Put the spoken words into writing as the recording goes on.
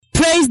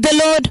the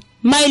Lord,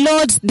 my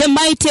lords, the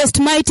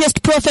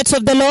mightiest prophets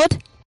of the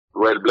Lord.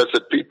 Well,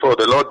 blessed people,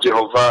 the Lord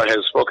Jehovah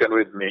has spoken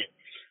with me.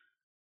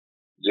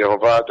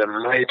 Jehovah, the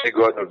mighty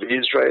God of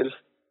Israel,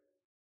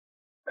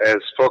 has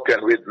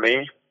spoken with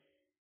me.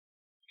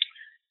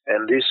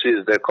 And this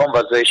is the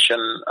conversation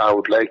I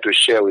would like to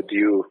share with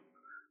you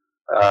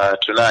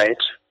tonight,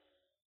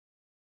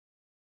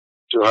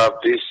 to have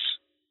this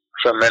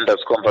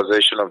tremendous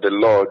conversation of the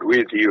Lord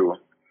with you,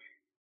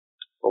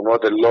 from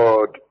what the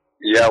Lord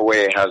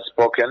Yahweh has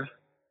spoken,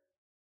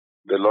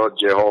 the Lord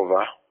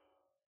Jehovah.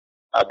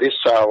 At this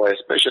hour,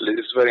 especially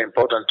this very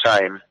important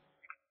time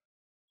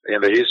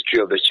in the history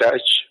of the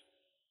church,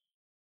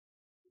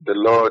 the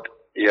Lord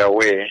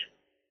Yahweh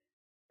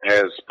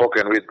has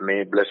spoken with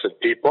me, blessed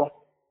people.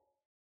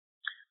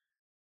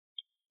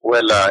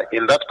 Well,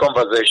 in that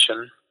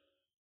conversation,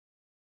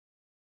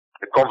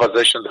 the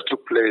conversation that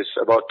took place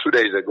about 2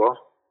 days ago,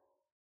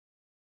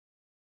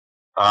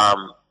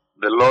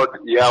 the Lord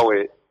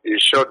Yahweh, He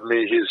showed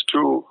me His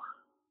two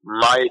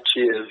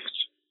mightiest,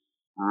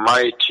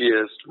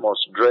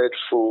 most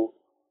dreadful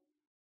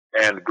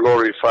and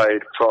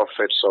glorified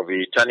prophets of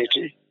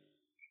eternity.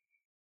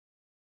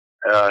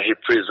 He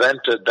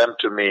presented them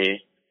to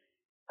me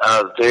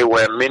as they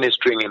were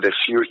ministering in the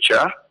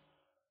future.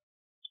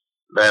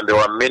 Then they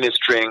were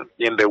ministering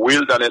in the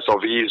wilderness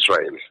of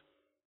Israel.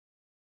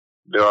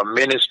 They were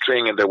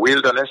ministering in the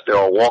wilderness. They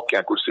were walking.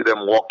 I could see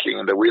them walking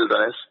in the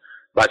wilderness,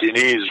 but in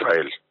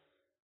Israel.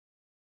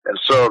 And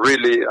so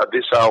really at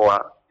this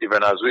hour,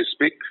 even as we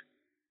speak,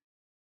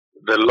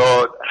 the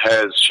Lord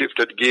has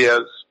shifted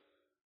gears,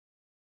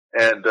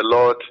 and the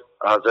Lord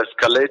has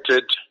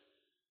escalated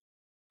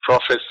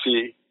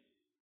prophecy.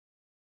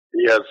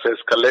 He has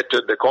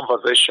escalated the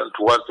conversation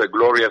towards the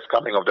glorious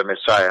coming of the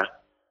Messiah.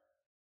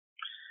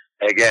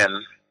 Again,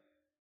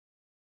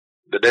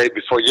 the day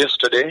before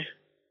yesterday,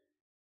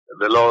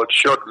 the Lord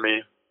showed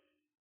me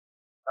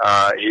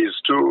His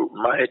two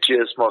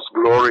mightiest, most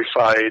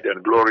glorified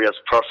and glorious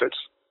prophets.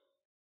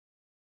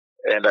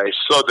 And I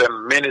saw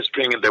them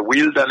ministering in the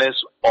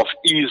wilderness of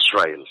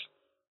Israel.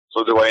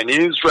 So they were in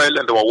Israel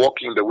and they were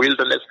walking in the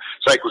wilderness.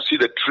 So I could see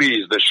the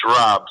trees, the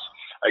shrubs.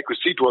 I could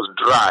see it was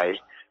dry.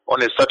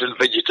 Only certain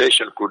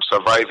vegetation could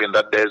survive in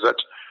that desert.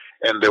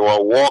 And they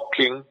were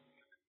walking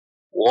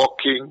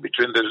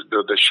between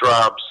the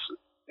shrubs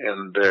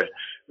and the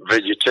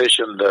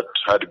vegetation that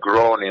had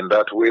grown in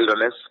that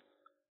wilderness.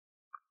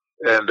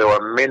 And they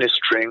were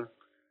ministering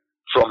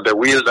from the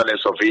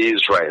wilderness of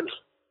Israel.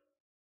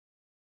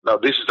 Now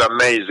this is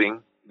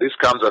amazing. This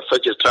comes at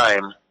such a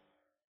time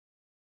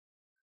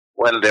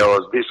when there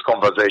was this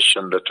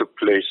conversation that took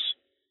place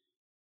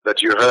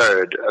that you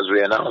heard as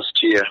we announced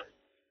here,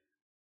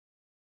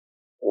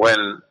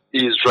 when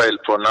Israel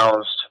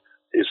pronounced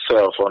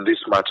itself on this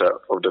matter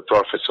of the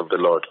prophets of the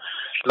Lord.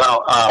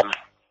 Now,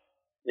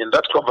 in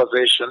that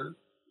conversation,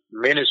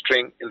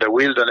 ministering in the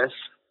wilderness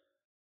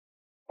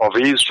of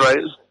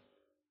Israel,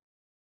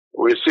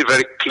 we see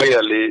very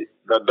clearly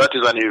that that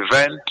is an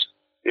event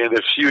in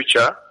the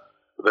future.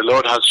 The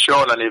Lord has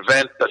shown an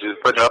event that is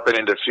going to happen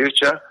in the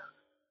future.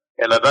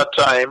 And at that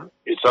time,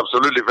 it's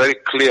absolutely very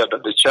clear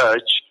that the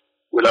church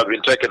will have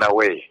been taken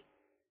away.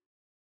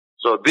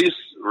 So this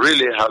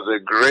really has a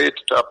great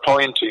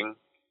pointing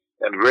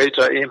and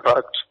greater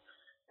impact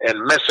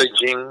and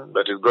messaging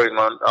that is going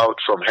on out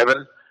from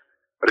heaven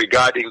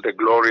regarding the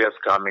glorious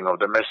coming of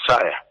the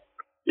Messiah.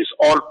 It's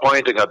all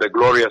pointing at the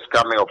glorious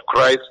coming of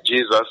Christ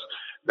Jesus,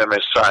 the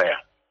Messiah.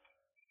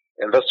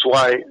 And that's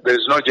why there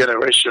is no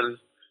generation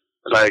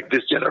like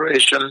this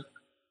generation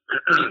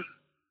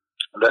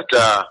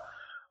that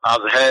has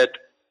had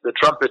the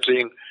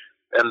trumpeting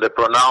and the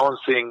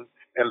pronouncing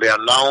and the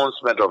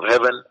announcement of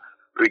heaven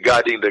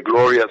regarding the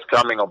glorious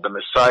coming of the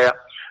Messiah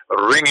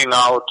ringing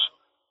out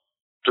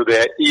to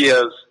their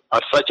ears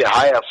at such a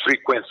higher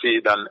frequency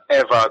than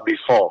ever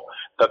before,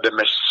 that the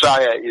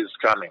Messiah is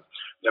coming.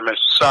 The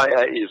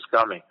Messiah is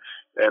coming.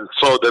 And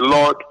so the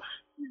Lord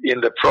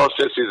in the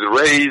process is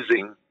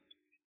raising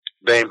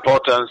the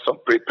importance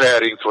of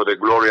preparing for the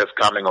glorious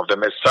coming of the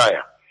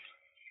Messiah.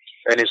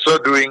 And in so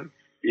doing,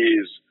 He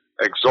is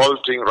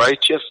exalting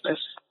righteousness.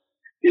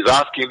 He's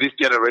asking this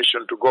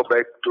generation to go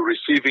back to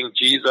receiving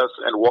Jesus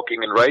and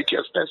walking in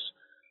righteousness,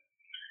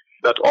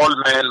 that all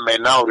men may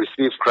now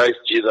receive Christ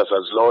Jesus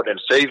as Lord and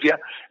Savior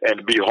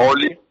and be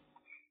holy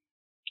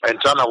and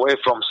turn away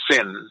from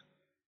sin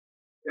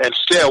and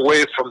stay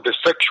away from the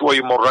sexual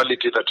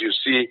immorality that you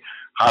see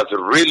has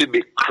really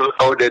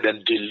beclouded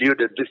and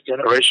deluded this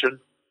generation,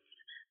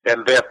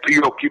 and their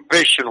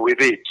preoccupation with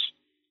it.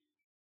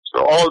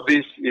 So all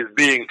this is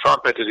being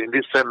trumpeted in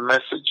this same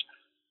message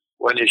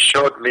when He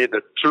showed me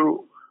the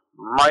two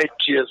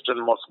mightiest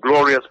and most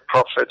glorious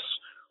prophets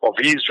of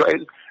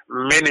Israel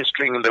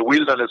ministering in the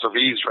wilderness of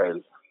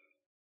Israel.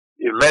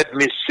 He made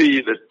me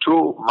see the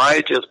two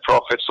mightiest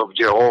prophets of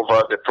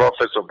Jehovah, the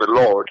prophets of the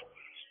Lord,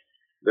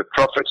 the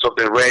prophets of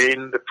the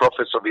reign, the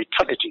prophets of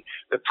eternity,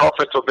 the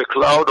prophets of the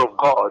cloud of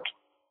God.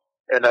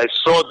 And I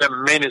saw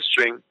them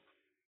ministering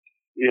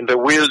in the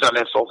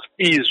wilderness of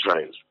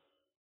Israel.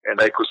 And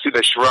I could see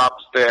the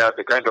shrubs there,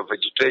 the kind of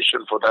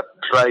vegetation for that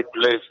dry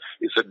place.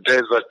 It's a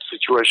desert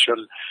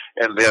situation,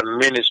 and they are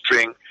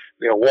ministering,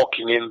 they are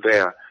walking in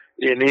there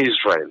in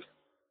Israel.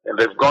 And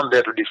they've gone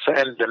there to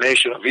defend the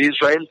nation of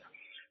Israel.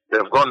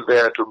 They've gone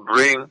there to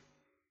bring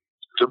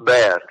to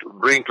bear, to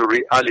bring to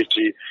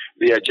reality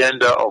the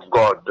agenda of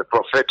God, the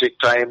prophetic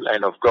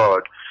timeline of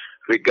God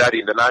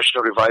regarding the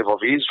national revival of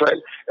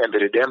Israel and the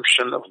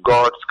redemption of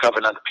God's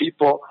covenant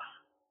people,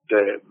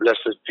 the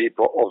blessed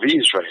people of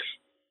Israel.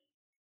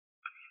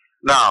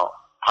 Now,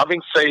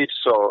 having said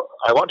so,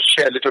 I want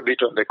to share a little bit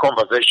on the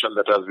conversation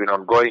that has been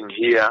ongoing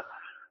here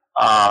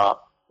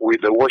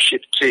with the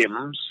worship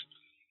teams.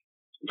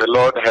 The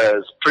Lord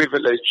has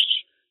privileged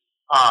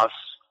us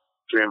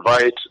to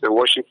invite the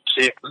worship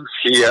teams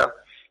here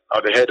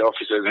at the head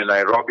offices in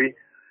Nairobi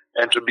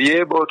and to be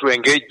able to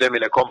engage them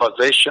in a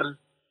conversation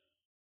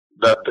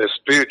that the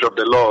Spirit of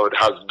the Lord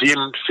has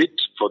deemed fit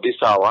for this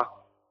hour,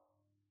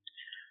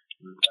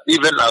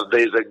 even as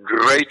there is a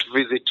great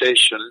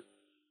visitation,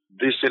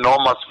 this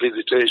enormous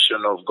visitation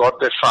of God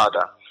the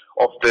Father,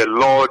 of the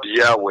Lord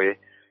Yahweh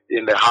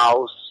in the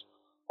house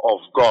of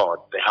God,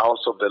 the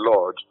house of the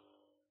Lord,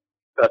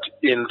 that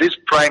in this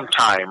prime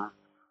time,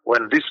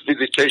 when this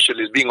visitation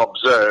is being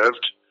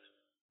observed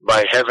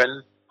by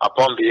heaven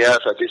upon the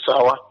earth at this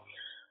hour,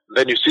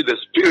 then you see the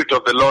Spirit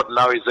of the Lord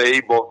now is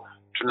able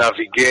to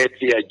navigate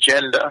the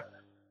agenda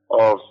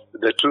of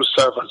the two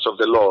servants of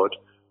the Lord,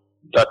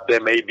 that they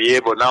may be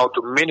able now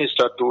to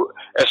minister to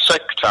a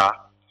sector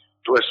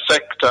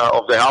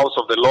of the house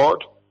of the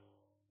Lord,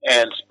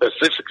 and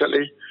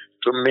specifically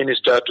to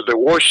minister to the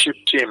worship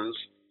teams,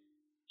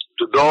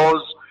 to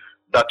those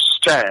that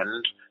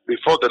stand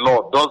before the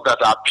Lord, those that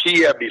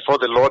appear before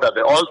the Lord at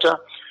the altar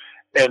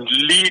and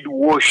lead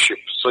worship.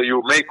 So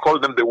you may call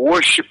them the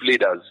worship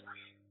leaders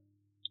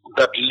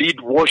that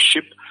lead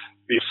worship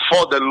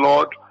before the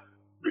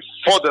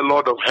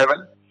Lord of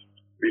heaven,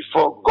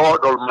 before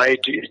God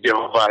Almighty,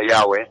 Jehovah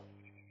Yahweh.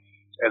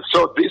 And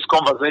so this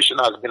conversation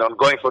has been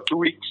ongoing for 2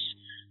 weeks.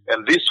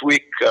 And this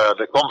week,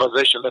 the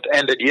conversation that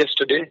ended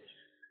yesterday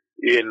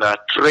in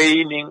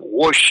training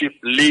worship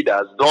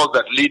leaders, those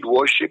that lead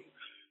worship,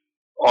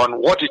 on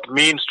what it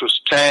means to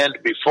stand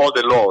before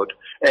the Lord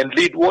and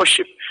lead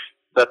worship.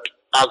 That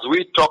as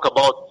we talk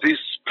about this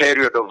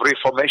period of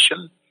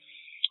reformation,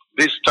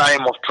 this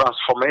time of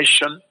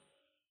transformation,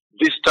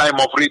 this time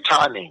of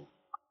returning,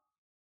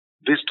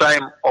 this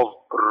time of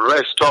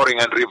restoring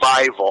and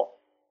revival,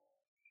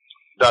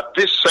 that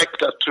this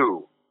sector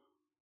too,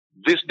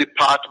 this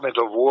department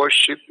of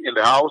worship in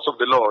the house of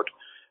the Lord,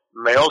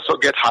 may also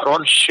get her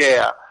own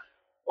share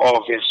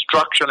of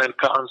instruction and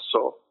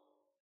counsel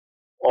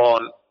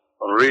on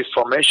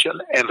reformation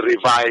and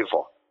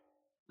revival,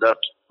 that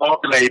all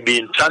may be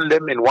in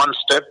tandem in one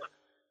step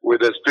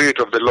with the Spirit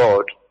of the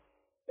Lord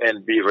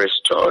and be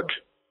restored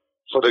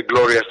for the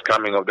glorious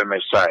coming of the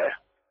Messiah.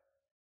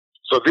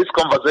 So this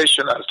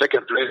conversation has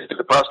taken place in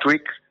the past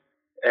week,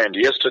 and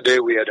yesterday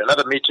we had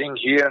another meeting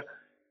here,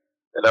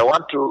 and I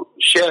want to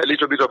share a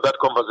little bit of that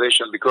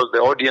conversation because the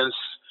audience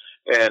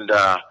and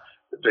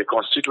the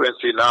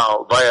constituency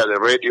now via the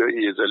radio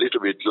is a little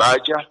bit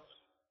larger.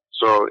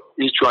 So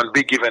each one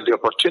be given the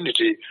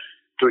opportunity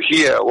to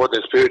hear what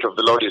the Spirit of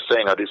the Lord is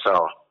saying at this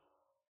hour.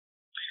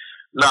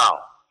 Now,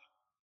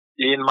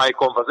 in my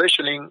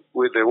conversationing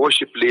with the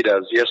worship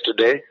leaders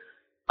yesterday,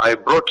 I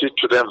brought it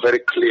to them very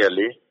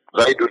clearly,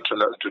 as I do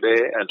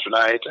today and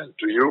tonight and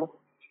to you,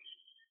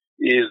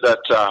 is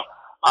that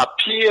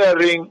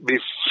appearing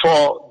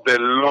before the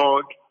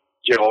Lord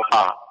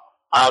Jehovah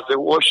as a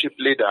worship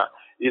leader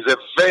is a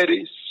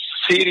very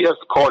serious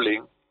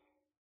calling,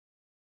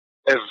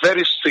 a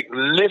very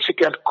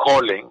significant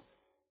calling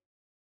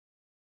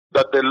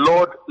that the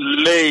Lord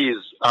lays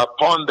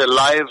upon the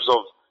lives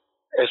of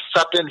a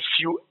certain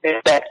few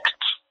elect,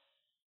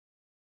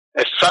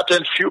 a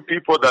certain few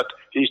people that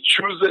He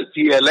chooses,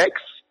 He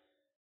elects,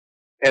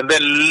 and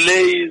then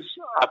lays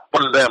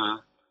upon them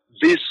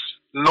this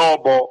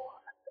noble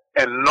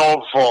and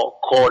novel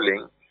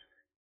calling,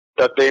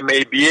 that they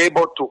may be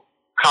able to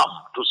come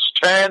to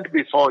stand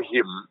before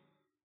Him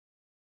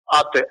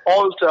at the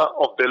altar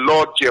of the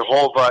Lord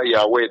Jehovah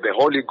Yahweh, the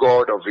Holy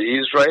God of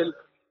Israel,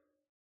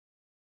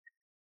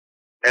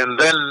 and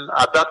then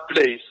at that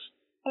place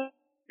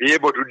be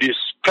able to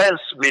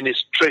dispense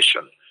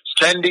ministration.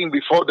 Standing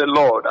before the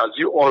Lord, as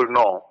you all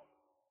know,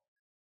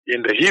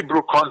 in the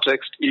Hebrew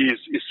context is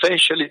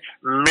essentially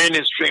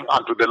ministering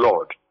unto the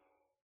Lord.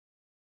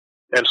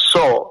 And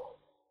so,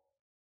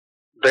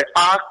 the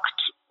act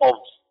of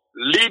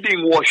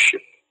leading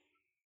worship,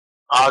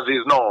 as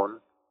is known,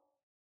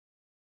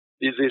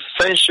 is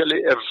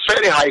essentially a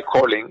very high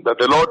calling that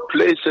the Lord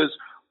places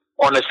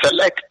on a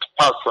select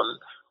person,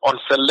 on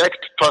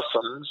select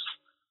persons,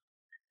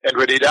 and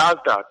when He does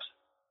that,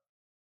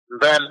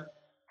 then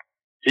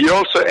He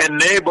also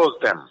enables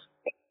them.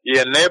 He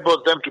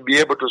enables them to be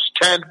able to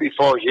stand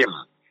before Him.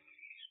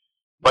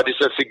 But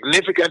it's a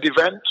significant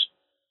event.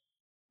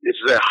 It's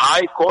a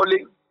high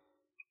calling.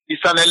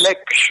 It's an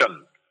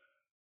election.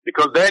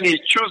 Because then he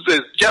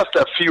chooses just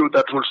a few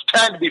that will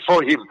stand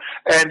before him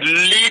and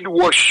lead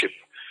worship.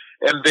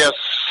 And there are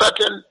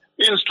certain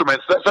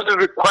instruments, there are certain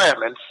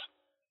requirements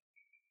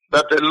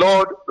that the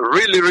Lord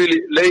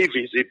really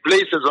levies. He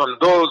places on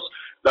those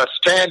that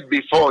stand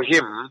before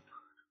him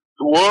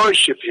to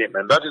worship him.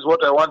 And that is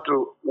what I want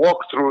to walk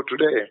through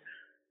today.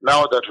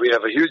 Now that we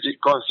have a huge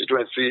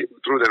constituency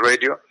through the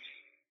radio,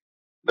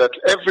 that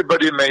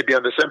everybody may be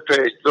on the same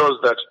page, those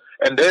that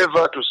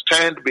endeavor to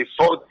stand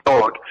before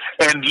God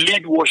and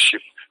lead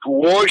worship, to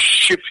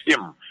worship him,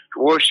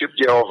 to worship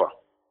Jehovah.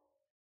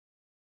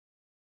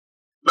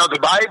 Now the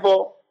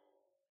Bible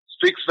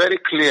speaks very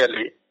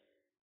clearly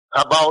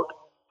about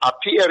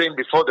appearing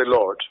before the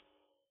Lord.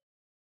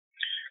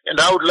 And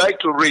I would like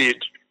to read,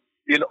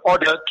 in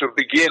order to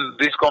begin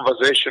this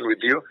conversation with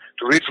you,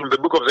 to read from the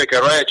book of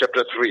Zechariah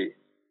chapter 3,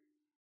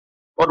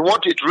 on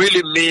what it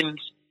really means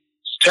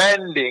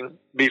standing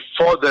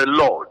before the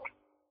Lord.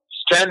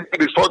 Standing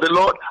before the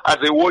Lord as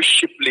a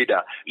worship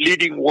leader,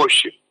 leading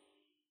worship.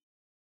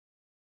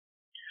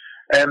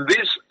 And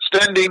this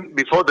standing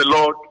before the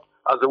Lord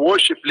as a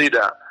worship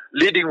leader,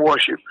 leading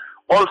worship,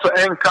 also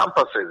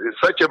encompasses, it's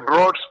such a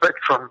broad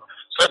spectrum,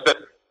 so that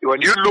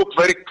when you look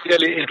very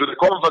clearly into the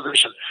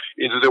conversation,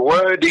 into the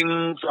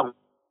wordings,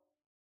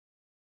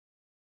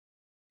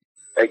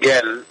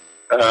 again,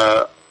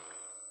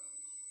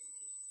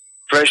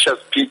 precious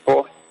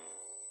people,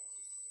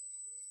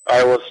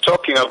 I was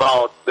talking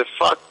about the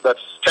fact that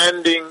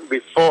standing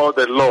before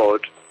the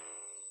Lord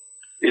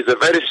is a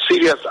very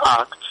serious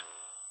act,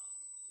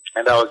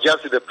 and I was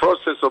just in the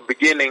process of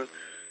beginning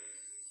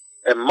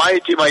a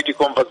mighty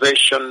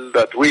conversation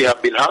that we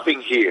have been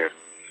having here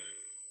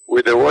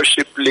with the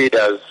worship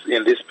leaders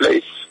in this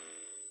place,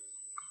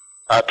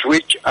 at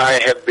which I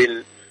have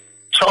been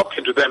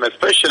talking to them,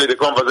 especially the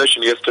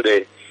conversation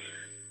yesterday,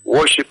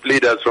 worship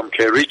leaders from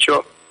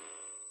Kericho,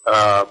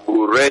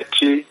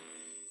 Bureti,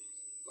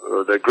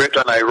 the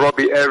greater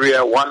Nairobi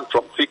area, one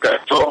from Thika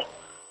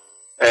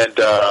and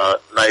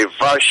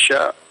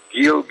Naivasha,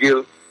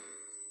 Gilgil.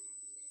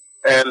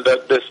 And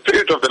the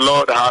Spirit of the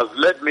Lord has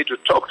led me to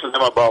talk to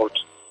them about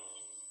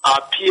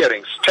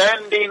appearing,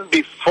 standing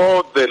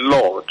before the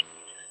Lord,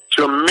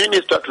 to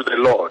minister to the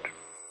Lord.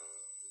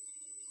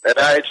 And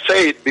I had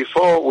said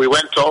before we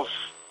went off,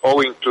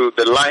 owing to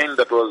the line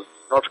that was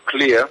not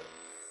clear,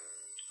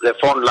 the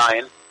phone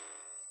line,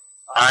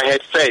 I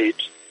had said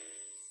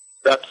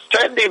that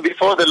standing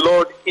before the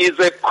Lord is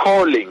a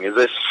calling, is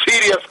a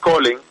serious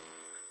calling,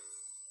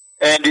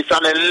 and it's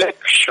an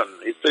election.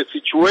 It's a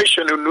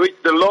situation in which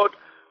the Lord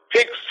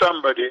picks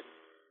somebody,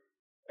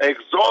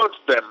 exalts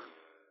them,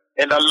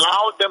 and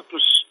allows them to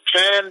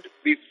stand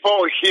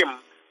before him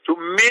to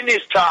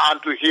minister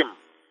unto him.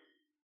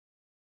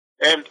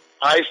 And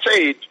I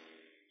said,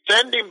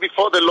 standing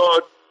before the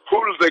Lord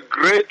pulls a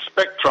great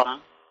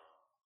spectrum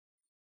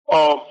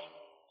of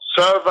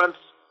servants,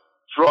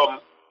 from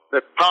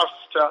the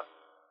pastor,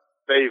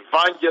 the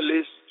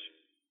evangelist,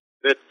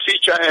 the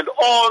teacher, and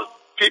all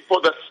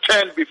people that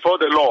stand before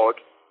the Lord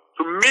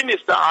to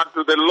minister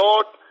unto the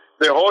Lord,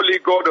 the Holy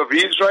God of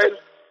Israel.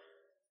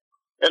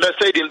 And I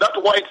said, in that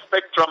wide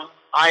spectrum,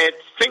 I had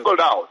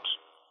singled out,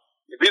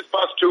 in these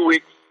past 2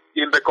 weeks,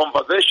 in the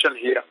conversation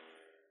here,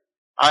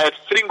 I had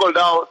singled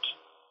out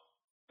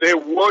the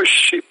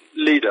worship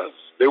leaders.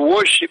 The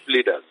worship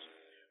leaders.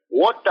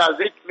 What does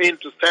it mean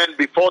to stand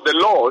before the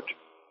Lord?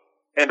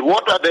 And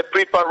what are the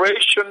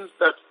preparations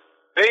that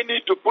they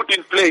need to put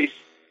in place,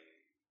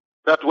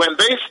 that when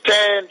they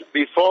stand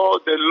before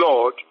the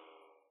Lord,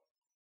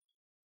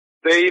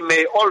 they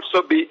may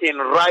also be in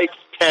right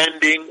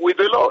standing with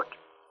the Lord?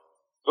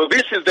 So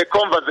this is the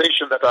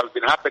conversation that has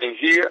been happening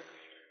here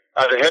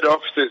at the head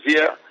offices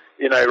here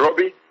in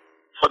Nairobi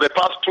for the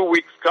past 2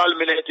 weeks,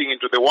 culminating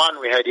into the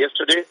one we had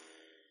yesterday.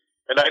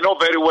 And I know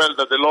very well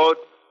that the Lord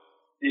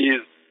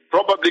is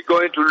probably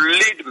going to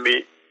lead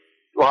me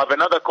to have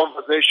another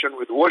conversation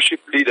with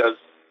worship leaders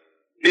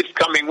this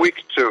coming week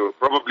too,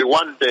 probably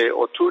 1 day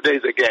or 2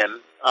 days again,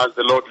 as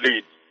the Lord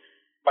leads.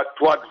 But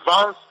to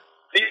advance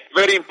this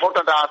very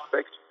important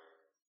aspect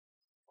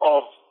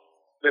of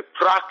the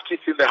practice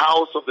in the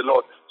house of the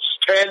Lord,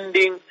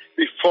 standing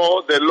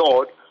before the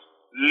Lord,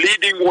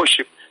 leading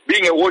worship,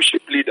 being a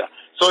worship leader.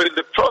 So in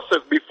the process,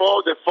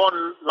 before the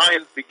phone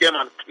lines became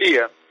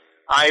unclear,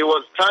 I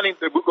was turning to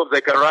the book of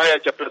Zechariah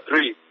chapter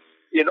 3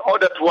 in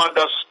order to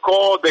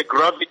underscore the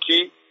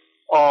gravity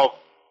of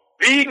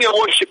being a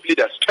worship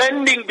leader,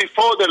 standing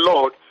before the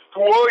Lord to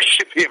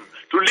worship him,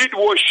 to lead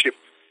worship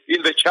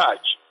in the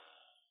church.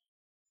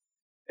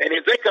 And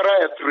in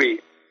Zechariah 3,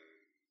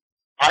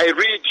 I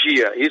read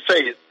here, he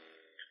says,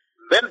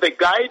 then the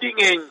guiding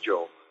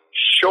angel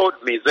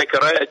showed me,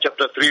 Zechariah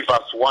chapter 3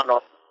 verse 1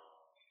 on.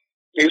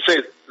 He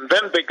says,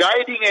 then the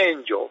guiding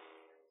angel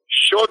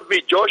showed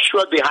me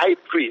Joshua the high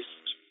priest,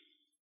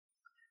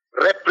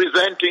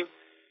 representing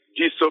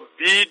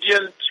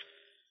disobedient,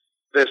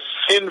 the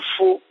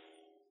sinful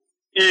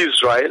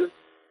Israel,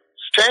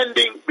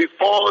 standing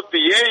before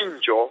the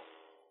angel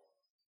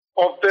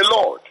of the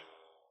Lord,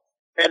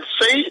 and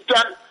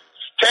Satan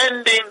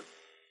standing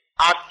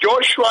at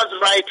Joshua's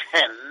right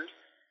hand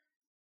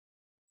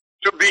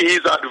to be his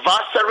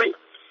adversary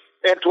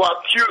and to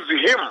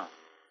accuse him.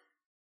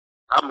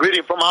 I'm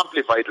reading from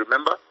Amplified,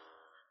 remember?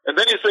 And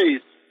then he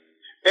says,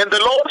 and the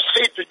Lord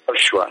said to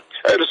Joshua,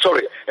 and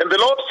the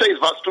Lord says,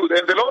 verse 2,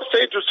 and the Lord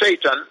said to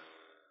Satan,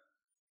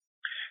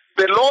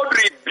 the Lord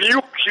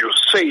rebuke you,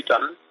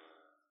 Satan,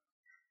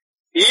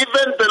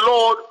 even the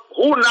Lord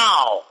who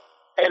now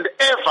and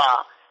ever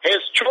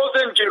has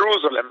chosen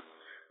Jerusalem,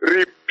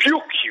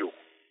 rebuke you.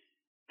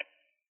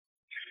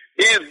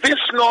 Is this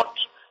not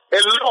a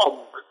log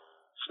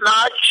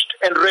snatched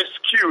and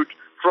rescued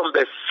from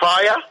the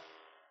fire?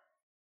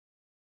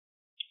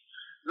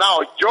 Now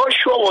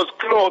Joshua was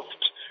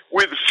clothed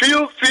with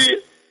filthy,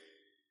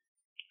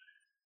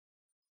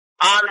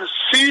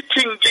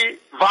 unseatingly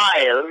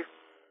vile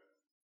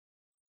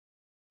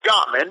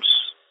garments,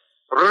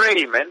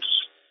 raiments,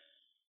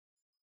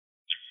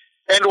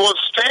 and was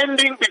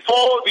standing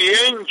before the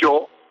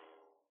angel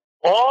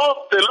of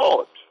the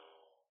Lord.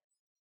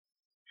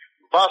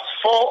 Verse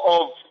 4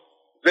 of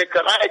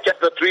Zechariah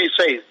chapter 3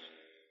 says,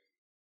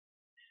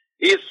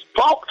 he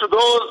spoke to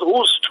those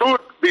who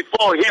stood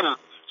before him,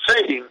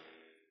 saying,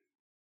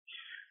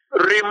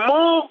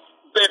 remove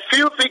the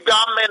filthy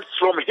garments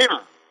from him.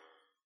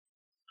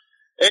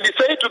 And he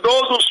said to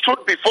those who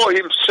stood before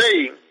him,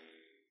 saying,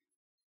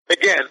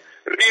 again,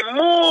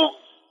 remove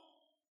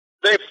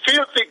the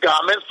filthy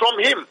garments from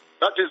him.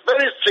 That is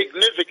very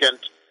significant.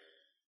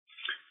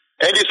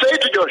 And he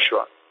said to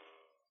Joshua,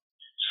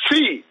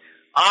 see,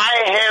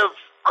 I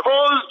have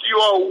caused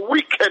your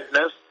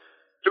wickedness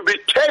to be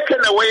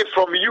taken away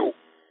from you,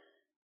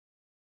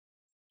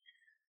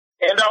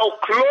 and I'll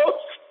clothe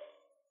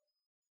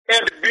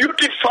and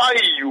beautify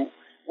you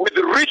with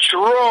rich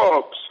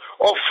robes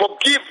of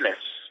forgiveness.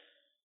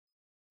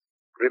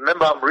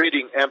 Remember, I'm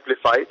reading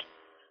Amplified.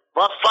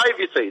 Verse 5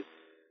 he says,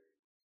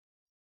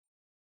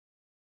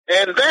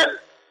 and then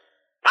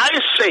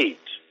I said,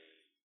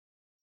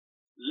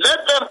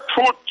 let them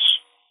put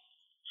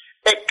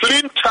a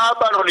clean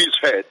turban on his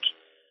head.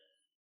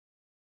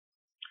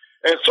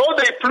 And so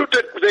they put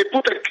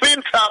a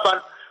clean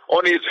turban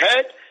on his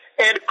head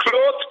and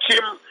clothed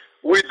him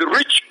with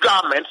rich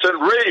garments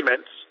and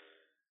raiments.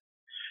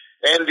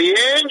 And the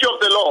angel of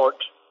the Lord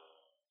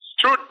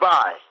stood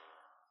by.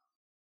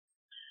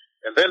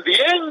 And then the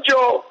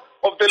angel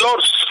of the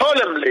Lord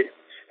solemnly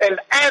and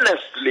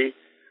earnestly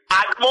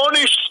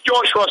admonished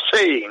Joshua,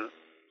 saying,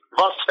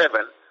 verse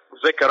 7,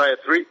 Zechariah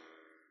 3,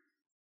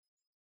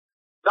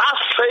 thus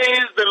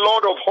says the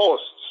Lord of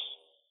hosts,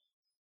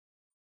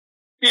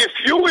 if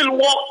you will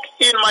walk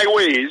in my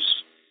ways,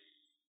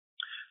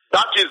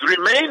 that is,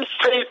 remain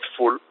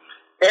faithful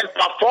and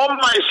perform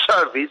my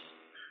service,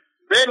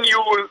 then you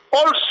will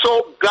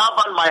also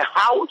govern my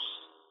house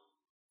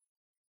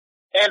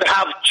and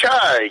have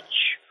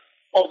charge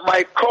of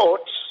my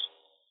courts,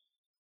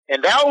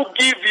 and I will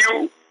give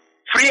you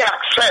free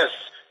access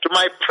to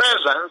my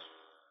presence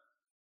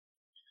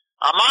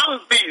among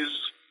these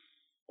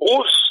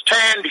who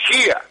stand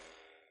here.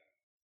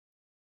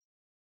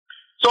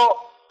 So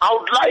I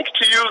would like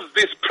to use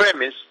this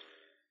premise,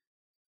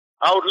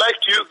 I would like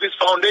to use this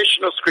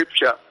foundational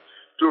scripture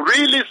to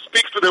really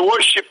speak to the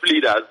worship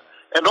leaders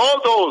and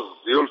all those,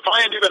 you'll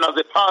find even as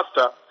a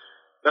pastor,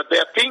 that there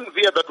are things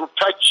here that will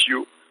touch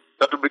you,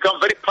 that will become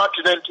very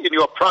pertinent in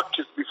your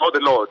practice before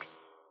the Lord.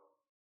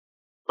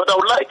 But I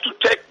would like to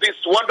take this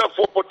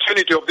wonderful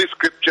opportunity of this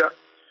scripture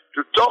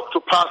to talk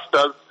to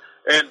pastors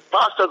and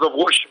pastors of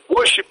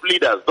worship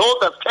leaders, those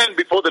that stand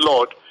before the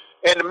Lord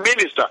and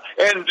minister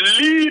and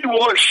lead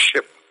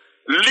worship,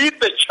 lead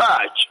the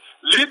church,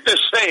 lead the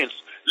saints,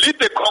 lead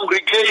the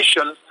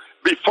congregation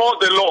before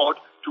the Lord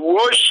to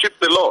worship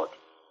the Lord.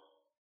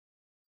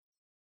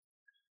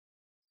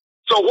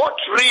 So what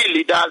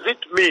really does it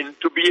mean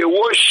to be a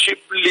worship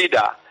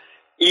leader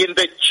in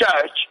the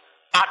church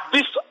at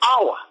this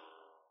hour?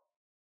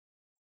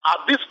 At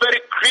this very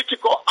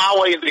critical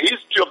hour in the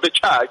history of the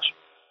church,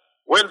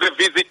 when the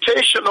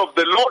visitation of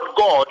the Lord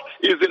God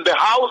is in the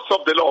house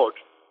of the Lord.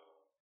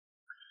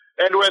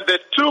 And when the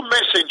two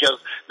messengers,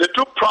 the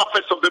two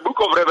prophets of the book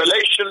of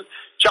Revelation,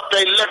 chapter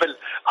 11,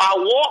 are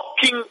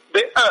walking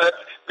the earth,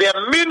 they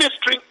are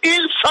ministering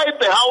inside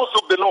the house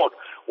of the Lord.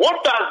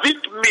 What does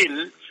it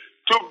mean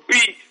to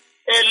be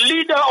a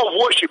leader of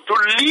worship, to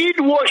lead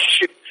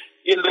worship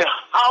in the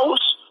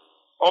house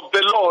of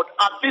the Lord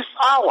at this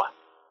hour?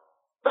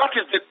 That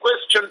is the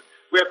question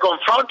we are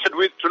confronted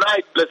with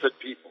tonight, blessed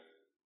people.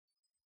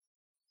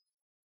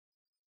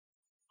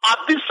 At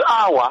this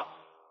hour,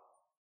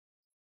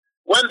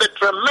 when the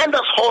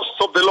tremendous hosts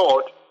of the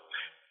Lord,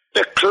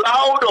 the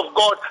cloud of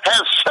God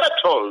has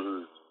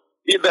settled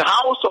in the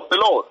house of the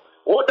Lord,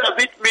 what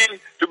does it mean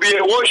to be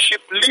a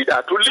worship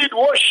leader, to lead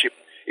worship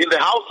in the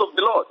house of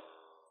the Lord?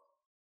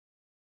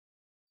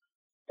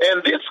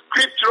 And this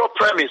scriptural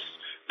premise,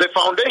 the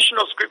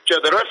foundational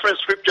scripture, the reference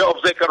scripture of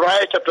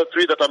Zechariah chapter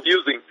 3 that I'm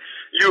using,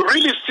 you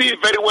really see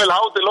very well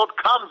how the Lord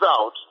comes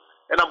out.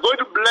 And I'm going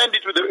to blend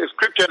it with the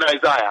scripture in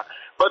Isaiah.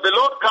 But the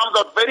Lord comes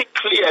out very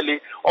clearly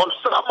on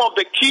some of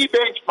the key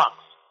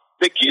benchmarks,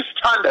 the key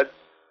standards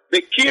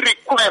the key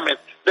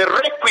requirements, the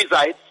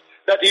requisites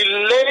that he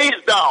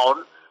lays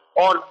down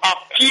on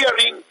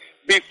appearing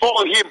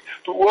before him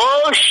to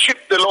worship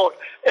the Lord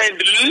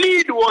and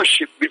lead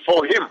worship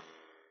before him.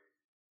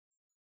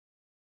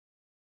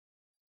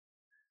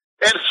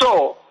 And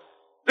so,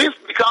 this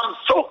becomes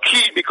so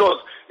key because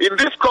in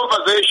this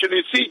conversation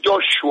you see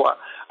Joshua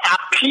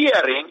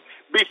appearing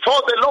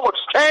before the Lord,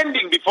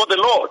 standing before the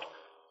Lord.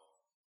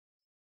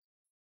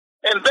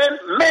 And then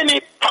many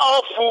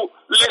powerful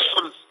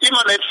lessons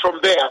emanate from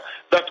there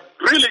that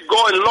really go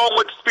a long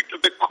way to speak to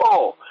the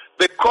core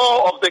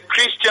of the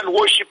Christian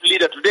worship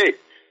leader today.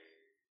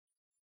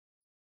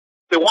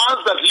 The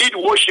ones that lead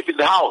worship in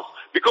the house.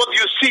 Because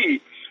you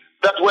see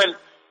that when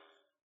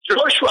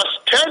Joshua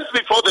stands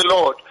before the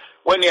Lord,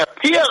 when he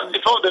appears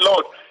before the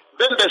Lord,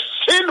 then the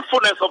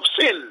sinfulness of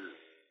sin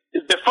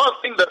is the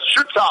first thing that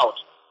shoots out.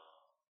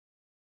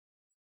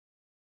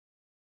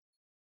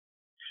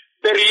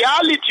 The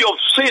reality of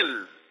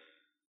sin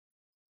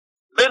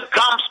then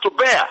comes to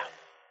bear.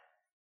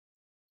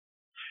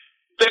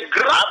 The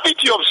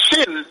gravity of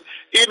sin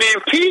in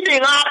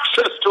impeding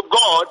access to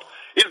God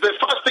is the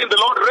first thing the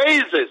Lord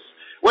raises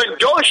when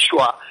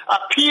Joshua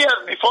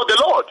appears before the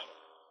Lord.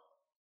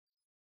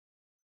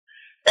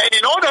 And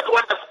in order to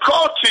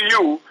underscore to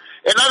you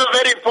another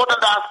very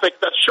important aspect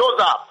that shows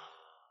up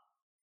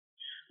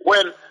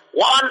when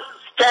one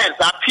stands,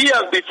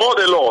 appears before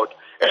the Lord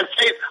and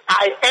says,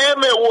 I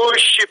am a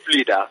worship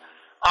leader,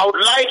 I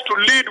would like to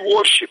lead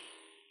worship.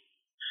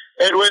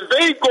 And when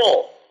they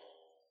go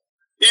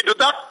into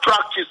that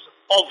practice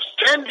of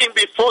standing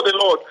before the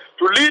Lord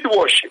to lead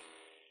worship,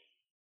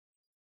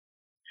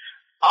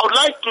 I would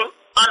like to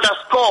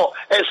underscore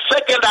a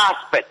second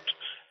aspect,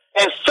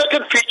 a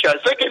second feature, a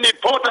second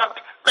important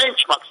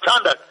benchmark,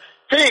 standard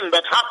thing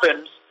that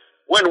happens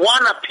when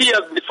one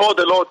appears before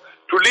the Lord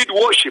to lead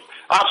worship.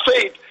 I've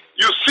said,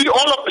 you see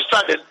all of a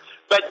sudden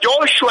that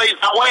Joshua is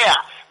aware,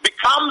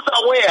 becomes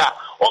aware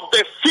of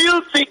the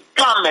filthy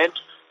garment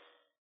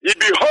he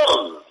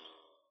beholds,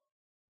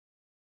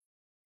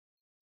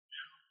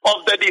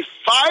 of the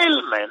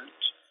defilement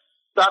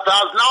that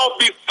has now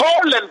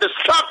befallen the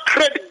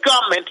sacred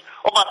garment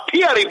of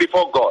appearing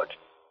before God.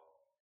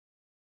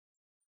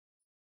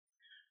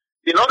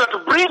 In order to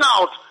bring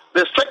out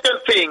the second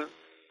thing,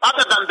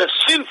 other than the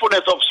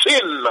sinfulness of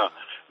sin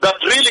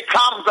that really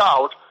comes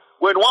out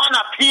when one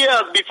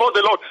appears before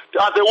the Lord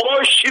as a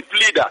worship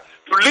leader,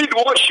 to lead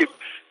worship,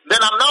 then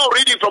I'm now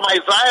reading from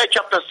Isaiah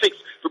chapter 6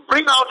 to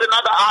bring out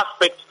another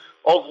aspect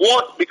of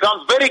what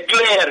becomes very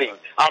glaring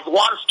as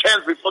one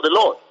stands before the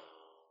Lord.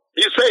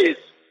 He says,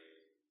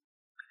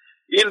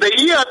 in the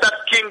year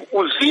that King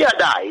Uzziah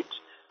died,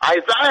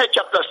 Isaiah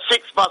chapter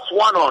 6 verse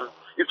 1 on,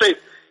 he says,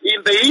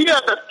 in the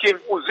year that King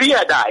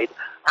Uzziah died,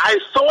 I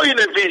saw in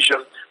a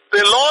vision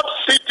the Lord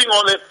sitting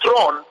on a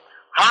throne,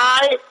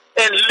 high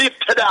and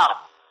lifted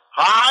up,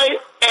 high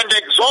and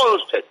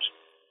exalted,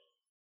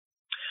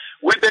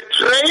 with the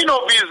train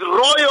of his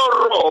royal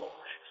robe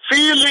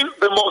filling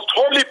the most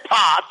holy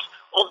part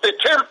of the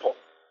temple.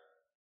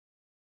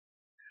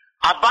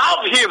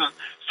 Above him,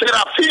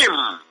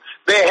 seraphim,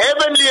 the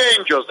heavenly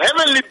angels,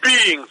 heavenly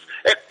beings,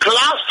 a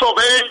class of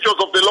angels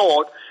of the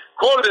Lord,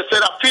 called the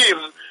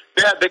seraphim.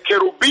 They are the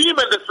cherubim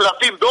and the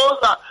seraphim. Those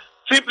are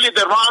simply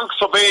the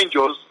ranks of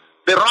angels,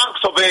 the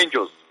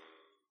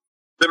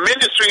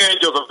ministering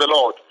angels of the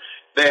Lord.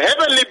 The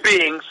heavenly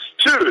beings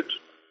stood.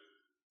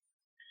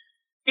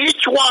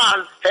 Each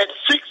one had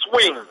 6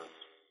 wings.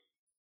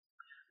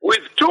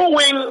 With 2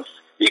 wings,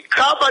 he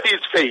covered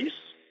his face,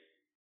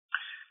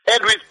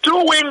 and with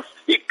 2 wings,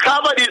 he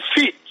covered his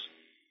feet,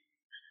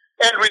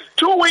 and with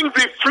 2 wings,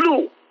 he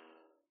flew.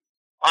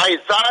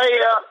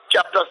 Isaiah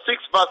chapter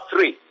 6 verse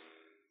 3.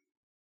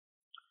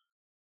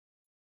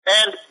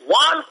 And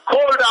one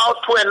called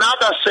out to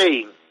another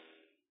saying,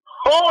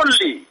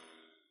 Holy,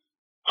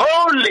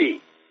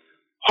 holy,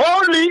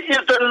 holy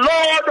is the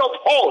Lord of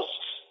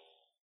hosts.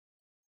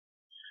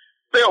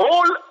 The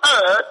whole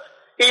earth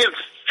is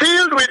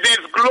filled with his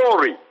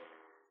glory.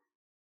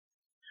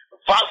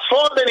 Verse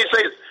 4 then he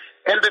says,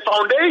 and the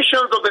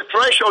foundations of the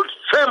threshold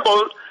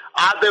trembled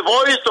at the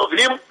voice of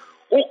him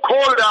who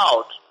called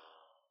out.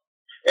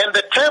 And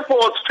the temple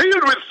was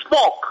filled with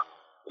smoke.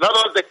 In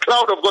other words, the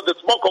cloud of God, the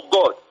smoke of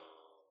God.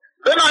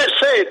 Then I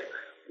said,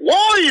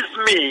 woe is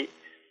me,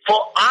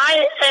 for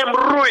I am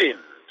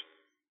ruined,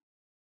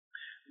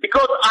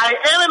 because I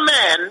am a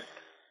man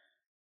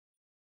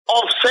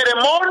of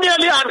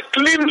ceremonially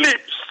unclean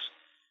lips.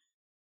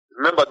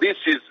 Remember, this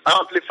is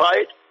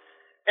amplified.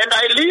 And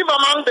I live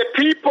among the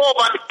people of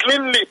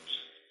unclean lips.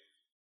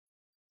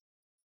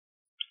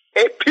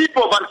 A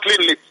people of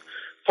unclean lips.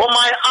 For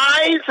my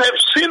eyes have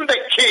seen the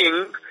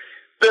King,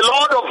 the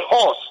Lord of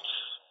hosts.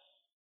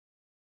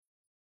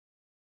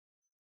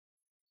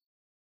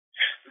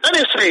 Then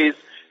he says,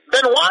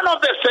 then one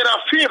of the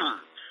seraphim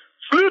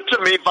flew to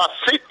me, verse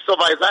 6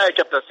 of Isaiah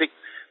chapter 6.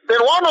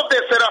 Then one of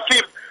the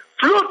seraphim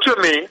flew to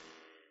me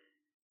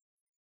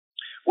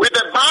with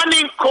a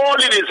burning coal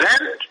in his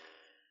hand,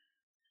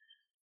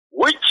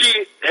 which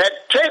he had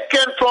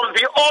taken from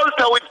the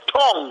altar with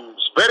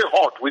tongs, very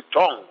hot with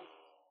tongs.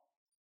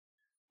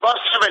 Verse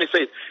 7 it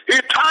says,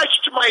 he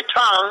touched my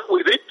tongue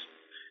with it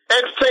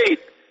and said,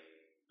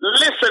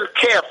 listen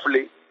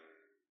carefully.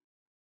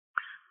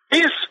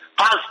 This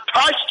has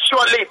touched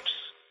your lips.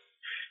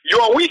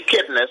 Your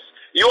wickedness,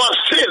 your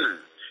sin,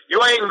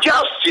 your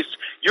injustice,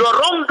 your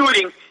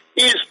wrongdoing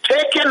is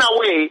taken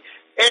away,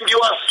 and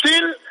your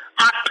sin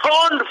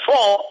atoned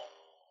for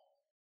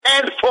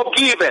and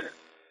forgiven.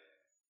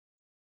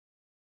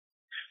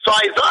 So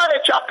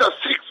Isaiah chapter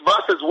 6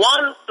 verses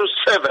 1 to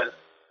 7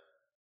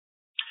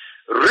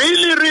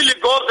 really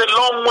goes a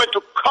long way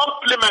to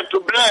complement, to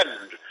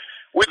blend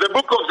with the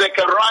book of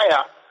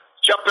Zechariah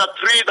chapter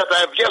 3 that I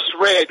have just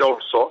read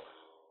also,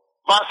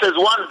 verses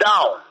 1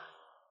 down.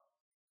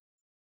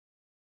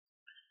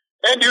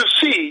 And you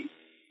see,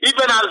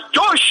 even as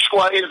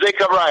Joshua in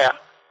Zechariah,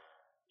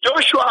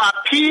 Joshua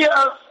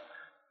appears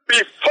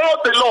before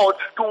the Lord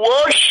to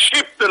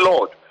worship the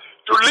Lord,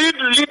 to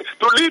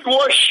lead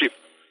worship,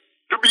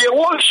 to be a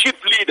worship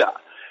leader.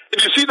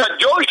 And you see that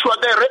Joshua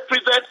there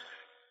represents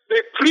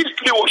the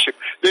priestly worship,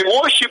 the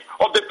worship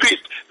of the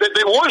priest,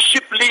 the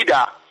worship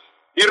leader.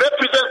 He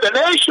represents the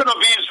nation of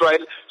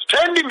Israel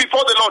standing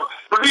before the Lord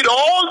to lead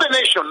all the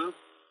nations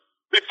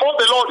before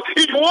the Lord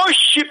in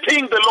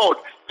worshiping the Lord,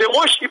 the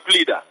worship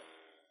leader.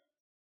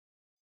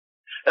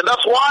 And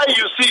that's why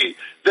you see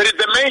there is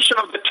the mention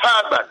of the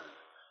turban.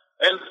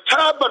 And the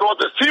turban was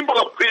a symbol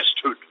of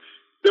priesthood,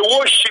 the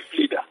worship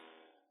leader.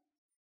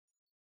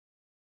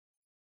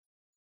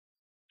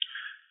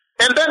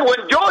 And then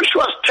when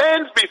Joshua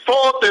stands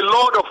before the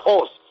Lord of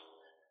hosts,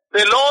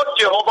 the Lord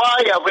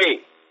Jehovah Yahweh,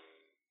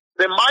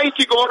 the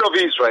mighty God of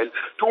Israel,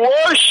 to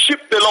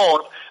worship the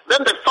Lord,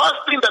 then the first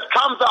thing that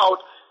comes out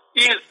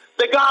is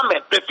the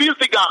garment, the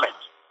filthy garment.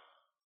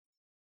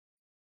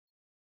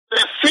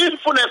 The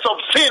sinfulness of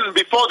sin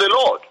before the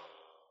Lord.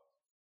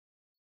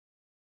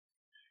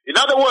 In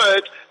other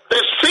words,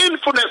 the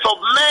sinfulness of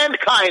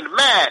mankind,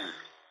 man.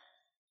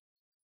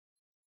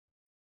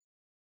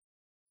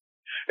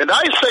 And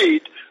I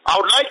said, I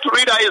would like to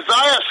read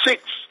Isaiah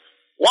 6,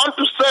 1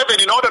 to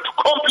 7 in order to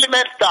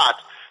complement that,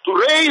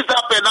 to raise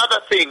up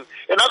another thing,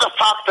 another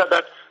factor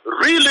that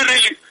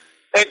really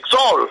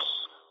exalts,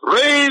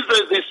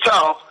 raises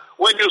itself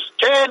when you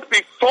stand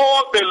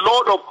before the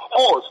Lord of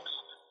hosts.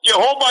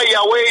 Jehovah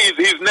Yahweh is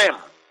his name.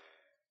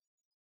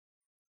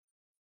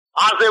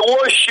 As a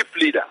worship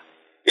leader,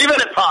 even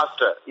a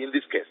pastor in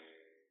this case.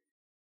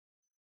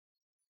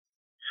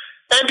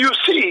 And you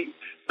see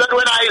that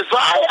when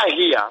Isaiah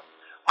here,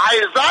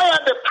 Isaiah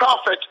the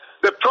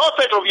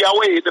prophet of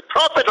Yahweh, the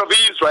prophet of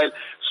Israel,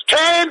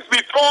 stands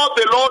before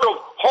the Lord of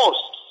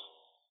hosts.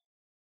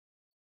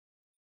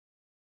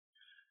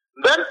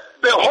 Then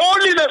the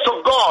holiness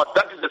of God,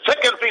 that is the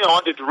second thing I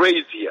wanted to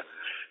raise here.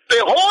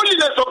 The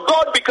holiness of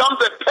God becomes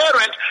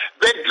apparent.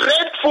 The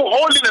dreadful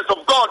holiness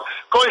of God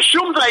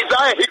consumes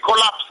Isaiah. He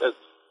collapses.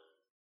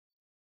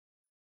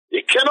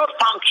 He cannot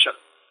function.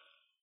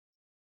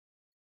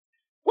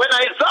 When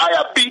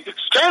Isaiah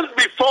stands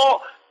before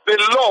the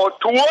Lord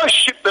to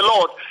worship the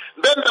Lord,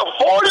 then the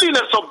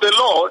holiness of the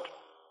Lord,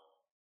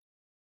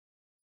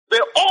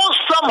 the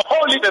awesome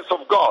holiness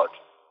of God,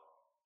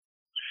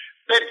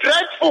 the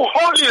dreadful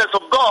holiness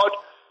of God,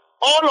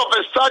 all of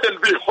a sudden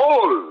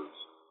beholds,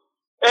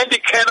 and he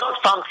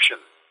cannot function.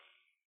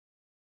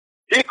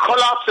 He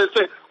collapses and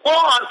says,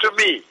 "Woe unto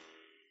me."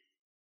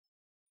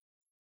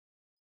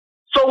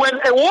 So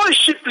when a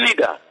worship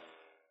leader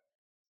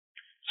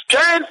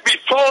stands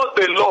before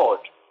the Lord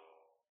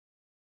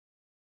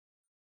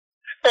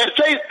and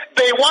says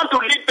they want to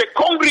lead the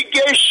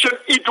congregation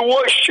into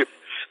worship,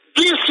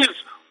 this is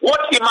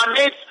what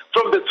emanates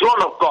from the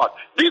throne of God.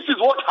 This is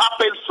what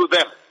happens to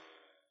them.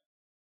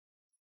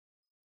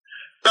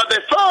 That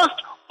the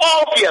first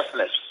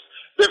obviousness,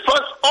 the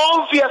first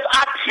obvious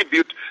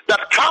attribute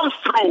that comes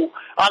through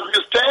as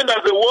you stand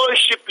as a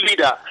worship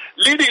leader,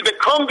 leading the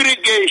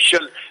congregation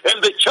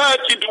and the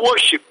church into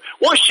worship,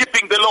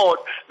 worshiping the Lord,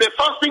 the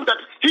first thing that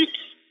hits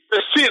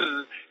the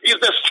sin is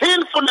the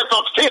sinfulness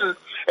of sin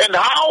and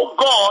how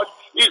God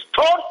is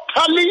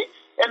totally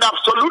and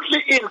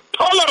absolutely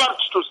intolerant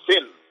to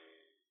sin.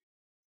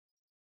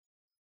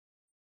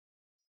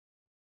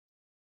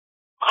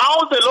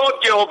 How the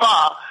Lord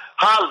Jehovah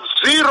has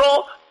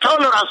zero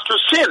tolerance to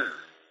sin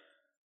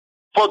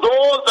for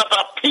those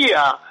that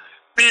appear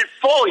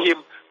before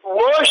him,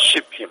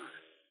 worship him.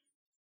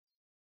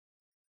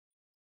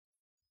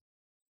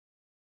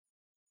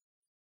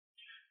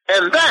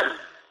 And then,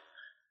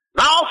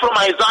 now from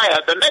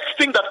Isaiah, the next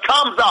thing that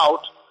comes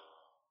out,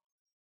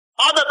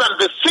 other than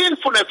the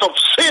sinfulness of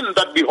sin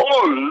that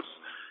beholds,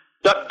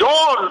 that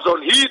dawns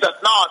on he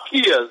that now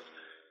appears,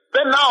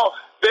 then now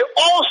the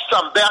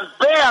awesome, the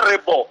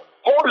unbearable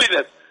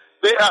holiness,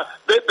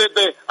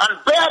 the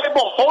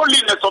unbearable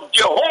holiness of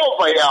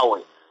Jehovah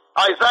Yahweh,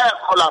 Isaiah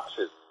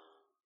collapses.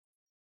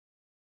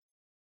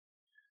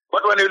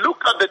 But when you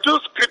look at the two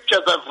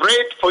scriptures I've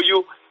read for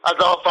you as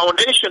our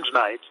foundation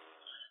tonight,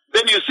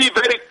 then you see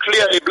very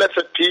clearly,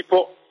 blessed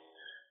people,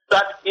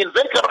 that in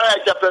Zechariah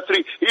chapter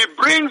 3, he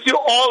brings you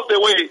all the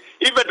way,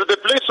 even to the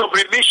place of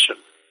remission,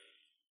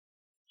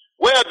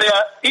 where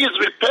there is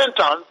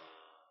repentance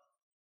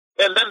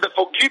and then the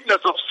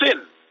forgiveness of sin.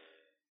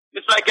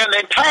 It's like an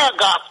entire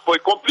gospel, a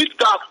complete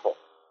gospel.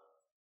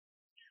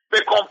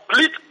 The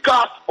complete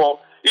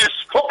gospel is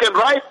spoken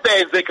right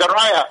there in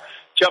Zechariah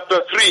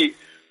chapter 3,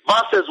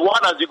 verses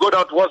 1 as you go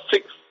down to verse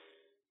 6.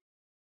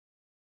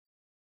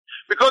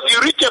 Because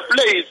you reach a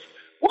place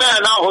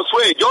where now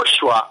Hosea,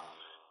 Joshua,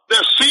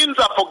 the sins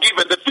are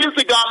forgiven, the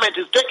filthy garment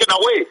is taken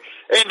away,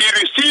 and he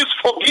receives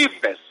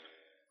forgiveness.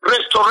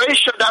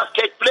 Restoration does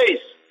take place.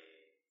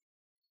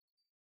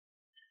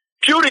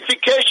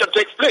 Purification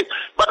takes place.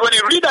 But when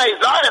you read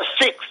Isaiah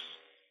 6,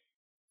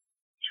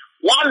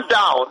 1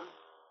 down,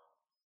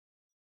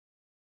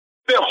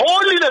 the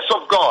holiness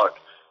of God,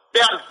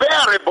 the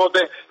unbearable,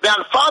 the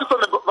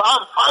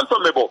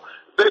unfathomable,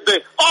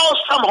 the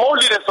awesome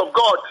holiness of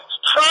God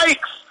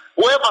strikes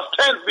whoever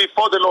stands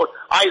before the Lord.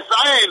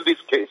 Isaiah in this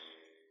case.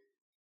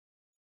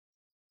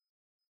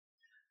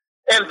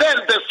 And then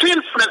the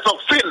sinfulness of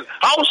sin,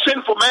 how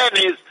sinful man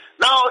is,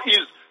 now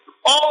is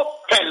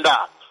opened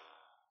up.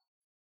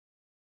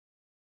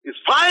 Is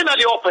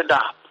finally opened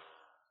up.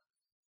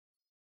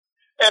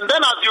 And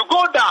then as you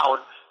go down,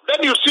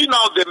 then you see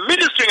now the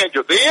ministering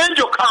angel. The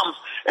angel comes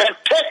and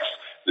takes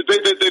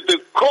the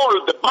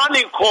coal, the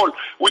burning coal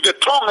with the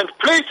tongue and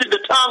places in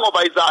the tongue of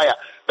Isaiah.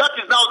 That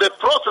is now the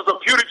process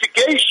of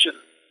purification.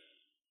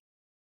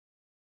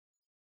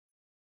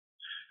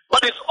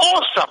 But it's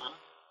awesome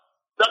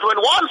that when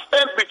one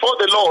stands before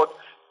the Lord,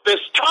 the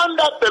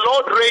standard the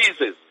Lord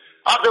raises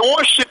as a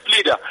worship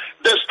leader,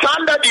 the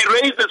standard he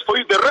raises for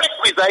you, the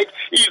requisite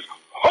is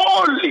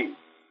holy.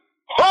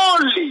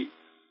 Holy.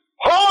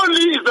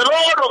 Holy is the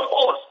Lord of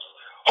hosts.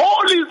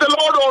 Holy is the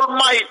Lord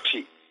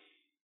Almighty.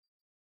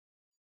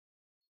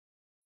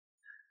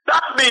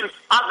 That means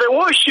as a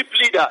worship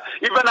leader,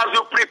 even as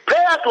you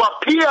prepare to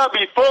appear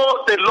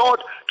before the Lord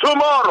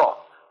tomorrow,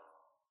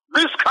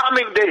 this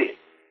coming day,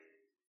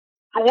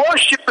 to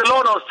worship the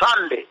Lord on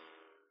Sunday,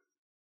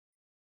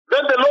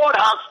 then the Lord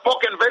has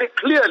spoken very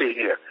clearly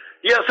here.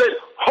 He has said,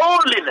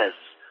 holiness,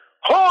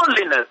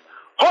 holiness,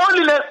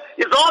 holiness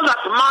is all that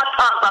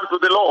matters unto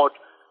the Lord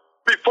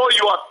before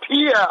you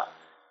appear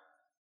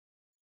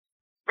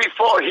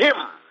before Him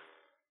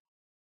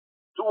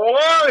to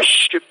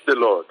worship the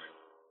Lord.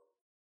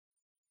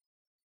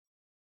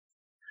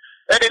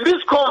 And in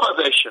this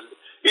conversation,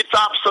 it's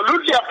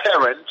absolutely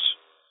apparent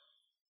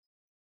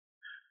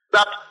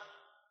that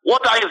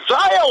what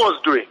Isaiah was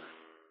doing,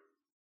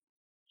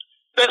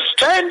 the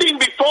standing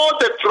before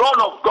the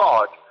throne of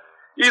God,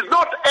 is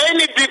not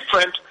any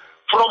different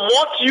from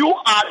what you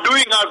are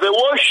doing as a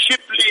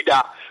worship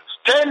leader,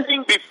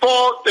 standing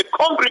before the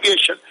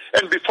congregation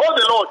and before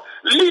the Lord,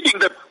 leading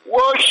them,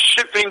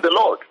 worshiping the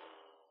Lord.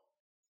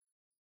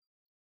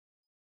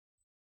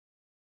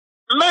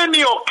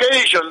 Many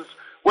occasions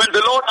when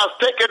the Lord has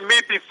taken me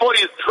before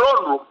His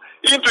throne room,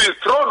 into His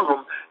throne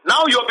room,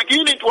 now you're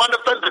beginning to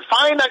understand the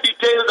finer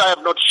details I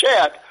have not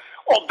shared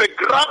of the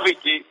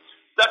gravity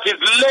that is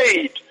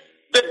laid,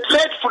 the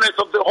dreadfulness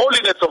of the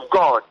holiness of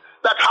God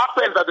that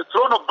happens at the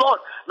throne of God.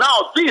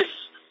 Now this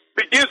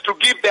begins to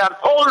give the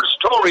untold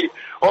story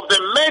of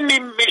the many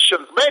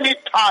missions, many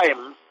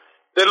times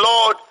the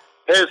Lord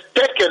has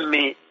taken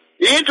me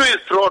into His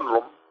throne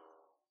room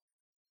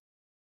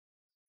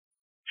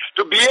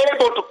to be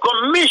able to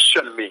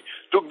commission me,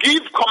 to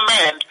give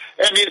command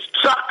and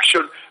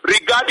instruction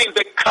regarding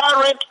the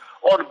current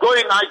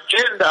ongoing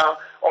agenda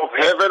of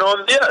heaven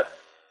on the earth.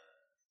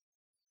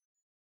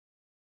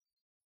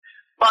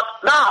 But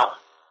now,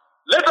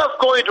 let us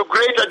go into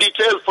greater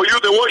detail for you,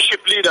 the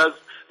worship leaders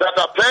that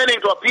are planning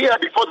to appear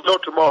before the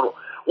Lord tomorrow.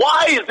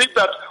 Why is it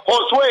that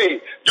Hosea,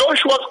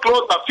 Joshua's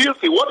clothes are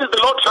filthy? What is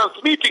the Lord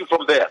transmitting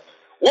from there?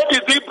 What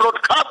is He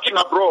broadcasting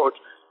abroad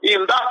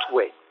in that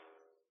way?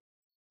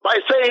 By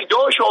saying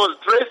Joshua was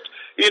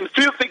dressed in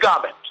filthy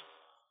garment.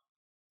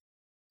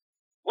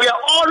 We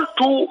are all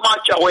too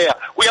much aware.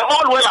 We are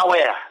all well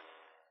aware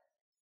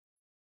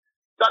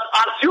that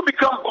as you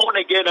become born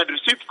again and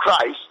receive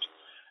Christ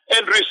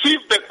and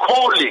receive the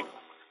calling,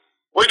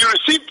 when you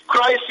receive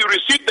Christ, you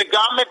receive the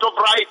garment of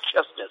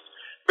righteousness,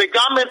 the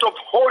garment of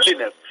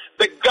holiness,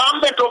 the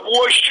garment of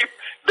worship,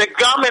 the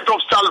garment of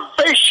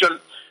salvation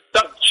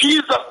that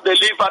Jesus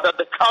delivered at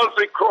the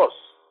Calvary cross.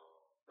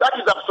 That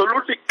is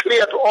absolutely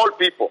clear to all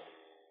people.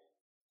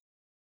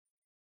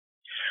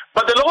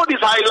 But the Lord is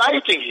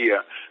highlighting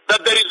here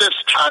that there is a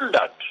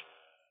standard.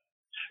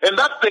 And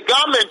that's the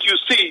garment you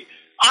see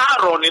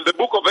Aaron in the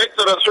book of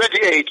Exodus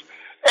 28.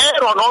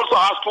 Aaron also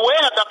has to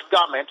wear that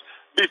garment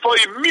before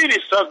he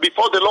ministers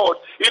before the Lord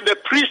in the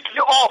priestly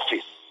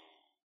office.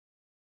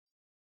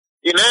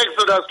 In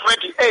Exodus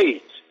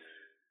 28,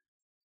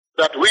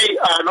 that we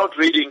are not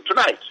reading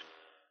tonight.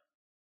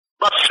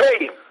 But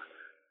same,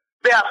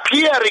 they are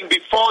appearing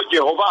before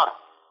Jehovah.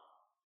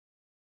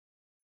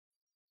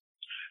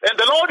 And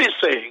the Lord is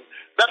saying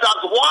that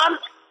as one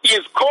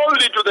is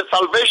called into the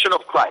salvation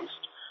of Christ,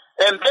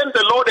 and then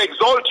the Lord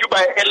exalts you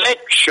by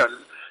election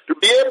to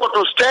be able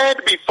to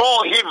stand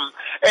before Him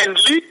and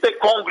lead the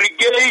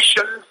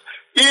congregations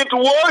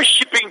into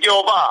worshiping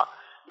Jehovah,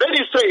 then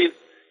He says,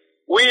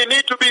 We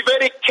need to be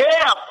very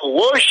careful,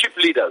 worship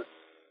leaders.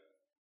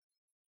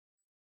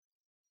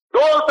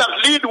 Those that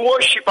lead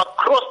worship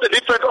across the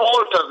different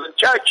altars and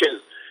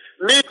churches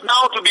need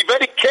now to be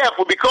very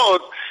careful,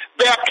 because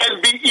there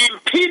can be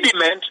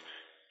impediment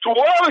to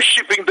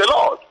worshiping the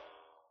Lord.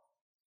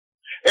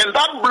 And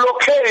that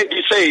blockade,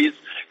 he says,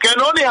 can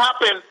only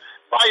happen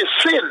by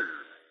sin.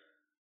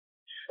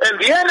 And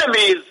the enemy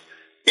is,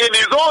 in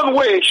his own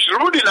way,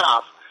 shrewd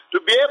enough to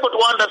be able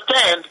to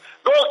understand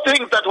those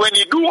things that when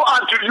he do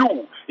unto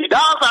you, he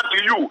does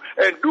unto you,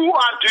 and do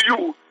unto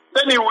you,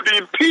 then he would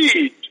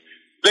impede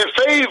the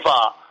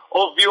favor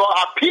of your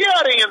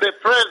appearing in the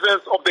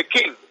presence of the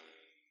King.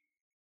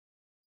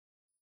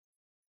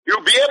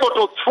 You'll be able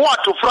to thwart,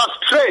 to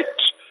frustrate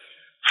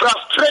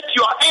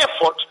your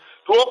effort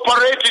to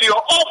operate in your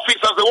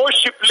office as a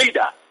worship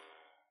leader,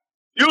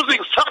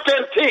 using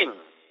certain things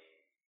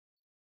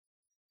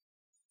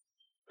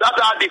that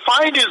are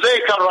defined in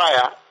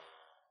Zechariah.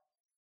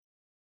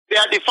 They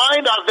are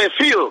defined as the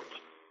filth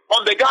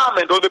on the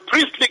garment, or the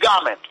priestly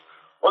garment,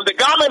 on the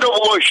garment of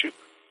worship.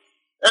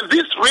 And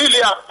this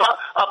really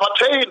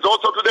appertains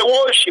also to the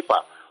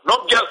worshipper,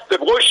 not just the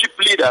worship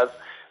leaders,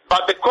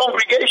 but the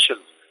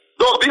congregations.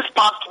 Though this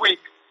past week,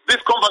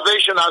 this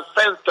conversation has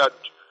centered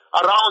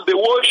around the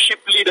worship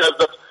leaders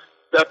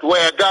that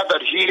were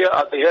gathered here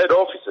at the head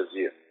offices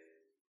here.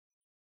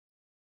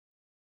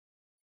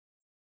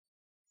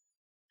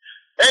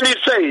 And he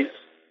says,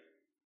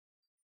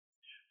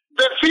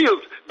 the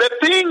fields, the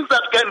things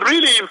that can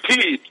really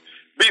impede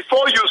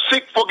before you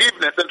seek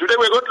forgiveness. And today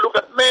we're going to look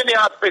at many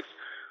aspects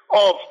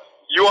of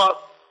your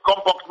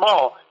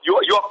comportement,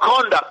 your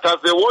conduct as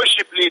a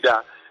worship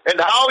leader, and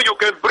how you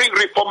can bring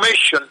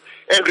reformation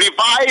and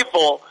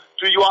revival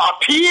to your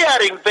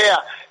appearing there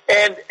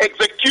and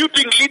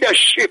executing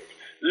leadership,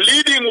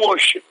 leading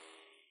worship.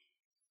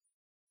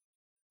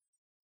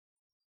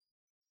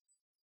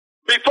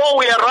 Before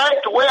we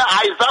arrive to where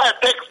Isaiah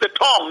takes the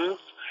tongues,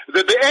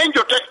 the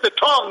angel takes the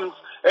tongues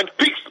and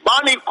picks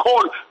burning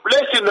coal,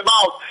 placed in the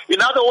mouth.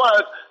 In other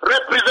words,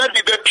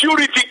 representing the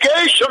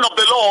purification of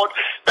the Lord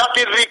that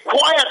is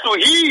required to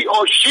he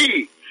or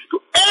she,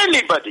 to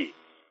anybody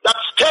that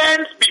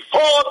stands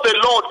before the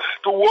Lord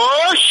to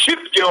worship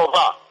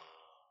Jehovah.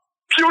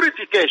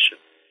 Purification.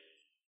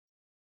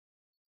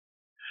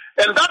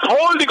 And that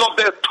holding of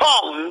their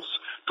tongues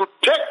to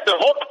take the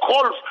hot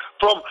coal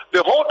from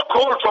the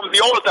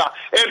altar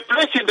and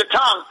place in the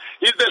tongue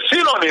is the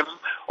synonym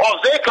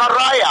of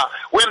Zechariah,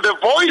 when the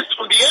voice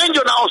from the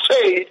angel now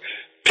said,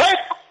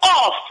 take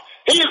off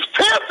his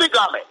filthy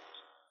garment.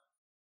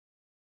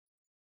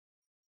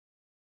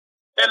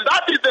 And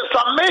that is the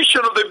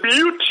summation of the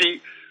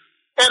beauty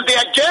and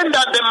the agenda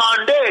and the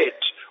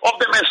mandate of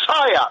the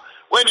Messiah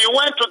when he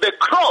went to the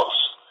cross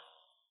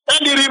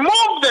and he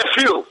removed the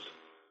filth.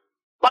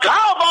 But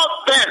how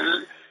about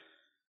then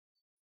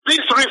this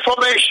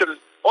reformation,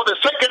 or the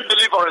second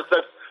deliverance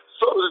that's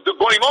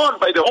going on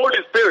by the Holy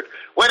Spirit,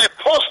 when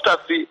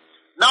apostasy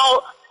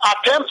now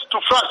attempts to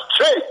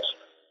frustrate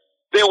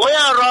the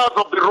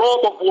wearers of the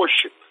robe of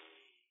worship,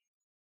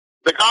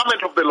 the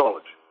garment of the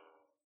Lord?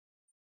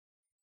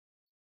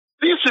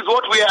 This is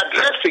what we are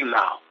addressing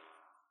now.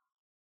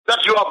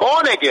 That you are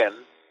born again,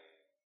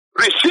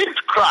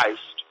 received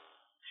Christ,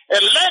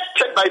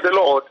 elected by the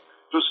Lord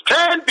to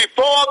stand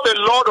before the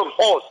Lord of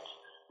hosts,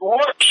 to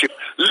worship,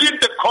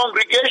 lead the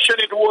congregation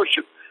in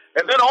worship.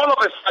 And then all of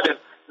a sudden,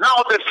 now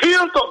the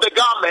filth of the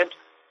garment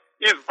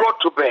is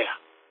brought to bear.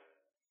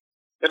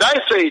 And I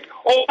said,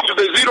 owing to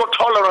the zero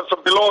tolerance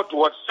of the Lord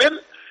towards sin,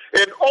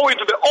 and owing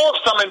to the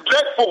awesome and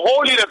dreadful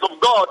holiness of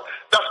God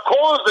that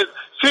causes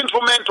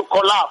sinful men to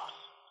collapse.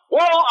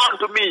 Woe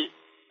unto me,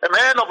 a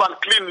man of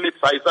unclean lips,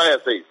 Isaiah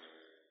says.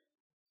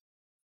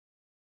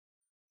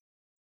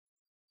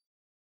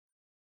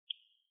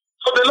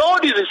 So the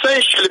Lord is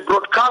essentially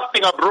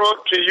broadcasting abroad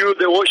to you,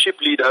 the worship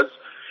leaders,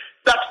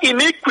 that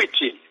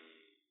iniquity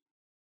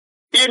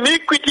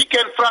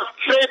can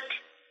frustrate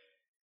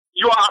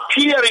your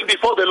appearing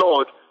before the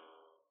Lord,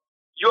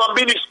 your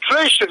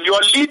ministration, your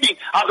leading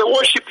as a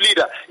worship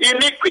leader.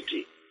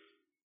 Iniquity,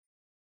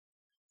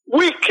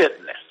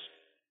 wickedness,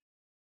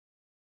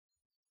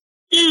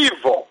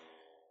 evil,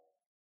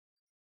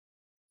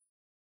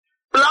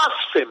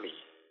 blasphemy,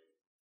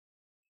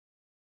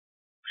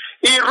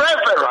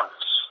 irreverence,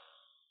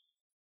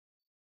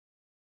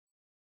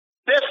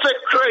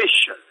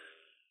 desecration,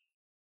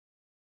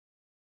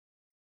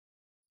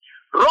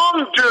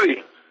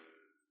 wrongdoing,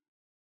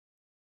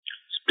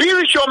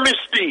 spiritual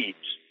misdeeds,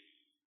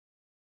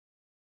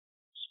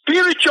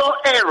 spiritual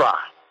error,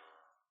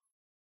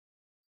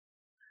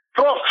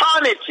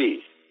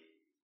 profanity,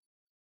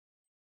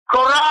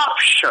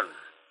 corruption,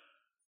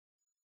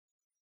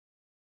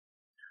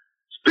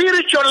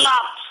 spiritual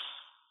lapse,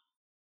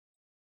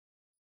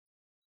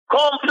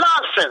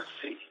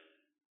 complacency,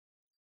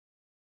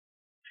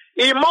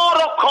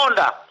 immoral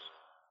conduct,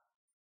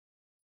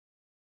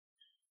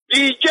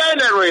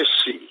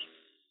 degeneracy,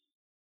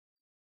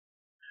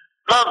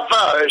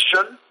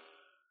 perversion,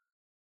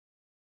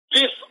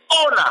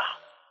 dishonor,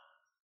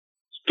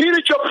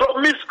 spiritual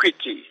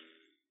promiscuity,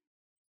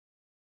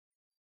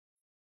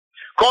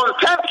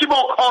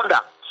 contemptible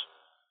conduct,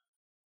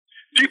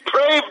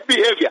 depraved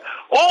behavior,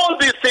 all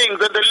these things,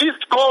 and the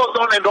list goes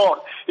on and on.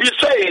 He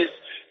says,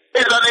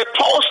 is an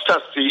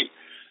apostasy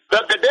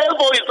that the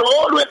devil is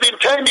always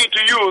intending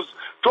to use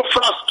to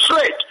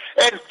frustrate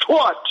and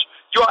thwart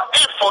your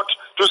effort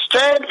to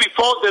stand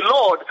before the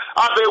Lord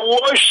as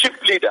a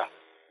worship leader,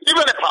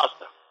 even a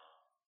pastor.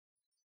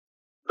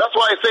 That's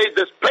why I say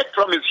the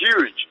spectrum is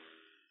huge.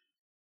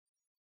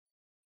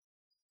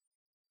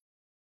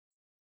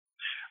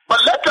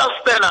 But let us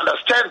then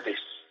understand this.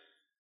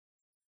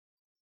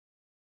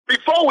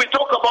 Before we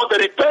talk about the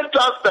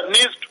repentance that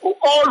needs to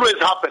always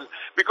happen,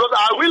 because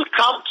I will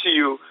come to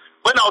you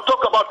when I'll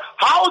talk about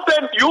how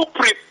then you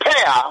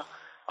prepare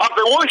as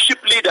a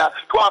worship leader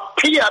to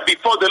appear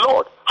before the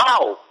Lord.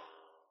 How?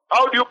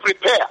 How do you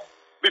prepare?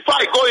 Before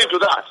I go into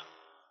that,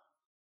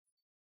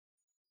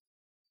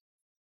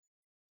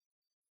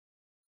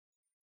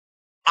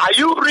 are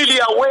you really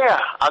aware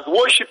as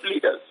worship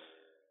leaders?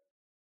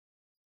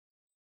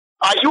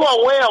 Are you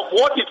aware of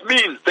what it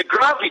means, the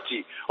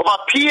gravity of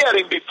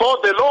appearing before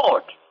the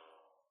Lord?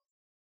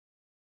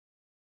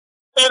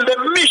 And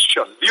the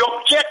mission, the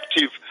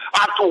objective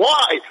as to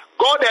why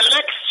God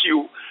elects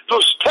you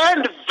to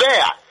stand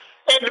there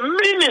and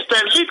minister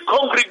and lead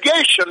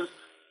congregation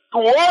to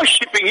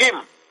worshiping Him.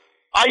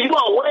 Are you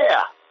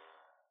aware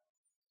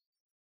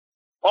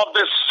of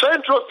the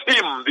central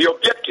theme, the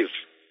objective?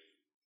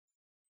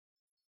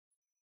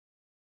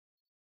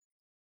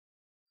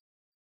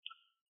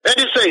 And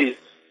he says,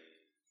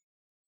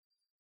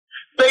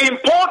 the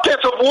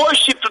importance of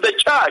worship to the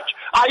church.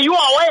 Are you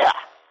aware?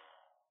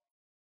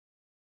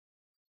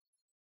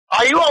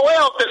 Are you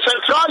aware of the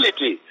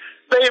centrality,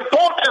 the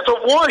importance of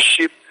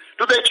worship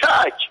to the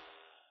church?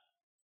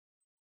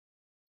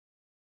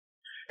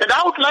 And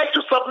I would like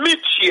to submit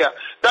here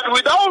that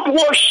without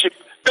worship,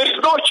 there is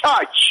no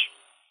church.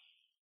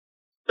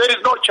 There is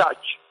no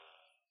church.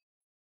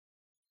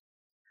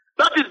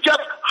 That is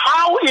just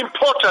how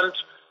important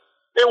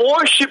a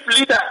worship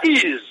leader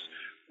is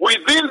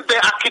within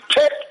the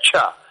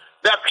architecture,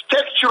 the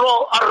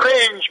architectural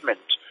arrangement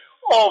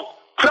of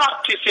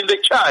practice in the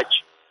church.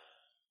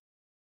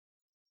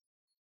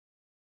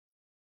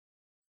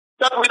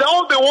 That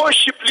without the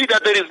worship leader,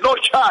 there is no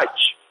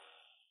church.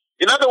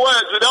 In other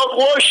words, without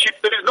worship,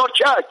 there is no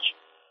church.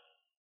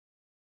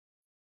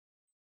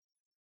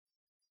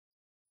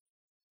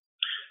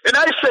 And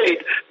I said,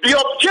 the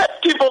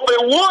objective of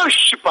a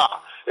worshiper,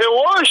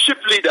 a worship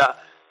leader,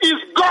 is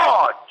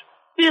God.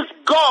 Is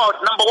God,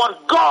 number one,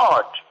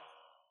 God.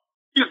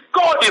 Is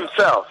God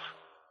Himself.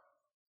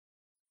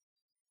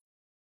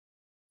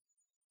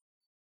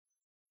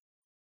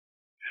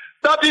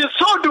 That in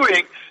so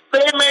doing,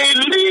 they may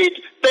lead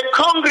the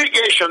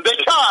congregation, the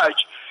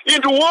church,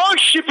 into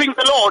worshiping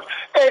the Lord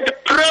and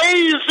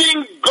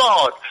praising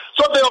God.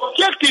 So the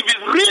objective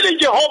is really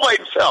Jehovah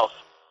Himself.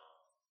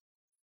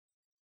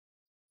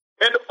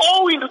 And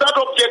owing to that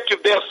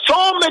objective, there are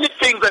so many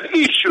things and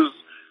issues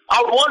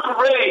I would want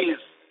to raise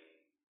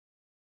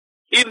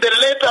in the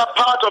later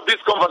part of this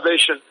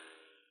conversation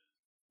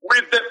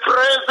with the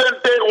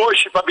present day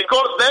worshiper,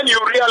 because then you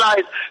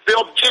realize the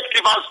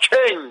objective has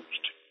changed.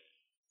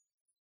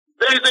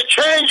 There is a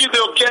change in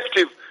the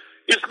objective.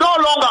 It's no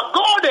longer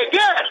God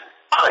again.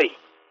 Aye.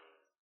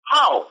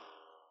 How?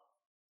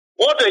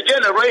 What a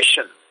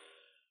generation.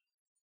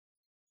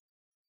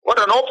 What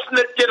an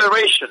obstinate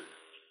generation.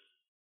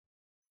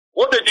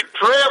 What a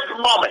depraved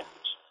moment.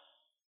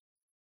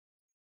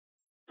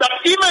 That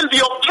even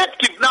the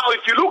objective now,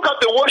 if you look at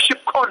the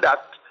worship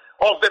conduct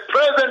of the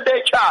present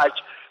day church,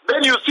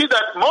 then you see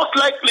that most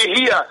likely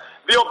here,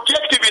 the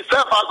objective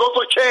itself has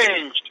also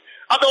changed.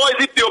 Otherwise,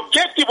 if the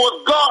objective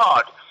was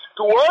God,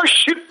 to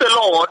worship the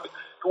Lord,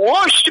 to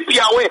worship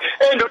Yahweh,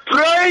 and to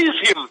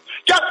praise Him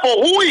just for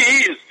who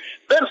He is,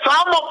 then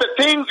some of the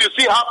things you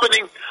see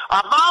happening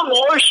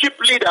among worship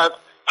leaders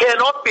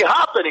cannot be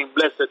happening,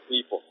 blessed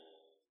people.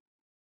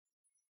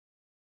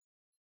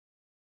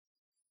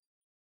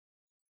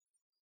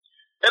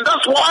 And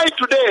that's why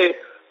today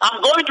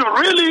I'm going to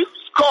really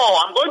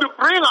I'm going to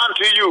bring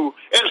unto you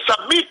and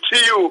submit to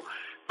you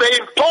the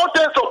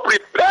importance of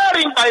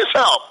preparing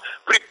myself,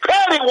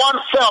 preparing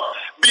oneself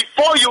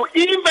before you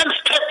even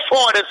step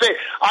forward and say,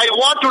 I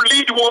want to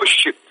lead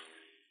worship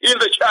in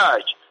the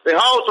church, the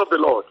house of the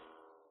Lord.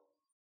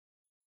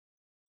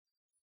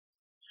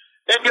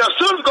 And you're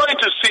soon going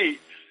to see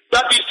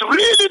that it's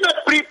really the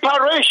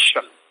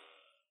preparation.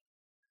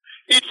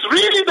 It's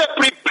really the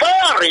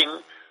preparing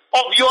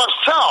of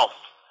yourself,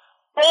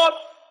 both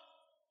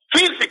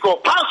physical,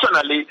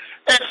 personally,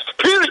 and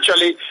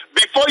spiritually,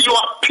 before you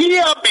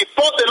appear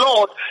before the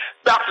Lord,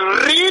 that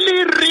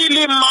really,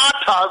 really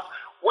matters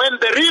when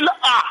the real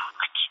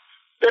act,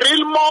 the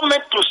real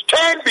moment to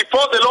stand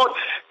before the Lord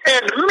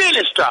and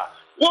minister,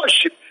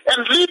 worship,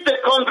 and lead the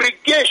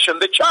congregation,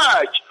 the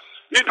church,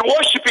 into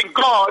worshiping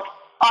God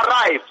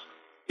arrives.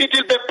 It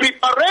is the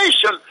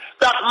preparation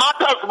that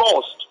matters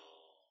most.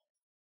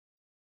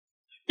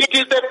 It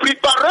is the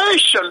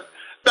preparation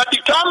that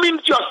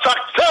determines your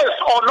success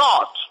or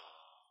not.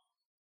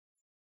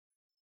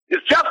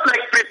 It's just like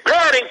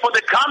preparing for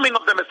the coming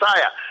of the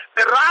Messiah,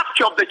 the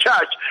rapture of the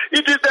church.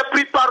 It is the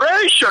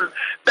preparation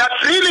that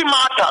really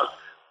matters.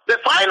 The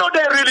final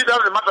day really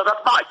doesn't matter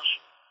that much.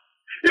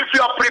 If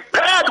you are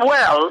prepared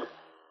well,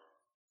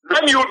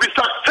 then you will be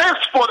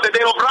successful the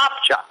day of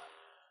rapture.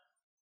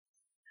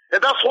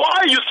 And that's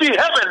why you see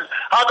heaven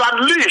has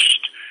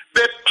unleashed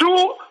the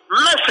two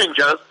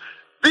messengers,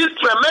 these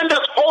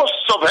tremendous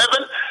hosts of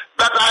heaven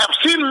that I have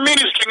seen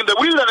ministering in the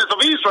wilderness of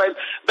Israel,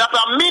 that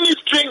are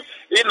ministering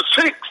in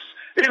 6,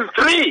 in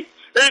 3,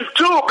 in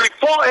 2,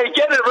 before a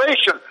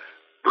generation.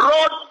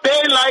 Broad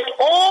daylight,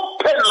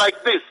 open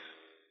like this.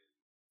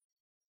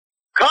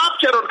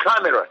 Captured on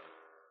camera.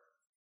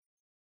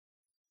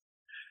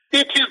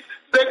 It is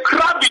the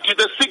gravity,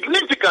 the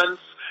significance,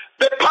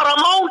 the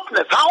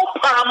paramountness, how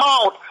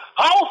paramount,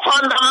 how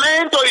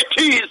fundamental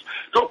it is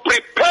to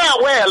prepare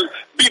well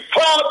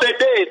before the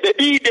day, the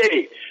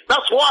D-Day.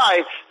 That's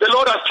why the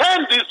Lord has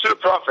sent these two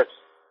prophets.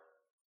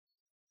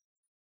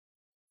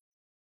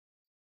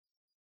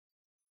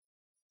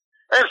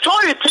 And so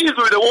it is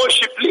with the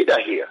worship leader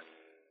here.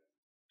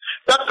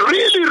 That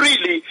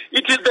really,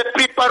 it is the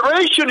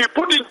preparation you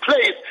put in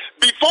place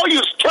before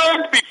you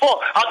stand before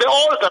at the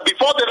altar,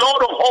 before the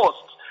Lord of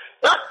hosts.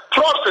 That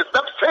process,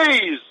 that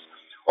phase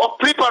of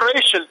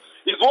preparation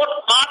is what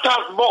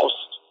matters most.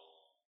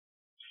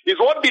 Is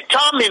what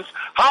determines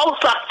how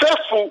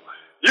successful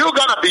you're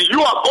going to be,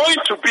 you are going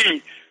to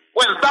be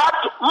when that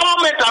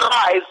moment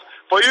arrives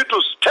for you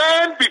to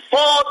stand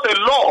before the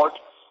Lord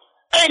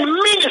and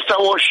minister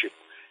worship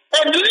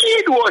and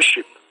lead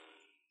worship.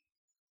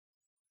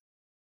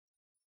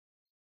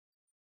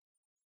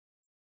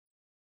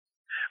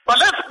 But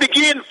let's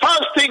begin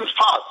first things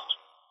first.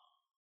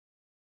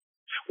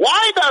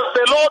 Why does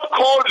the Lord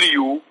call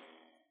you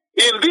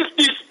in this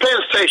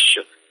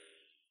dispensation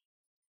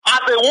as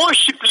a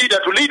worship leader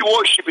to lead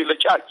worship in the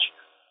church?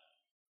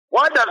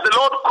 Why does the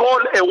Lord call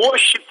a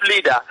worship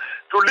leader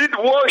to lead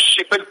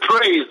worship and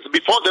praise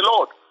before the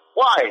Lord?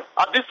 Why?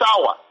 At this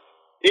hour,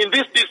 in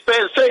this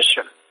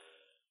dispensation.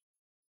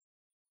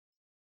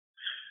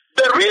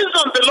 The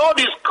reason the Lord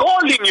is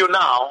calling you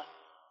now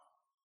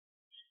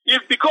is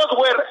because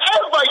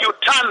wherever you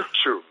turn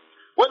to,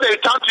 whether you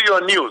turn to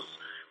your news,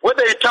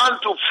 whether you turn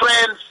to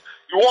friends,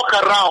 you walk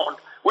around,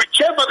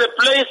 whichever the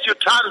place you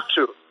turn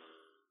to,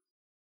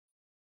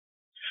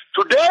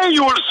 today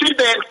you will see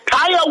the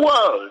entire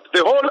world,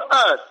 the whole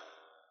earth,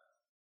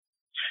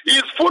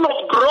 is full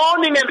of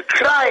groaning and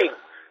crying.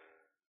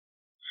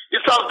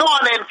 It's as though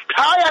an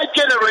entire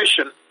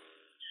generation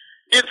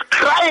is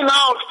crying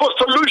out for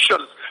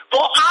solutions,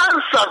 for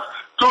answers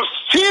to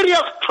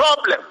serious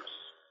problems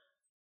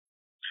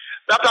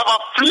that have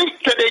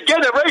afflicted a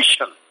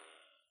generation.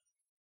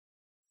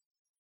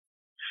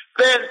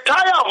 The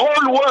entire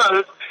whole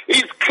world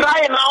is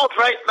crying out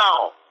right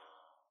now.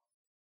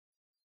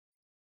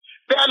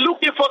 They are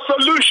looking for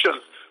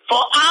solutions, for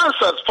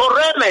answers, for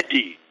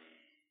remedy,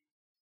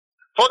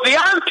 for the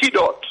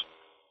antidote,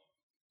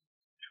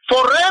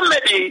 for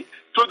remedy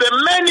to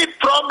the many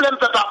problems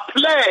that have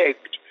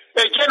plagued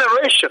a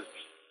generation.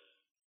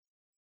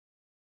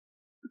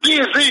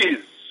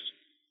 Disease,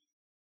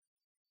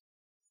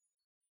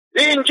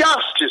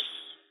 injustice,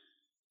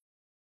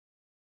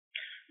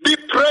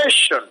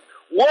 depression,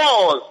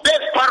 wars,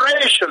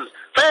 desperation,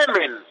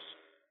 famines,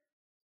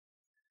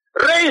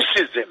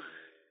 racism.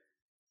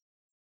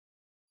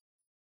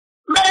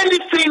 Many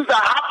things are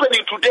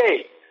happening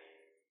today.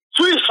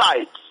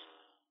 Suicides.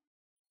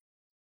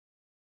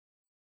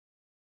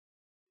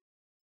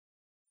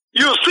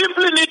 You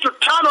simply need to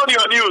turn on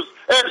your news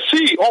and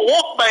see, or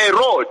walk by a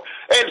road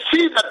and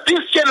see that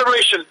this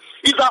generation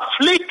is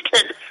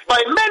afflicted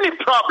by many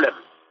problems.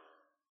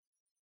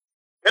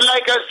 And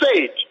like I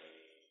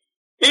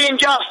said,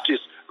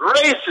 injustice,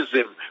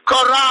 racism,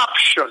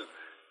 corruption,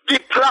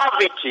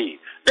 depravity,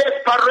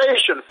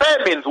 desperation,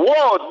 famines,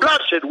 wars,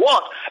 bloodshed,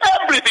 what?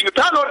 Everything. You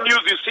turn on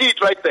news, you see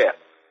it right there.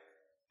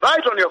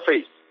 Right on your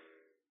face.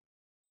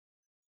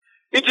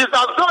 It is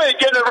as though a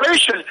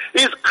generation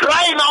is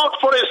crying out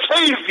for a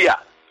savior.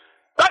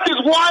 That is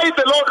why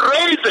the Lord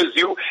raises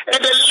you and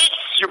elects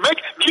you,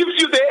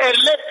 gives you the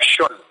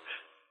election.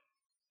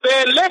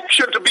 The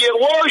election to be a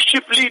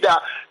worship leader,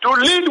 to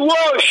lead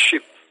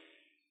worship.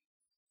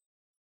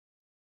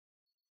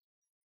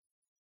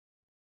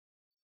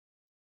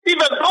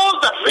 Even those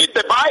that read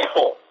the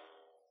Bible,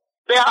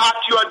 they are at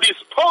your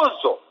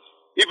disposal.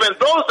 Even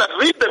those that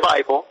read the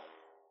Bible,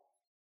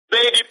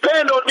 they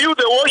depend on you,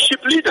 the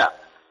worship leader.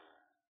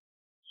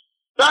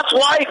 That's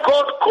why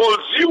God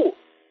calls you.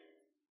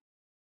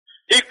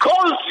 He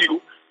calls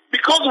you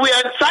because we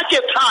are in such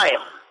a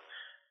time,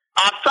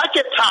 at such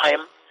a time,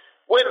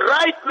 when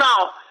right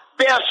now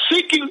they are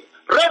seeking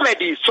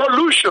remedies,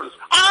 solutions,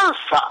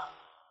 answer.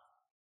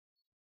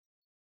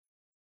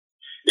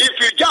 If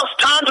you just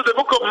turn to the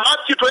book of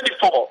Matthew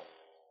 24,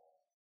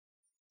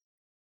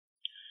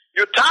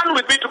 you turn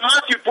with me to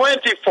Matthew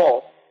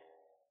 24,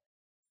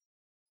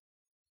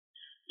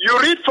 you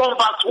read from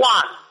verse 1.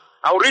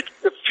 I'll read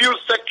a few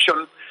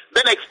sections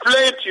then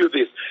explain to you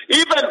this.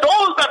 Even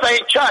those that are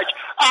in church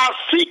are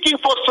seeking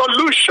for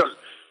solution.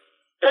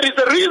 That is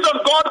the reason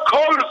God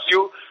calls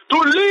you to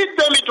lead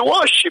them into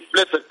worship,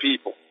 blessed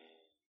people.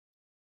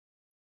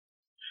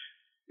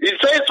 He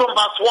says from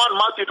verse 1,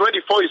 Matthew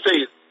 24, he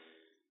says,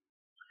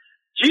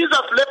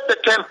 Jesus left the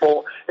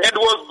temple and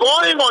was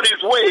going on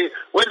his way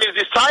when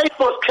his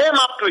disciples came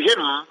up to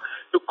him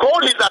to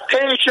call his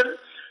attention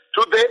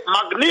to the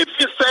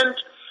magnificent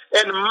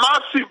and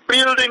massive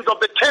buildings of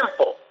the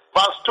temple.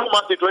 Verse 2,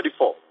 Matthew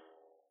 24.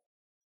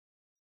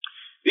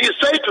 He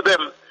said to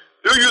them,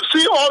 do you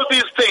see all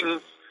these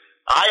things?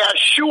 I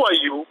assure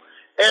you,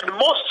 and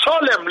most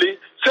solemnly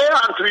say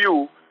unto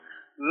you,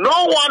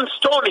 no one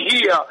stone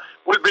here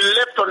will be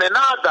left on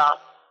another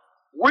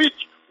which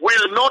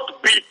will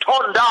not be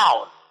torn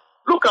down.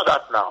 Look at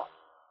that now.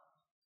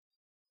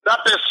 That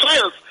the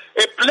sense,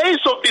 a place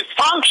of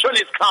dysfunction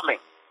is coming.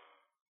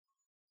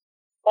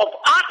 Of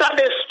utter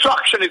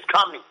destruction is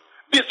coming.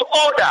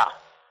 Disorder.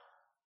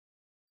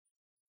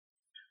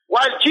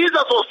 While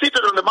Jesus was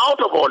seated on the Mount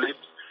of Olives,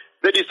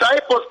 the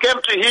disciples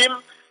came to him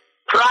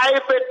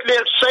privately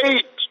and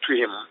said to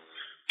him,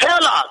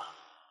 tell us,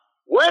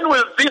 when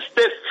will this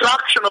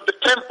destruction of the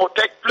temple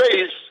take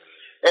place,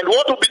 and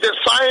what will be the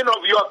sign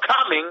of your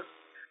coming,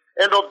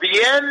 and of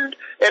the end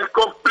and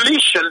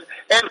completion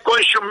and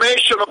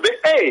consummation of the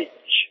age?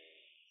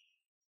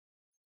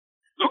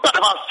 Look at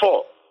verse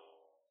 4.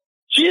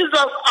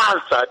 Jesus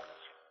answered,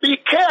 be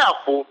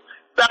careful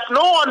that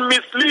no one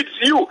misleads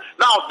you.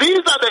 Now, these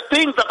are the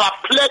things that have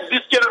plagued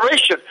this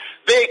generation.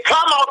 They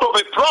come out of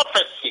a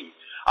prophecy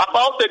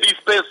about the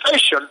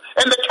dispensation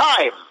and the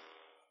time.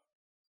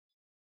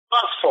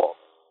 Verse 4.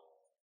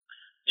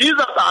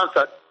 Jesus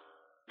answered,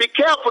 be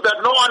careful that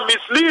no one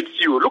misleads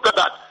you. Look at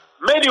that.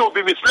 Many will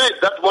be misled.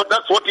 That's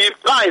what he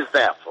implies,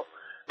 therefore.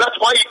 That's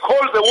why he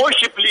calls the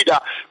worship leader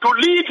to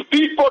lead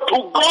people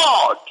to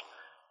God.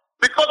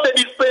 Because the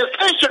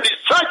dispensation is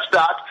such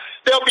that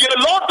there will be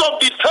a lot of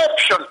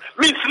deception,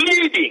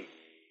 misleading.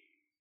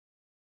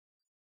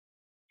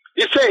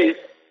 He says,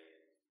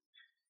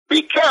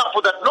 be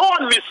careful that no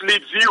one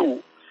misleads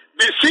you,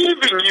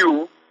 deceiving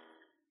you,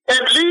 and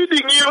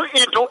leading you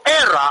into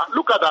error.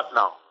 Look at that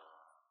now.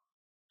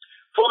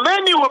 For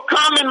many will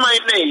come in my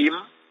name,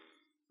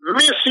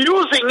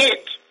 misusing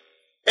it,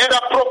 and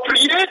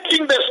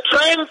appropriating the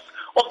strength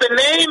of the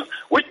name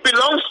which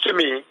belongs to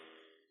me,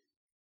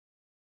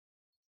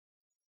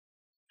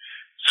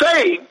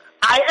 saying,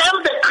 I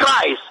am the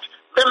Christ,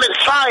 the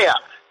Messiah,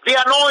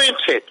 the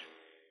anointed,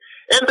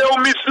 and they will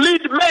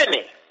mislead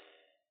many.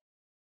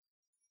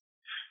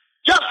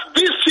 Just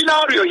this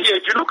scenario here,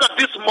 if you look at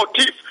this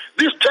motif,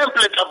 this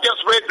template I've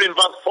just read in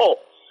verse 4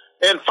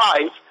 and 5,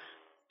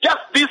 just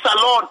this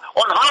alone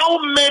on how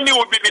many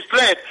will be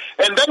misled,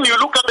 and then you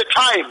look at the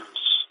times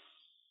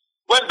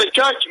when the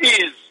church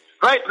is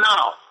right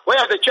now,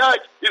 where the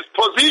church is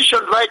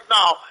positioned right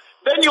now,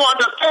 then you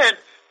understand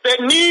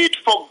the need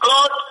for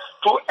God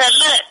to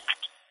elect,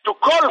 to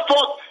call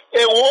forth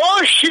a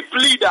worship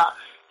leader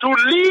to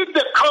lead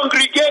the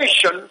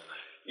congregation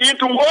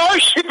into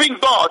worshiping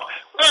God,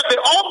 where the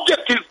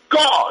object is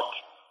God.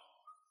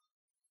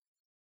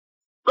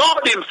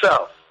 God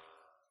himself.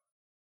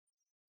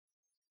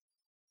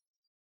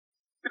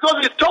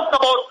 Because it talks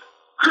about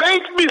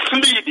great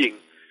misleading,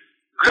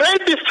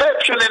 great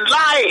deception and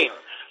lying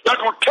that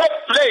would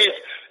take place,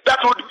 that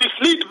would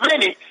mislead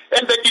many,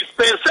 and the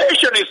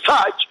dispensation is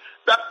such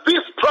that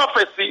this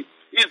prophecy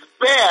is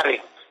bearing,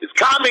 is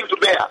coming to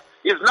bear,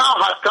 is now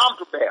has come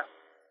to bear.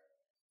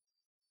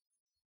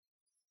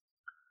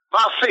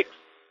 Verse 6.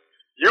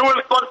 You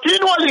will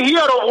continually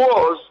hear of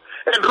wars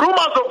and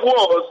rumors of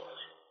wars,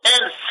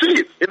 and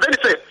see, and then it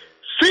says,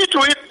 see to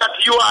it that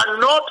you are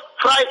not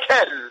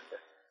frightened.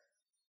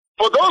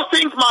 For those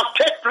things must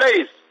take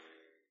place,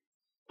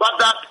 but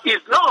that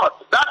is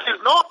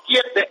not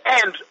yet the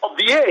end of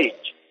the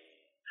age.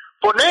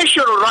 For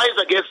nation will rise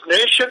against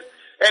nation,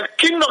 and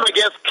kingdom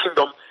against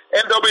kingdom,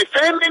 and there will be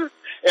famine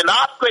and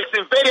earthquakes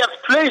in various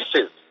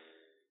places.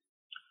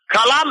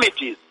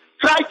 Calamities,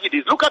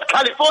 tragedies. Look at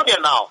California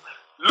now.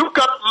 Look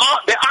at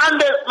the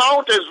Andes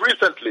Mountains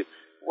recently.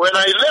 When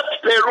I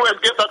left Peru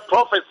and gave that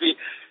prophecy,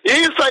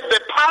 inside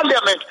the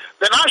parliament,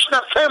 the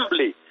National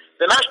Assembly,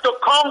 the National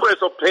Congress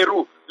of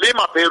Peru,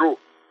 Lima, Peru,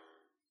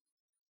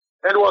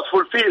 and was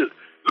fulfilled.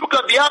 Look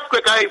at the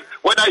earthquake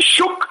when I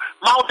shook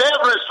Mount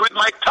Everest with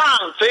my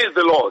tongue, says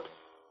the Lord.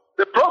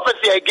 The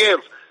prophecy I gave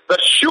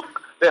that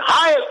shook the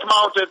highest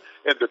mountain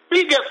and the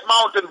biggest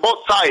mountain, both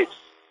sides.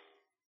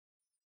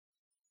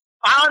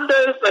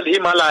 Andes and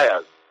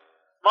Himalayas,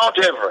 Mount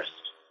Everest.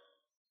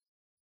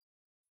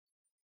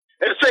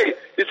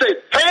 It says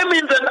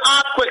famines and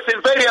earthquakes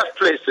in various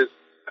places.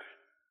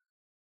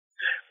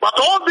 But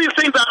all these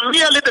things are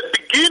merely the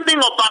beginning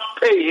of that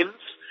pains,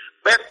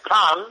 that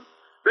tongue,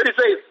 that it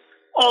says,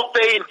 of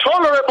the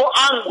intolerable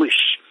anguish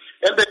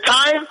and the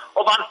time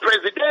of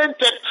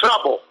unprecedented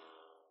trouble.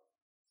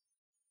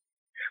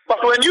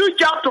 But when you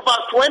jump to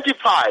verse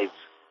 25,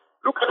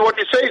 look at what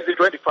he says in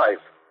 25.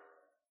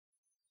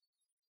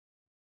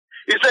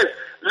 He says,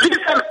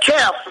 listen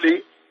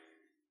carefully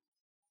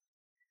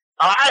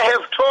I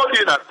have told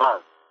you in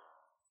advance.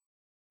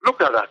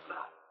 Look at that now.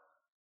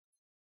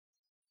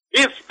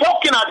 He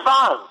spoke in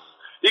advance.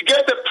 He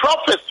gave the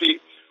prophecy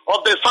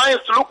of the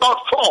signs to look out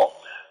for.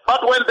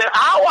 But when the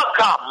hour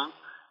comes,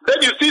 then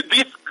you see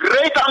this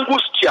great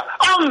angustia,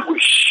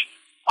 anguish,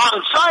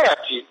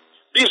 anxiety,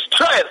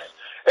 distress,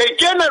 a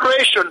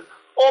generation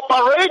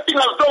operating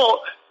as though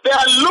they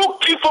are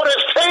looking for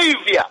a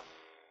savior.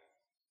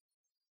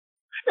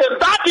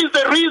 And that is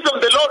the reason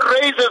the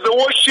Lord raises a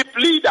worship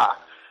leader,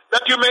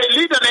 that you may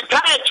lead an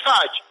entire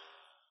church.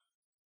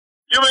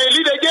 You may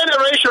lead a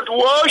generation to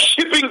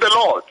worshiping the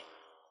Lord,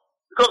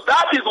 because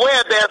that is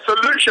where their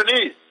solution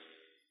is.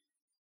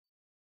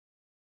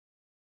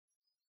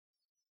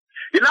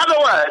 In other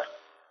words,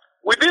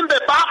 within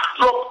the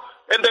backdrop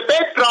and the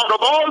background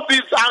of all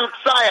this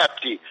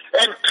anxiety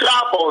and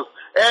troubles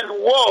and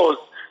wars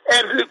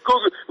and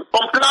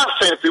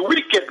complacency,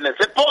 wickedness,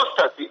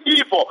 apostasy,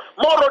 evil,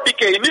 moral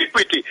decay,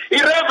 iniquity,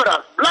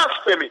 irreverence,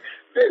 blasphemy,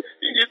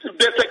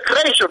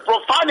 desecration,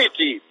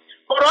 profanity,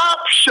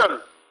 corruption,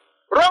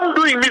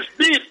 wrongdoing,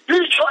 misdeeds,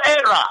 spiritual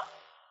error,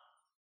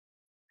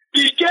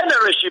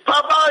 degeneracy,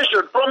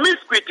 perversion,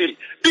 promiscuity,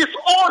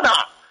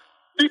 dishonor,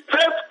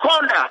 depraved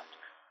conduct,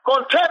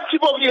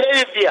 contemptible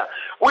behavior.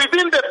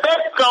 Within the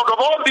background of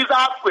all these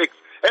earthquakes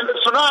and the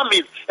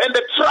tsunamis and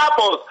the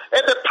troubles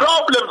and the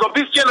problems of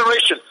this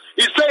generation,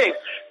 he's saying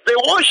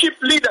the worship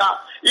leader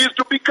is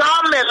to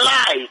become a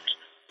light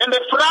and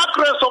the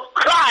fragrance of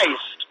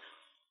Christ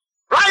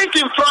right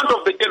in front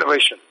of the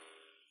generation.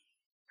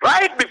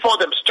 Right before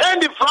them.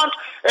 Stand in front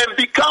and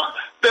become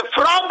the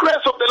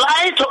fragrance of the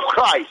light of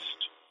Christ.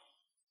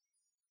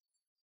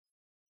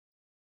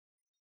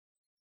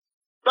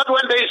 That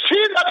when they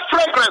see that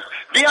fragrance,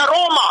 the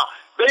aroma,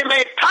 they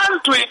may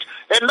turn to it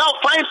and now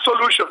find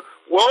solution.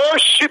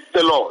 Worship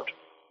the Lord.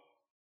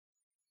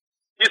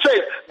 He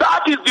says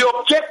that is the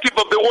objective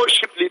of the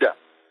worship leader.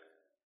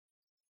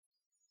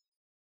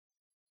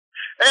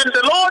 And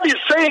the Lord is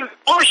saying,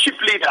 worship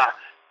leader,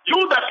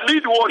 you that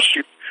lead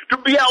worship, to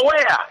be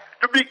aware,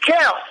 to be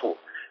careful,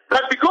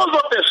 that because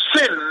of the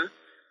sin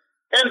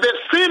and the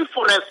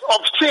sinfulness of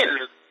sin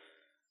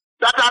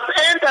that has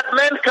entered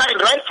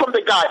mankind right from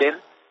the garden,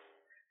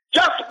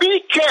 just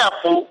be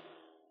careful.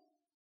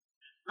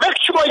 Make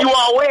sure you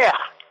are aware.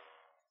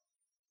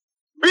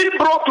 Be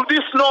brought to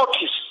this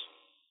notice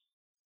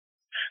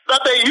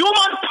that the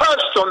human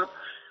person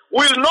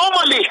will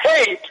normally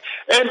hate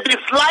and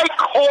dislike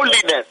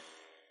holiness.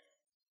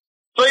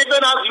 So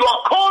even as you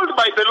are called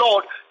by the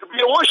Lord to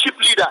be a worship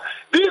leader,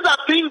 these are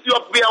things you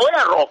have to be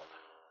aware of.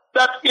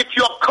 That if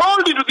you are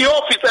called into the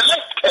office,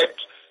 elected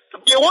to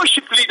be a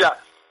worship leader,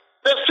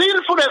 the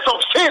sinfulness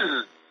of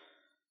sin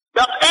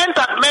that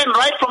entered men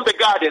right from the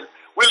garden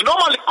will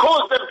normally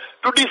cause them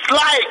to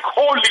dislike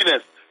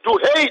holiness, to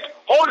hate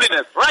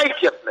holiness,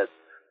 righteousness.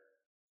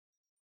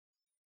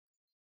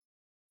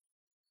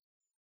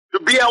 To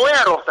be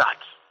aware of that.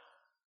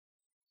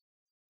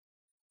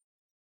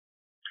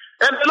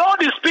 And the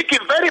Lord is speaking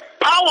very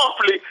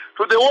powerfully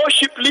to the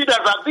worship leaders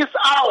at this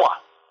hour.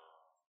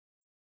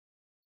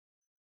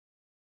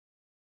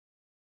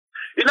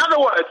 In other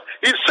words,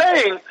 he's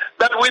saying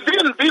that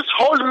within this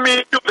whole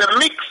the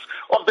mix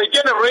of the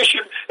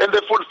generation and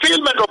the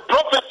fulfillment of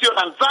prophecy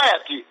and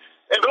anxiety,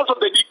 and also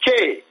the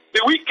decay,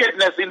 the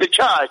wickedness in the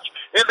church,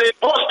 and the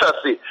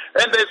apostasy,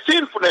 and the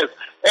sinfulness,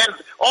 and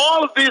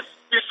all this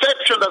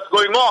deception that's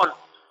going on,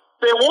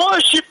 the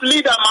worship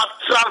leader must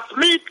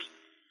transmit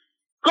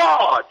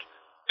God,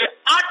 the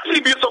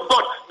attributes of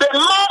God, the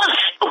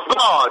mercy of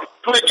God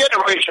to a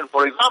generation,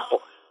 for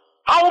example.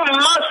 How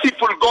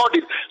merciful God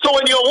is. So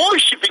when you're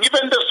worshiping,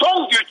 even the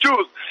songs you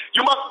choose,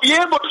 you must be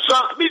able to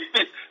transmit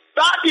this.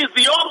 That is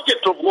the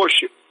object of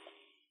worship.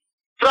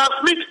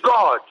 Transmit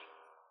God.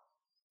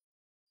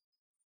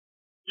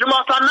 You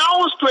must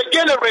announce to a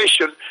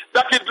generation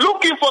that is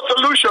looking for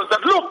solutions,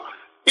 that look,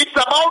 it's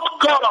about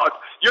God.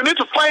 You need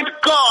to find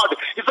God.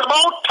 It's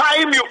about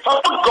time you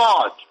found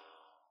God.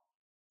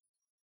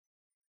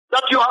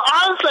 That your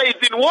answer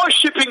is in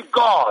worshiping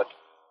God,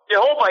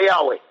 Jehovah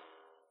Yahweh.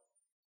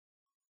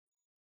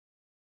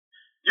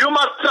 You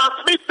must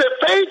transmit the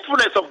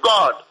faithfulness of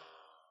God.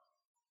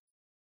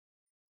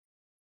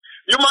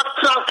 You must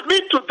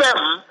transmit to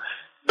them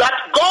that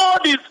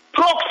God is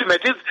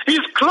proximate,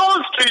 He's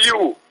close to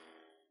you.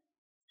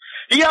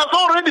 He has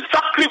already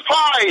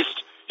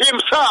sacrificed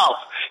Himself.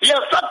 He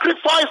has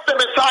sacrificed the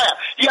Messiah.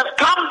 He has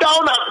come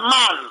down as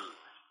man,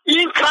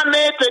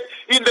 incarnated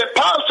in the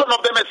person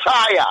of the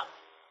Messiah,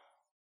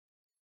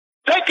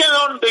 taken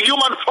on the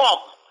human form,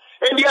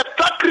 and He has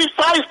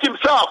sacrificed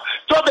Himself.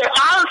 So the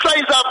answer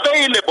is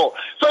available.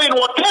 So in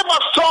whatever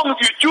songs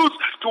you choose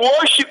to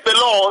worship the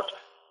Lord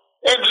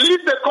and lead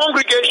the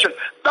congregation,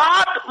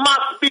 that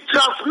must be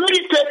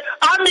transmitted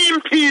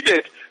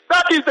unimpeded.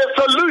 That is the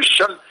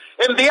solution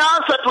and the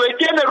answer to a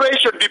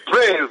generation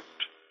depraved.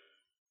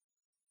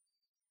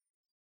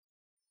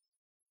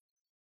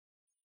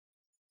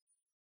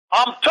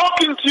 I'm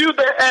talking to you,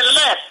 the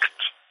elect,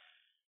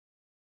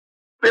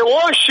 the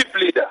worship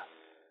leader,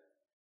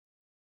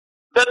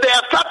 that there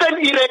are certain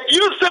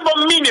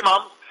irreducible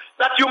minimums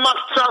that you must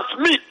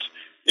transmit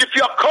if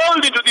you are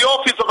called into the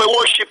office of a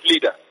worship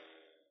leader.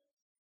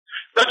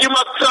 That you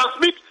must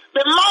transmit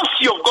the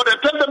mercy of God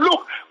and tell them,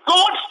 look,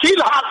 God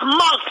still has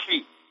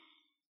mercy.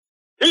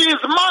 He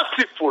is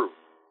merciful.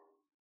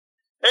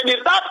 And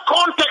in that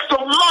context of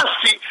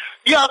mercy,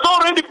 He has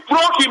already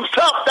brought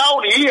Himself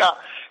down here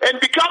and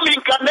become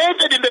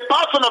incarnated in the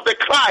person of the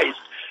Christ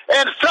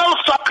and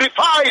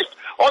self-sacrificed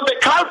on the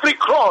Calvary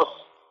cross.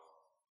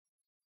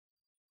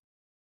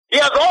 He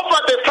has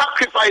offered the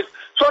sacrifice.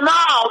 So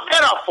now,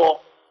 therefore,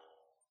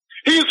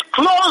 He is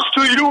close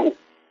to you.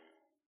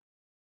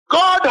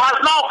 God has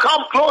now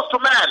come close to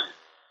man.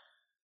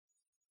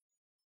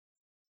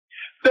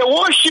 The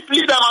worship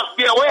leader must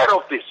be aware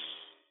of this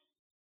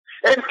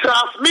and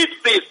transmit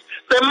this,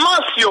 the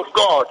mercy of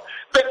God,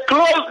 the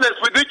closeness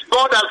with which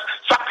God has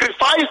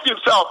sacrificed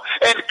Himself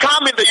and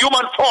come in the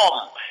human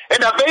form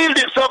and availed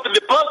Himself in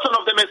the person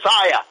of the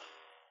Messiah,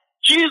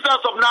 Jesus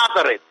of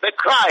Nazareth, the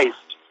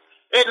Christ,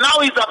 and now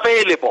He's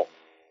available.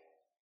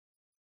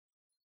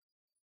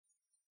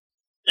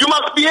 You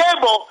must be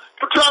able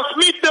to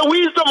transmit the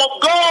wisdom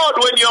of God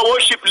when you're a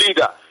worship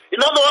leader.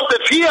 In other words,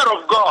 the fear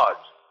of God.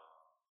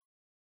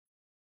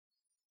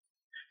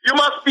 You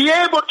must be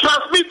able to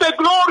transmit the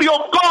glory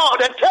of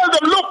God and tell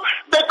them, look,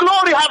 the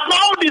glory has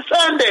now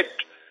descended.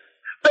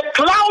 The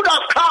cloud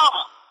has come.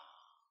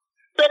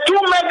 The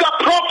two mega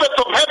prophets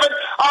of heaven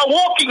are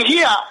walking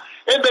here,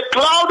 and the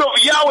cloud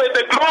of Yahweh,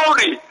 the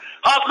glory,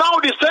 has now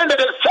descended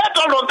and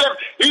settled on them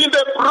in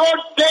the broad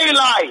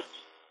daylight.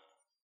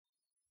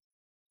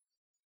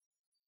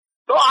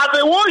 So as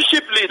a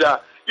worship leader,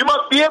 you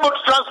must be able to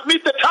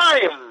transmit the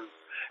time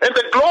and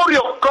the glory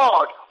of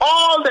God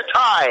all the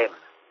time.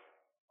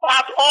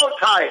 At all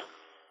times.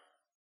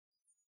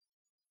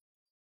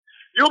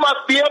 You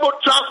must be able to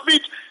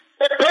transmit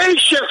the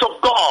patience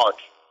of God,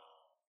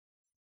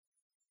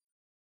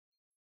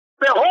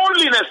 the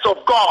holiness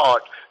of God,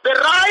 the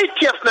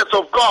righteousness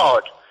of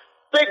God,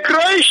 the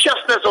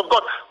graciousness of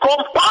God,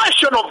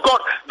 compassion of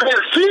God,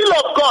 the zeal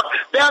of God,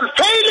 the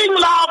unfailing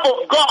love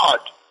of God.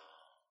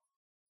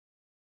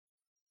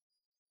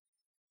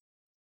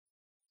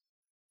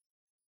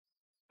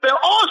 The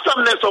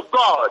awesomeness of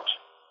God.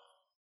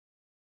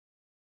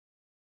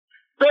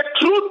 The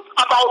truth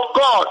about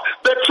God,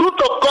 the truth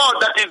of God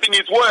that is in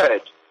His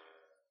Word.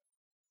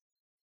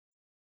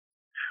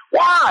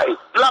 Why?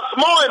 Plus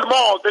more and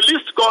more, the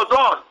list goes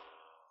on.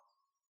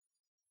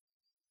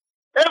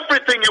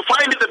 Everything you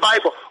find in the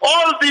Bible,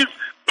 all these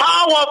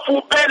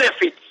powerful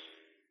benefits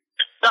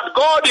that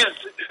God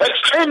is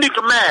extending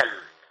to man,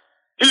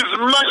 His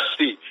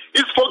mercy,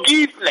 His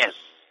forgiveness,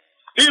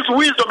 His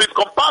wisdom, His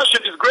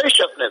compassion, His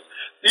graciousness,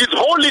 His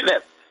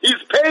holiness, His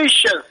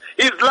patience,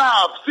 His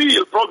love,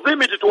 zeal,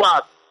 proximity to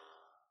us,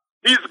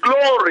 His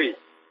glory,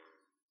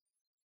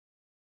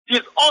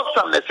 His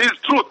awesomeness, His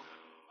truth.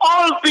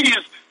 All these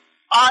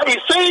are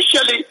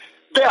essentially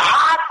the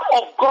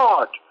heart of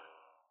God.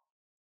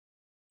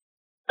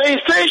 They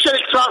essentially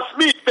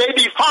transmit, they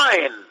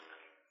define.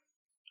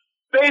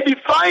 They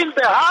define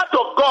the heart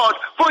of God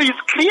for His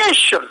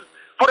creation,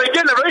 for a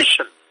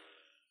generation.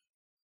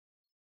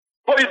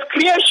 For His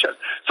creation.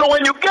 So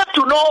when you get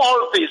to know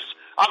all this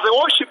as a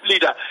worship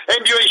leader,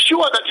 and you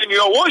ensure that in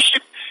your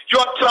worship you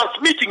are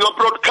transmitting, you are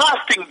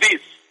broadcasting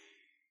this,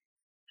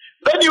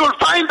 then you will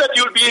find that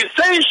you'll be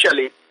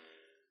essentially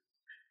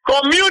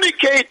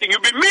communicating,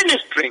 you'll be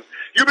ministering,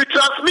 you'll be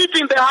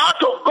transmitting the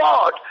heart of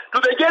God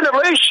to the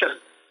generation.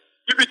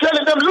 You'll be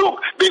telling them, look,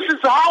 this is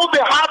how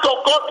the heart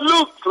of God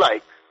looks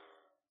like.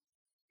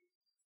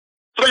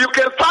 So you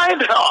can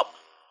find help.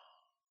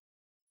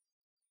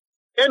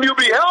 And you'll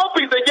be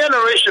helping the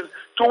generation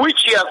to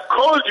which He has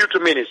called you to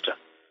minister.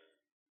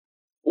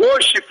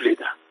 Worship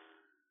leader.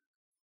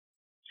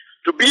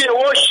 To be a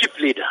worship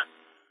leader.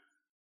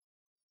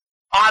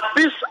 At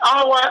this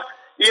hour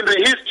in the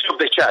history of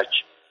the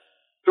church.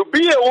 To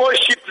be a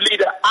worship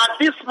leader at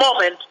this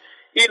moment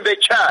in the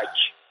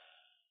church.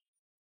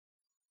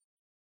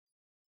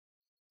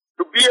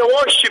 To be a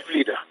worship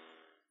leader.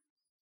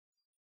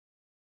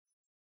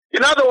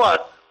 In other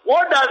words,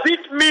 what does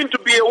it mean to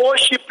be a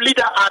worship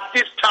leader at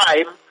this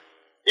time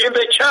in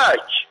the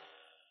church?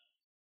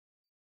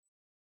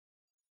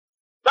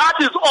 That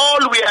is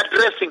all we are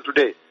addressing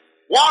today.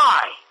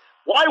 Why?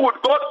 Why would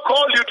God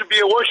call you to be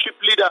a worship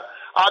leader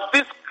at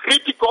this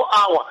critical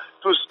hour?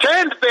 To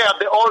stand there at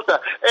the altar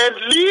and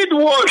lead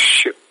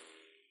worship.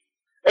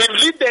 And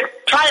lead the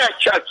entire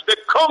church, the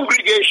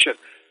congregation,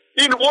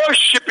 in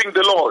worshiping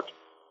the Lord.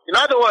 In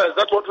other words,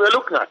 that's what we're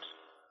looking at.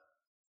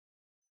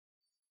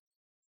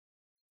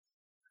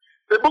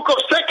 The book of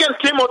 2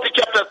 Timothy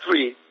chapter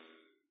 3,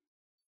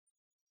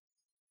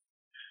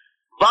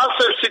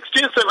 verses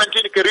 16,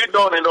 17, you can read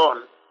on and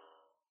on.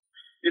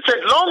 It said,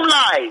 long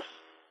life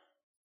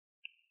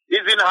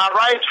is in her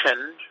right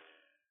hand.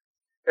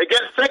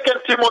 Again, 2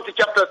 Timothy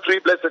chapter 3,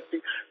 blessed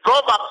be.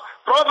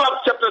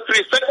 Proverbs chapter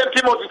 3,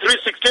 2 Timothy 3,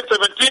 16,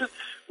 17.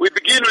 We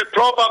begin with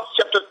Proverbs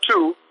chapter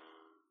 2.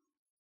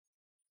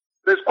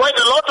 There's quite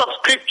a lot of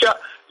scripture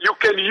you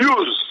can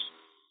use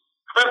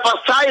to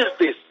emphasize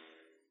this.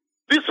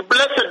 this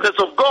blessedness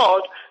of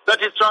God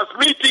that is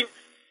transmitting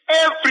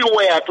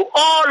everywhere to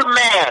all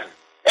men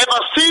ever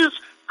since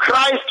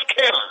Christ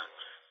came,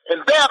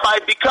 and thereby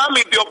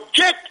becoming the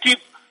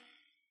objective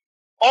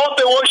of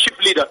the worship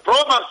leader.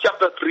 Proverbs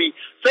chapter 3,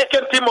 2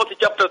 Timothy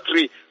chapter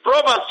 3,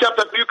 Proverbs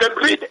chapter 3. You can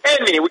read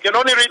any. We can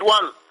only read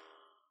one.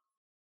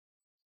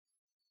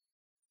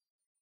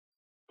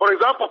 For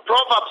example,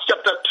 Proverbs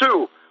chapter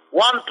 2,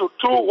 1 to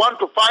 2, 1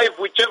 to 5,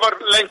 whichever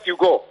length you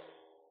go.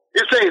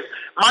 It says,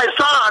 my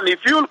son, if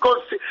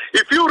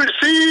you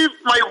receive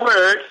my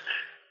words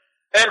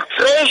and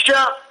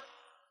treasure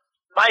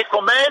my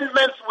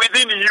commandments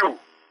within you,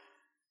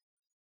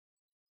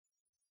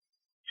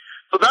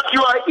 so that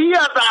your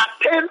ears are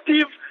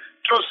attentive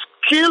to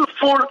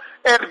skillful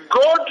and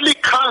godly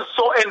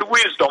counsel and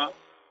wisdom,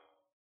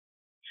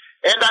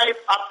 and I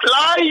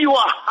apply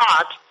your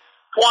heart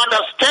to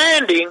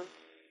understanding,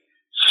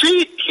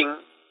 seeking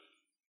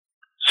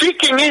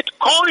it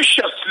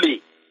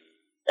consciously,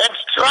 and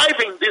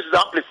striving, this is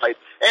amplified,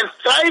 and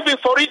striving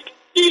for it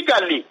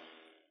eagerly.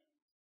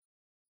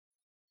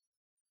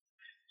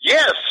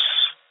 Yes,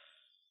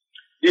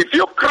 if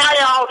you cry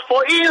out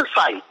for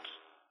insight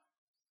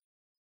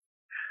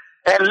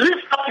and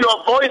lift up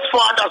your voice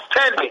for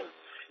understanding,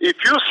 if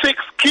you seek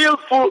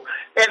skillful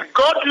and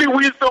godly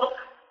wisdom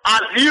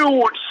as you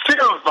would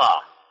silver,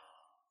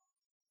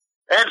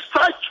 and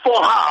search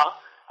for her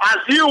as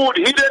you would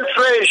hidden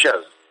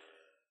treasures,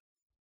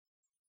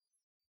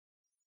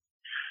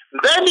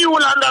 then you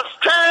will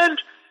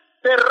understand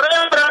the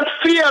reverent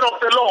fear of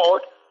the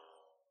Lord,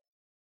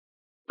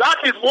 that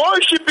is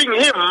worshiping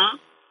him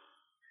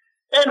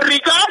and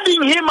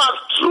regarding him as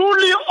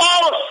truly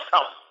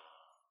awesome,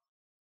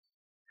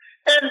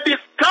 and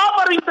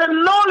discovering the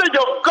knowledge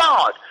of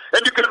God.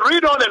 And you can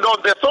read on and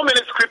on. There are so many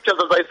scriptures,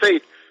 as I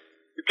said.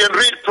 You can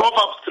read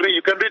Proverbs 3.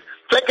 You can read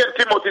 2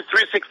 Timothy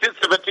 3, 16,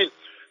 17.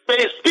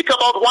 They speak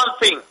about one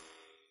thing.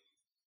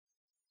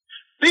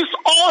 This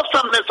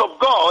awesomeness of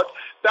God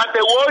that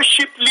the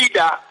worship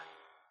leader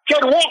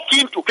can walk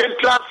into, can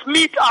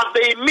transmit as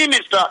they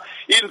minister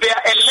in their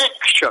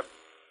election.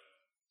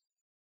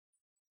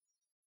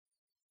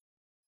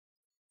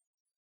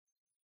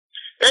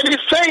 And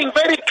he's saying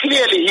very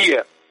clearly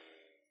here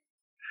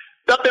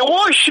that the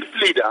worship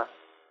leader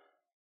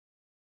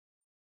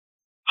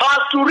has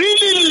to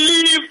really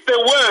live the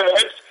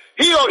words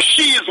he or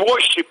she is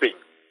worshiping.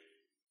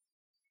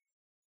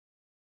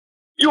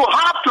 You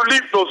have to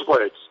live those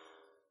words.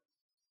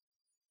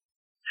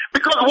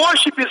 Because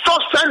worship is so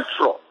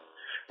central.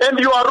 And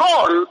your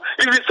role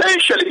is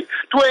essentially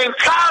to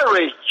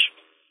encourage,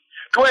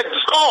 to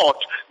exhort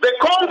the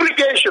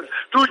congregation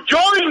to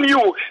join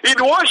you in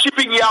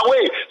worshiping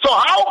Yahweh. So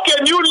how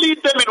can you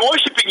lead them in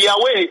worshiping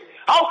Yahweh?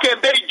 How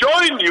can they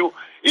join you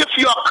if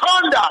your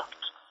conduct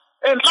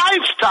and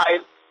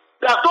lifestyle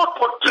does not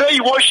portray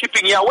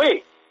worshiping Yahweh?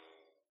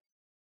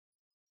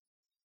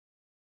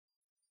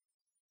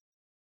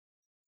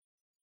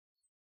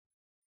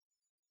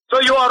 So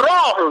your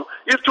role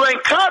is to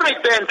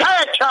encourage the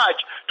entire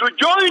church to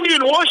join you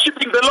in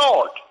worshiping the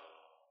Lord.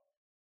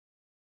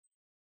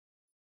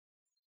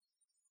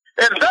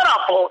 And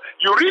therefore,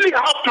 you really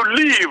have to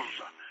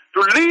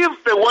live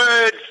the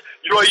words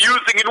you are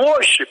using in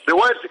worship, the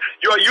words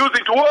you are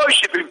using to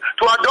worship him,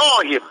 to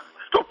adore him,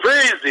 to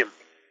praise him.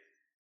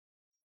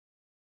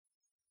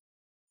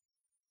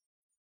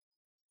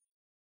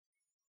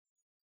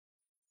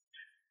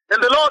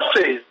 And the Lord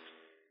says,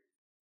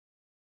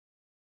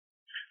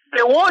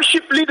 the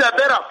worship leader,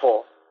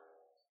 therefore,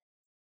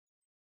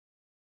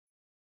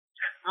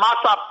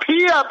 must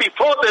appear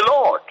before the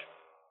Lord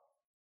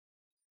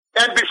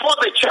and before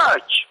the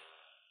church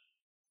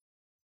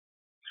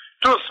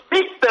to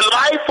speak the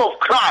life of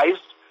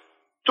Christ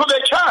to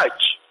the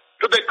church,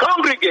 to the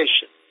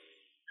congregation,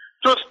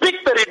 to speak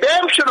the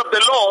redemption of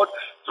the Lord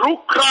through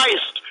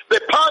Christ,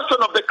 the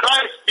person of the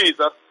Christ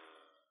Jesus,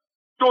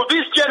 to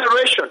this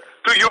generation,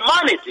 to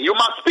humanity. You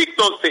must speak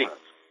those things.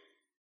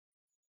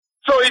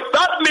 So if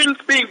that means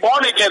being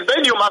born again,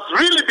 then you must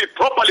really be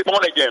properly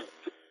born again.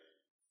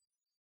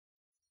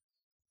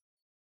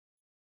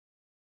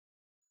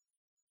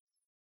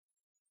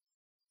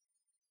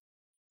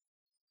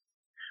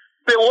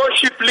 The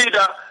worship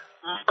leader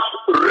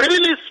must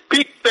really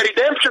speak the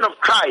redemption of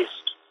Christ.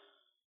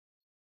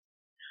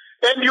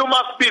 And you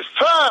must be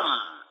firm.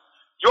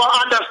 Your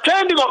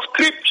understanding of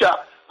Scripture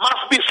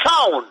must be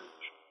sound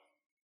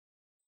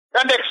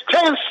and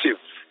extensive.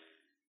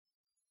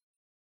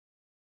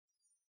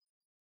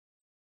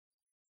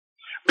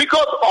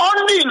 Because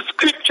only in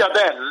Scripture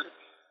then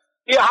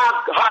has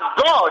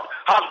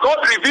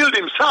God revealed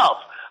himself,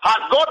 has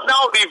God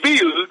now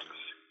revealed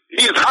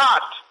his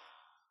heart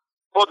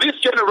for this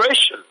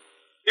generation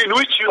in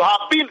which you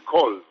have been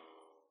called.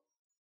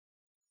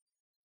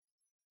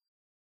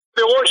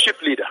 The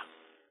worship leader.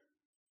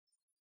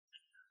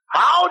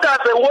 How does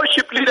the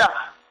worship leader,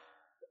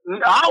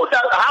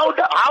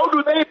 how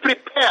do they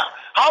prepare?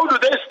 How do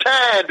they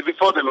stand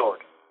before the Lord?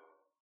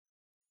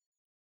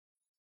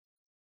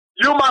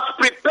 You must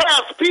prepare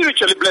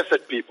spiritually,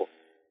 blessed people.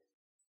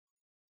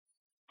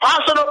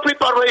 Personal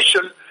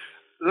preparation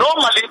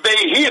normally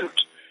they hint,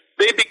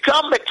 they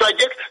become a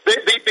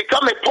they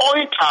become a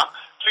pointer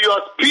to your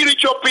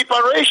spiritual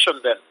preparation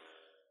then.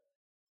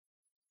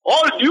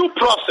 All due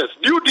process,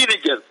 due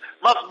diligence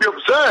must be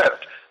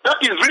observed. That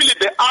is really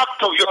the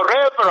act of your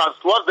reverence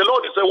towards the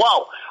Lord. You say,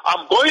 wow,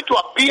 I'm going to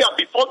appear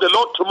before the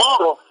Lord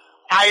tomorrow.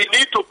 I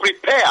need to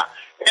prepare.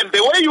 And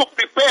the way you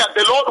prepare,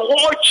 the Lord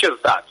watches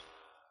that.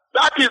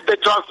 That is the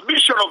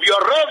transmission of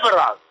your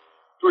reverence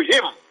to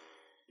Him.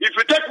 If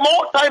you take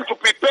more time to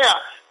prepare,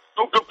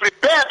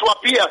 to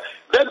appear,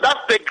 then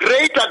that's the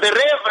greater the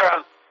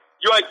reverence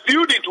you are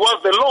exuding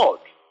towards the Lord.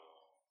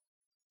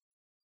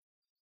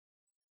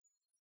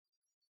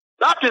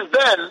 That is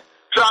then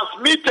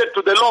transmitted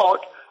to the Lord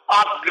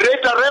as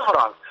greater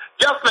reverence.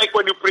 Just like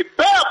when you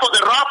prepare for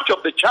the rapture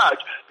of the church,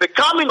 the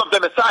coming of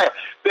the Messiah,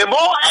 the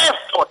more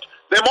effort,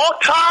 the more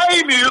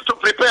time you use to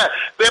prepare,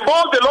 the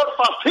more the Lord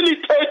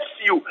facilitates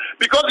you,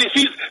 because He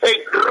sees a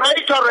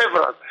greater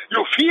reverence.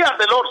 You fear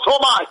the Lord so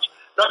much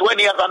that when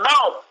He has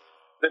announced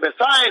the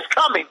Messiah is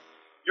coming,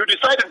 you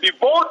decide to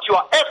devote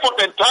your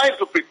effort and time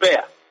to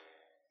prepare.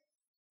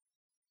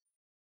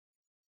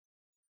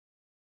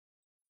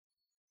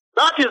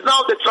 That is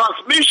now the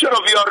transmission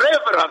of your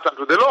reverence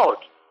unto the Lord.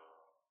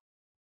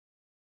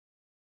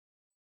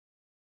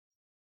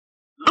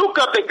 Look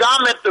at the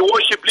garment the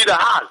worship leader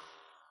has.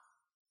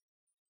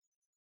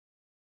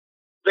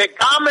 The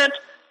garment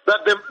that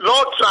the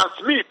Lord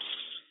transmits,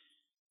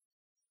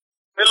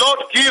 the Lord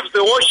gives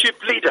the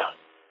worship leader.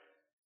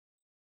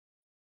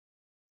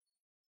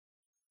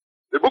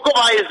 The book of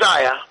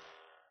Isaiah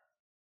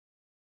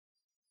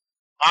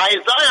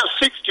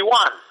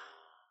 61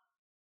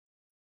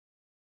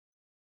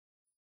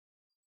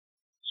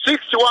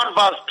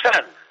 verse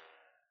 10.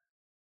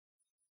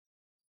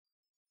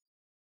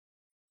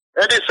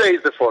 And it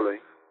says the following.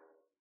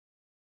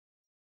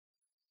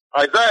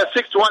 Isaiah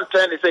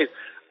 61:10, it says,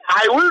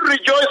 I will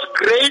rejoice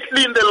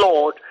greatly in the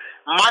Lord.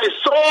 My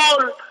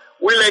soul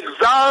will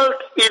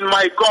exult in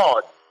my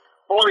God.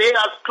 For He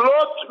has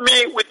clothed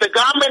me with the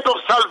garment of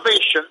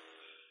salvation.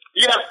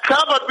 He has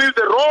covered me with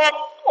the robe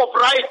of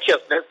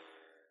righteousness.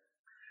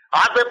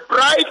 As a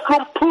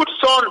bridegroom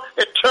puts on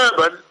a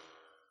turban,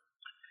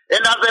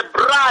 and as a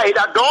bride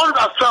adorns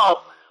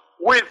herself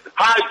with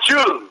her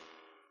jewels.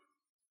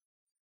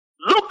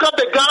 Look at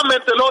the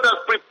garment the Lord has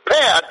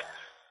prepared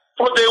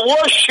for the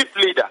worship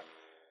leader.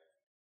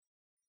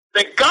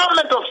 The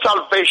garment of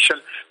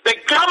salvation, the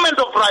garment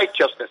of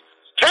righteousness,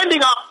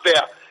 standing up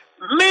there,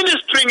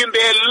 ministering in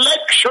the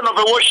election of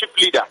a worship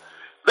leader,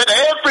 that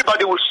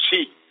everybody will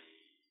see.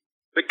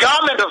 The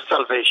garment of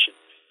salvation,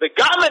 the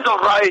garment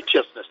of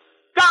righteousness,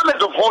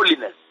 garment of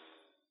holiness.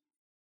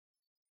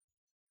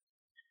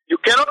 You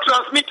cannot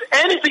transmit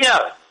anything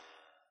else.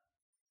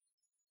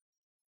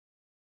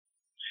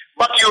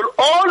 But you'll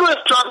always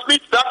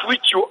transmit that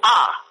which you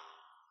are.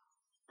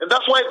 And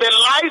that's why the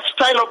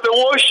lifestyle of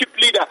the worship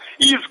leader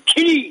is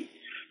key.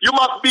 You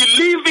must be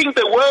living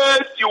the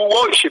words you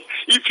worship.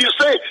 If you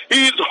say,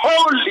 He is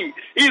holy,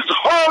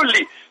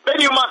 then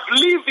you must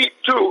live it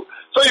too,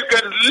 so you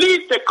can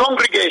lead the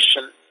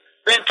congregation,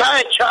 the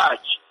entire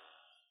church,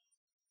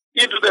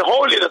 into the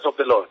holiness of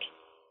the Lord.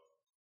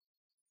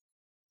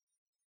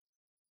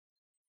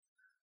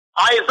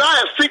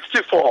 Isaiah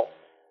 64,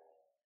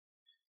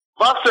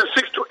 verses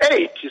 6 to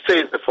 8, he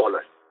says the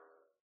following.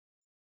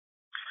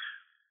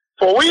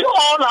 For we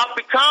all have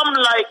become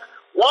like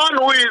one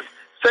who is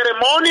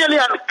ceremonially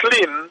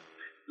unclean,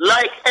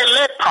 like a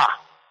leper.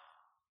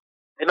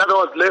 In other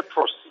words,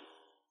 leprosy.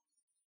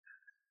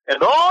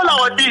 And all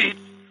our deeds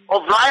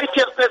of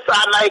righteousness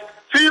are like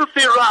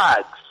filthy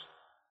rags.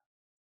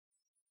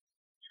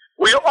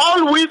 We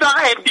all wither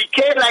and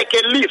decay like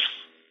a leaf.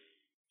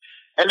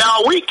 And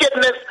our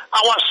wickedness,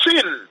 our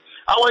sin,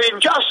 our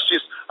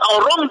injustice,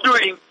 our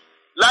wrongdoing,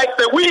 like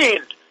the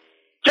wind,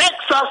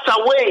 takes us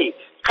away,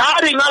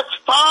 carrying us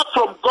far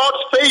from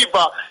God's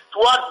favor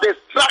towards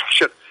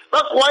destruction.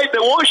 That's why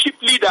the worship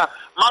leader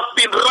must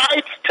be in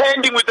right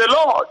standing with the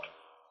Lord.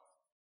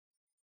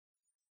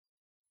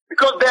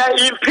 Because there are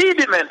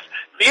impediments.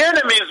 The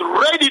enemy is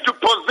ready to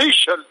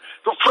position,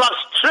 to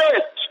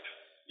frustrate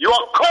your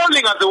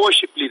calling as a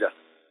worship leader.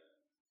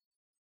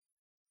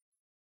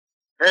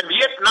 And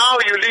yet now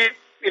you live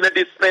in a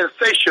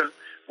dispensation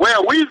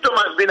where wisdom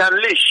has been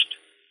unleashed.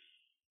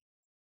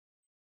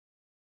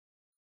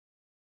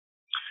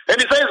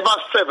 And it says,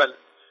 verse 7,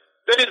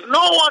 there is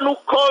no one who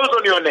calls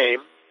on your name,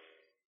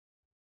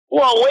 who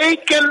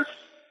awakens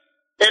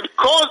and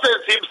causes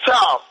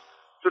himself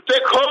to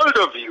take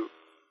hold of you.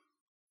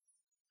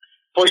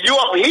 For you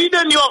have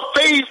hidden your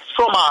face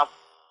from us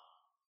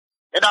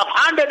and have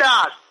handed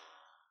us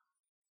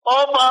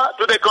over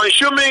to the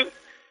consuming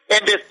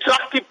and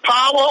destructive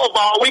power of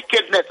our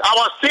wickedness,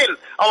 our sin,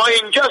 our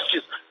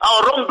injustice,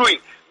 our wrongdoing.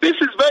 This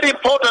is very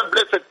important,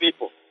 blessed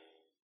people.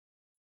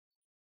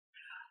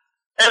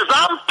 As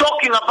I'm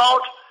talking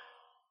about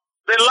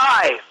the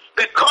life,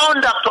 the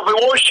conduct of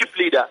a worship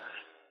leader,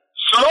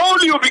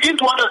 slowly you begin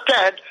to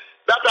understand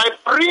that I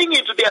bring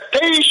into the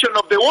attention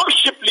of the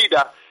worship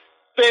leader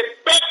the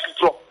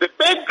backdrop, the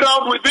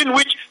background within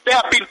which they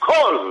have been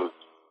called.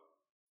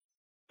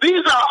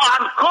 These are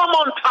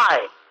uncommon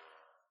times.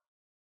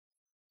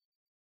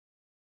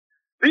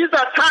 These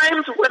are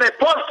times when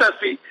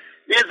apostasy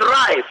is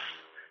rife.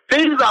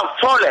 Things have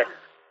fallen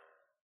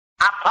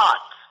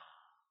apart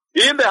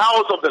in the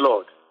house of the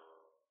Lord.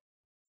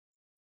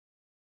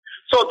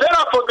 So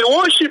therefore the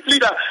worship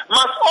leader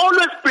must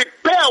always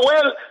prepare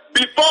well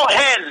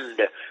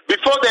beforehand,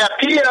 before they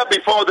appear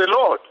before the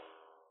Lord.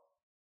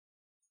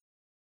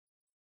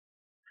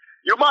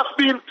 You must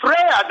be in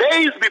prayer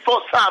days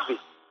before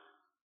service.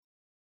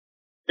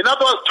 In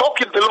other words,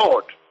 talking to the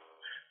Lord.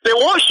 The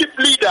worship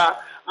leader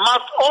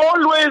must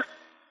always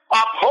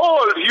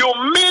uphold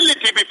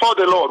humility before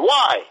the Lord.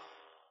 Why?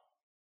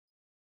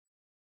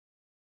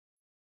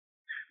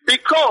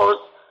 Because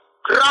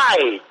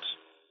pride.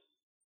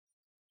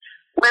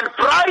 When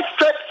pride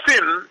sets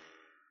in,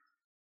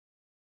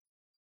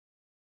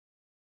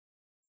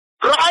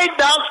 pride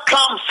does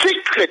come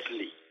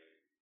secretly.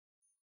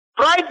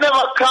 Pride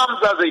never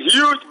comes as a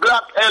huge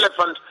black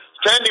elephant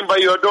standing by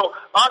your door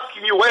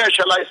asking you, where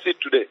shall I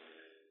sit today?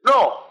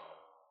 No.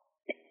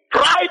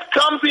 Pride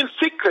comes in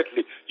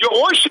secretly.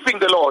 You're worshiping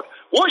the Lord.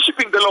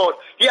 Worshiping the Lord.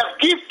 He has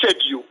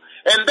gifted you.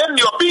 And then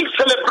you're being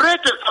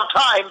celebrated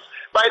sometimes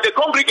by the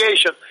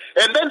congregation.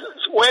 And then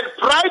when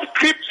pride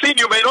creeps in,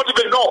 you may not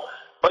even know.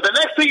 But the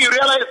next thing you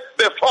realize,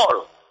 they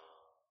fall.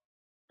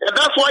 And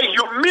that's why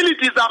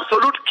humility is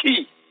absolute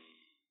key.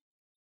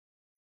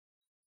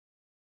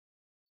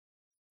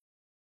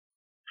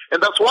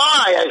 And that's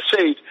why I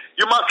said,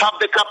 you must have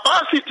the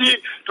capacity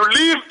to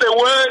live the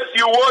words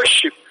you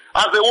worship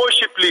as a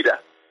worship leader.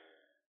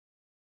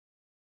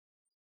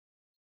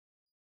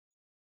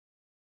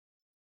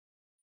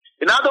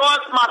 In other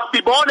words, must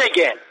be born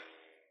again.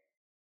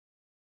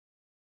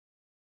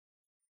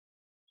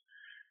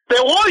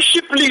 The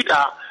worship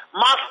leader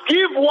must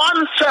give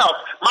oneself,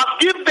 must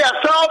give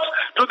themselves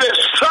to the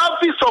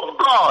service of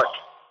God.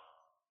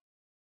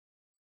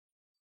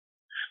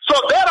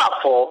 So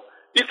therefore,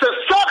 it's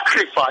a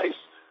sacrifice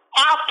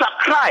after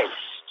Christ.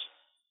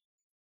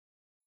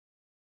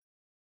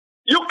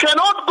 You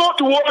cannot go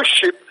to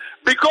worship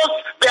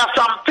because there are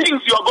some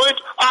things you are going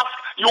to ask,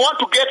 you want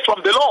to get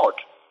from the Lord.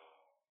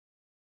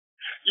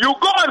 You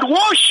go and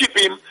worship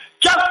Him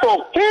just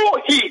for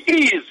who He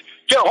is,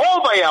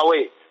 Jehovah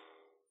Yahweh.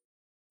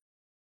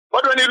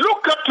 But when you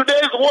look at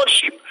today's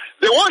worship,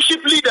 the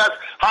worship leaders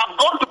have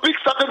gone to pick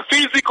certain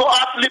physical,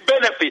 earthly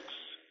benefits.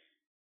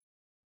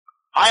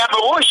 I am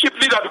a worship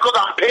leader because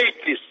I'm paid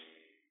this.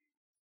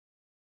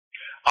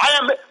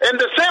 And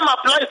the same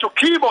applies to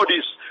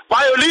keyboardists,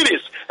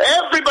 violinists,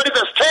 everybody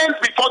that stands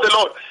before the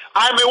Lord.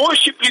 I'm a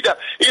worship leader.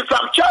 In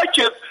some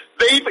churches,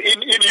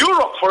 in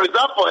Europe, for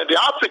example, in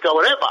Africa,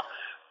 wherever,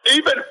 they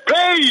even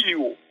pay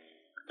you.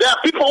 There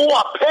are people who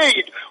are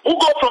paid, who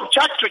go from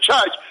church to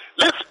church.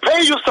 Let's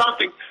pay you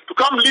something to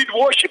come lead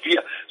worship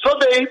here. So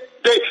they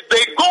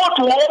go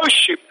to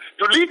worship,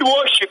 to lead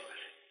worship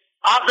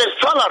as a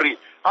salary,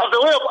 as a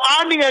way of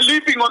earning a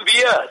living on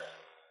the earth.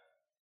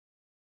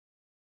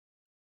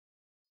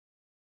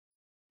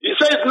 He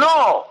says,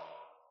 no,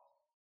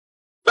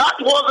 that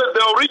wasn't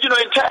the original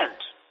intent.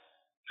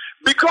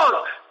 Because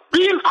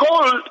being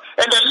called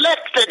and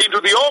elected into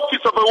the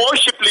office of a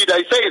worship leader,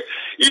 he says,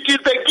 it is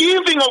the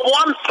giving of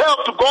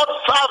oneself to God's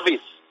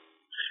service.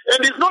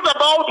 And it's not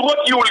about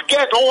what you will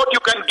get or what you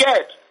can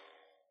get.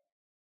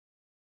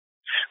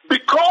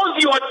 Because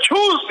you are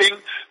choosing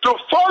to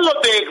follow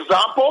the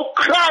example of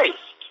Christ.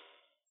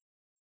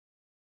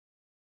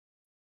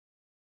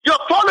 You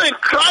are following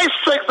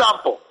Christ's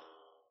example.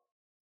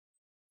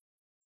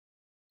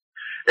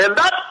 And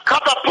that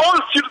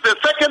catapults you to the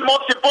second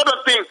most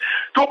important thing,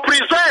 to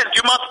present.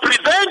 You must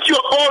present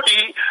your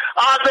body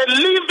as a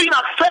living,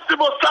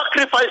 acceptable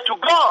sacrifice to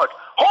God,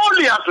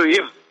 holy unto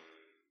Him.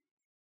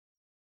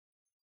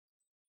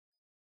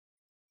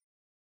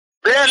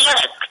 The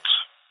elect,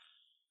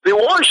 the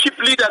worship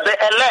leader, the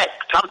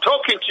elect, I'm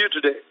talking to you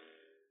today.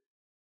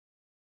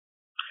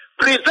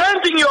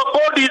 Presenting your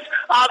bodies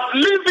as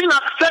living,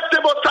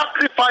 acceptable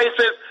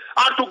sacrifices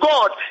unto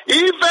God,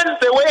 even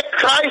the way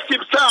Christ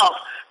Himself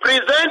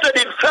presented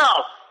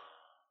himself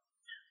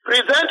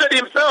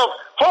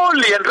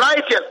holy and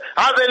righteous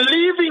as a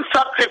living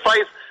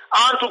sacrifice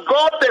unto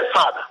God the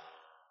Father.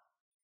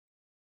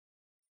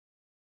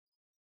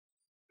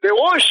 The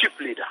worship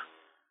leader.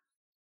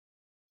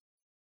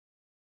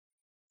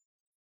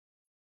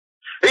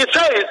 He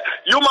says,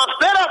 you must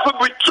therefore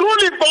be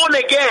truly born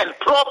again,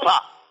 proper.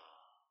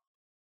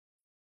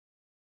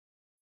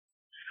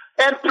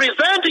 And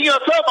presenting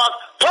yourself as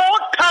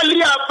totally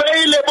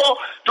available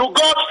to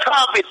God's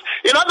service.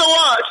 In other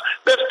words,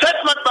 the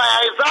statement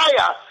by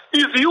Isaiah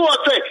is you are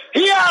saying,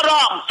 here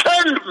I am,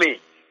 send me.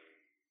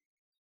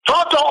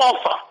 Total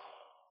offer.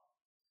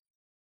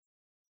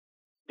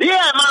 Here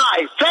am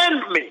I,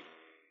 send me.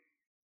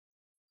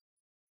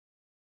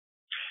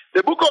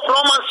 The book of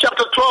Romans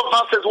chapter 12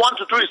 verses 1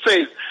 to 2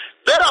 says,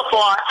 therefore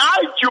I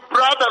urge you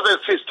brothers and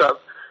sisters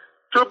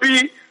to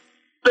be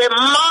the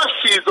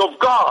mercies of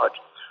God,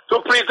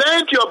 to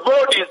present your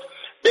bodies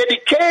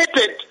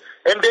dedicated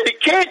and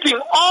dedicating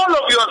all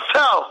of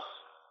yourselves,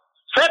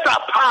 set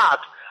apart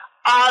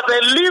as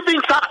a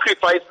living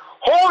sacrifice,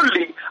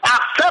 holy,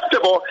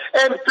 acceptable,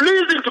 and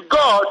pleasing to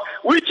God,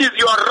 which is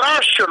your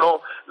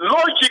rational,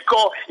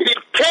 logical,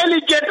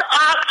 intelligent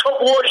act of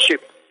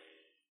worship.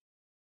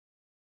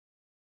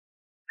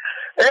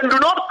 And do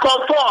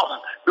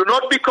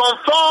not be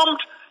conformed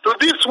to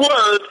this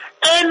world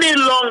any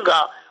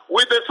longer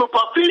with the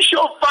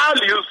superficial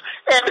values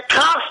and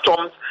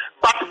customs,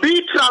 but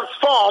be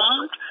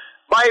transformed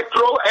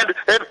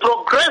and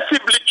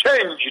progressively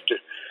changed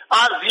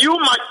as you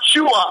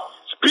mature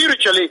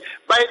spiritually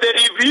by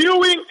the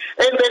reviewing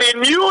and the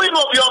renewing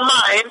of your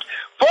mind,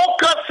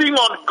 focusing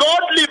on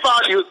godly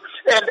values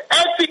and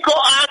ethical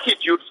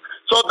attitudes,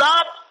 so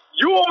that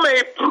you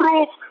may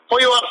prove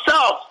for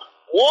yourself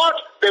what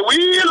the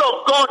will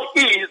of God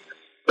is,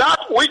 that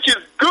which is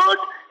good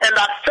and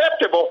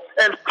acceptable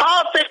and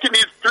perfect in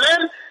His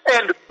plan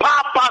and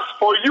purpose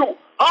for you.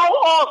 How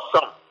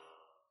awesome!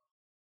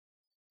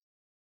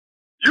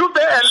 You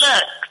the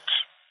elect,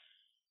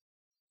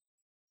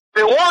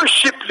 the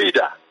worship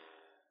leader,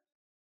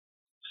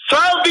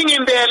 serving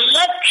in the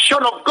election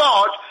of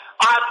God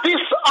at this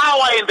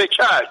hour in the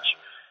church,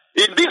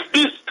 in this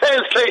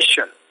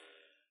dispensation.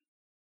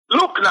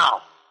 Look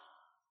now.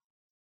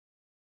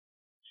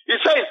 He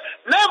says,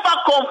 never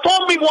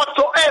conforming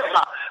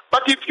whatsoever.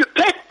 But if you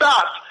take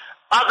that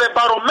as a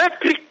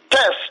barometric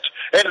test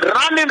and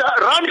run it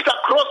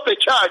across the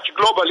church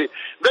globally,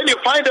 then you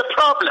find a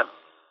problem.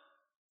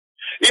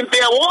 In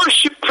their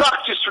worship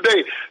practice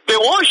today,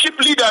 the worship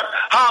leaders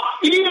have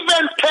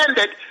even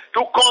tended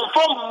to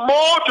conform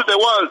more to the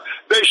world,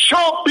 the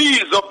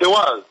showbiz of the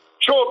world.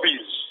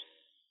 Showbiz.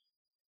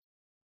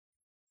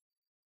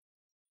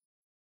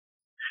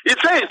 It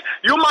says,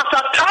 you must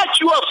attach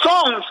your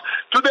songs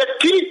to the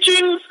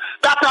teachings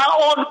that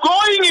are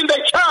ongoing in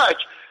the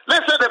church.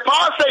 Let's say the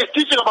pastor is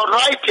teaching about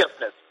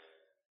righteousness.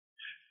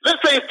 Let's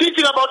say he's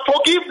teaching about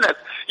forgiveness.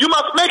 You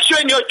must make sure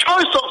in your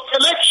choice of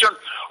selection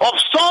of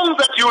songs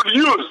that you'll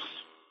use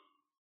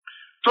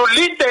to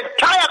lead the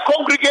entire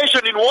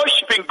congregation in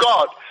worshiping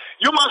God,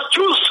 you must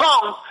choose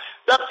songs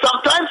that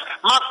sometimes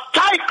must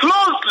tie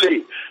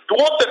closely to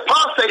what the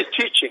pastor is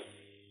teaching.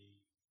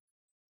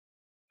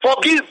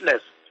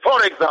 Forgiveness,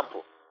 for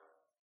example.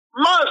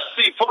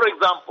 Mercy, for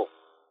example.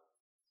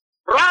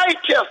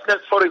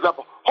 Righteousness, for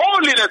example.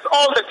 Holiness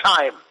all the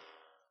time.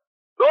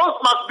 Those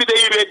must be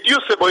the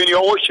irreducible in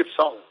your worship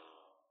song.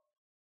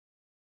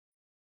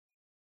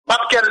 But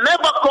can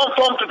never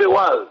conform to the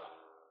world.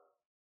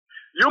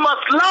 You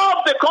must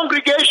love the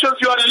congregations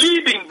you are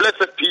leading,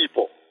 blessed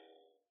people.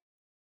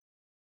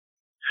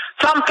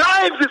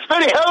 Sometimes it's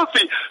very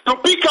healthy to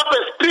pick up a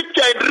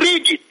scripture and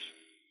read it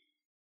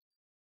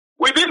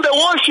within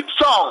the worship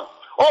song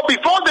or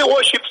before the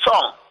worship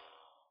song.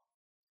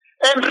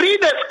 And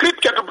read a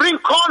scripture to bring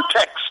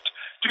context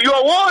to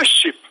your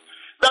worship.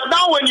 That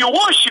now when you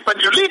worship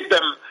and you lead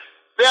them,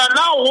 they are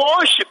now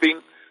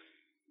worshiping,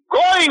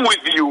 going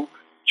with you,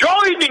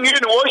 joining in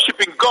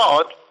worshiping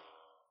God,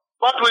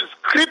 but with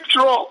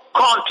scriptural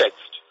context,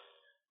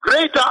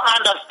 greater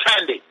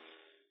understanding.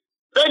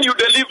 Then you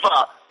deliver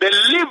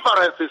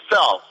deliverance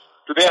itself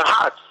to their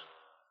hearts.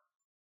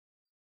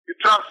 You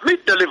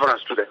transmit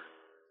deliverance to them.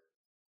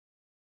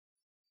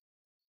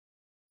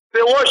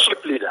 The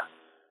worship leader.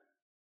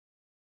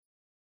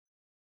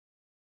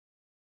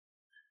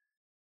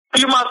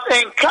 You must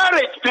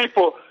encourage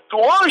people to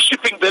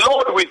worshiping the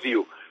Lord with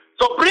you.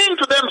 So bring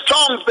to them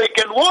songs they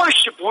can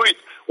worship with,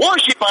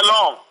 worship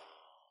along.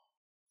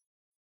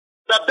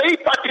 That they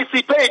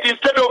participate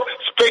instead of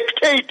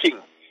spectating.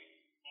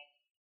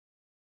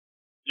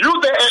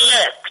 You the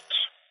elect,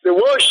 the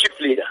worship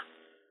leader.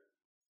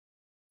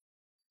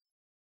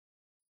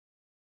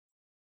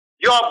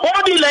 Your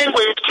body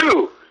language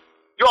too,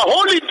 your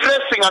holy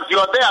dressing as you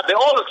are there at the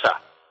altar,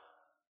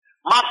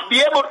 must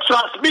be able to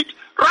transmit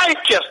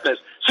righteousness,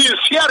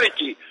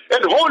 sincerity,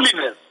 and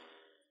holiness,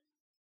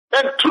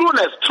 and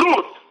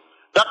truth,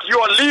 that you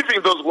are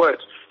living those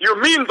words. You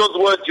mean those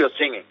words you're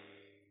singing.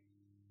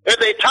 And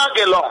they tag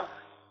along.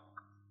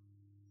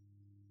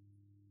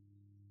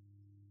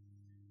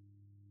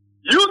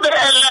 You the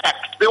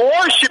elect, the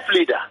worship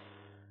leader.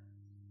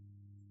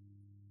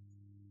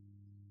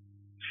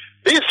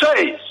 He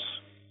says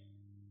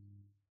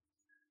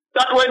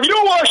that when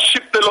you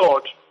worship the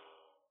Lord,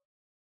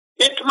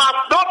 it must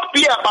not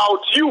be about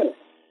you.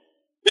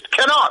 It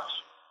cannot.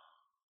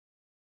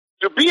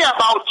 To be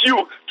about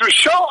you, to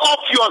show off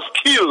your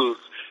skills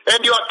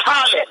and your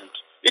talent.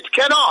 It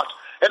cannot.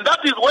 And that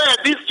is where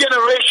this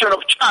generation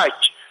of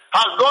church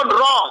has gone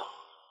wrong.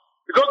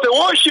 Because the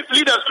worship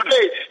leaders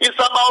today is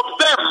about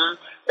them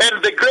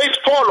and the great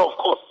fall, of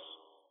course.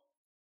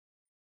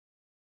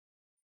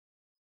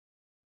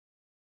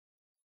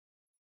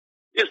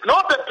 It's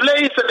not a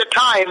place and a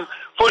time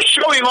for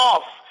showing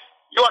off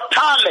your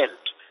talent,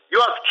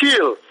 your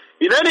skill.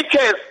 In any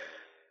case,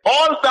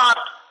 all that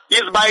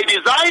is by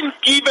design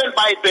given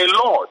by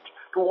the Lord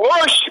to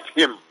worship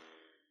Him.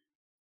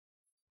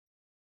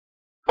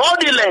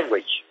 Body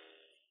language.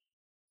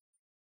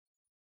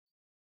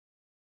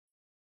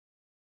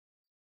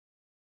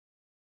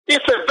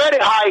 It's a very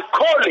high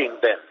calling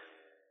then.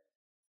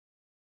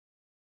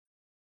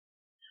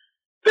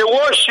 the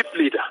worship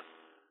leader.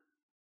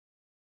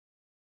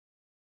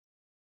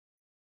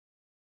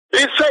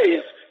 It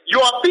says, you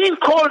are being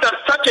called at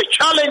such a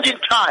challenging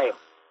time.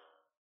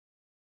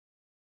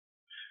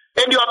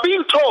 And you are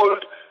being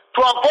told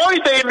to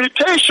avoid the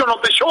imitation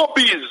of the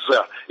showbiz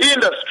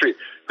industry,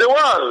 the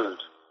world.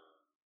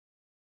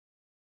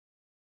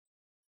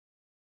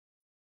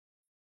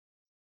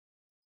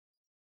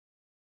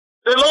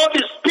 The Lord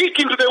is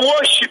speaking to the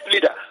worship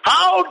leader.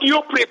 How do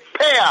you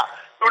prepare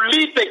to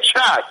lead the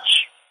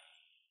church?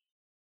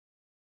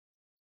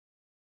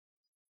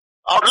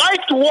 I would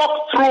like to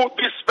walk through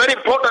this very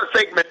important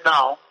segment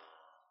now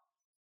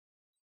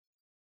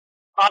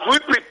as we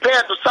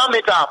prepare to sum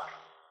it up.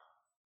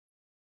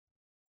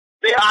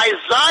 The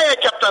Isaiah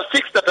chapter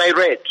 6 that I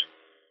read.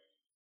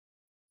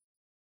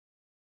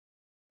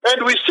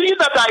 And we see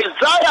that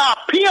Isaiah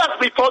appears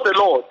before the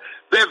Lord.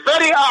 The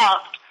very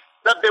act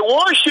that the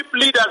worship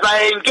leaders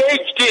are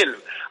engaged in,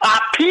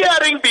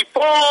 appearing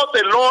before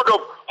the Lord of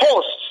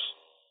hosts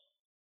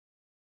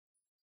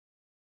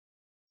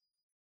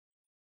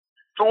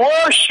to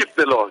worship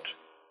the Lord.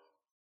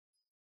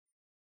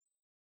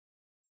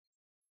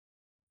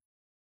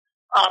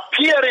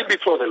 Appearing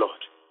before the Lord.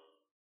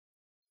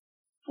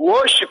 To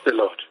worship the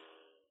Lord.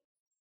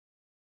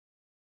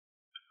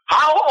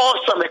 How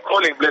awesome a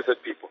calling,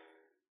 blessed people.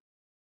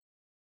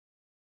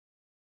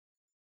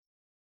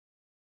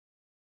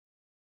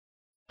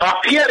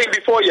 Appearing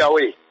before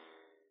Yahweh.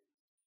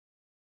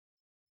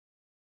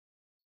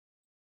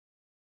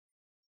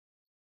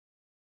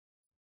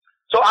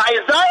 So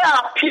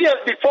Isaiah appears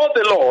before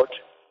the Lord,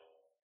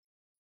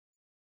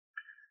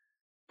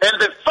 and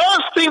the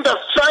first thing that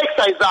strikes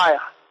Isaiah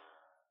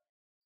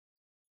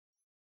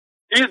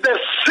is the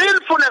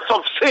sinfulness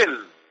of sin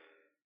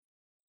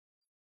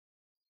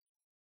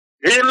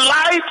in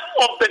light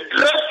of the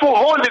dreadful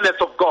holiness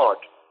of God.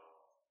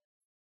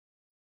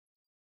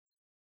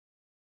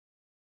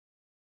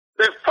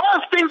 The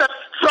first thing that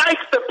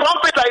strikes the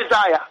prophet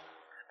Isaiah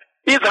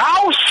is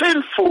how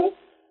sinful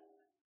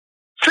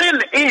sin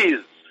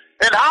is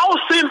and how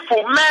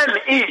sinful man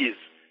is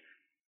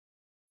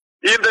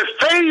in the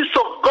face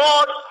of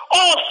God's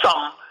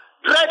awesome,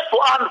 dreadful,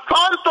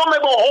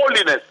 unfathomable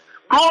holiness,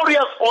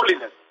 glorious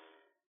holiness.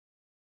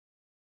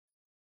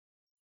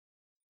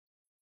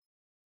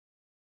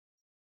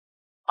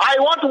 I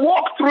want to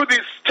walk through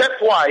this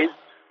stepwise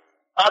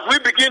as we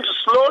begin to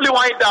slowly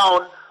wind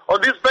down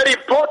on this very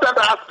important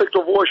aspect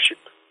of worship.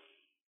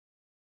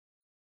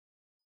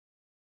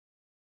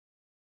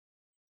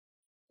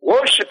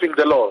 Worshipping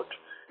the Lord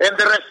and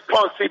the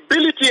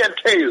responsibility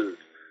entailed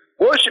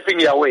worshipping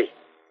Yahweh.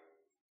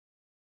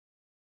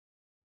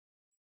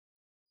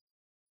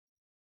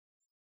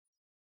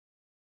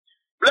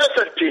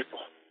 Blessed people,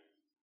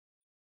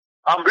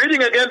 I'm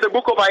reading again the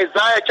book of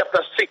Isaiah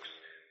chapter 6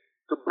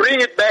 to bring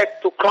it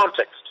back to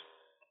context.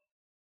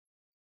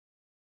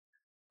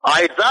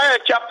 Isaiah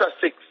chapter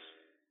 6.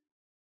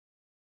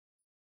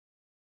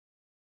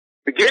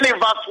 Beginning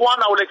verse 1,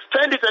 I will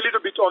extend it a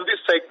little bit on this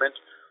segment,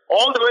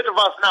 all the way to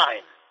verse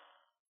 9.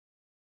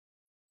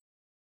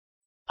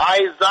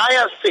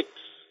 Isaiah 6.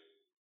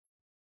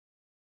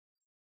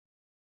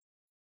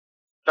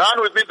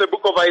 Turn with me the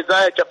book of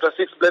Isaiah chapter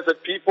 6,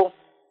 blessed people.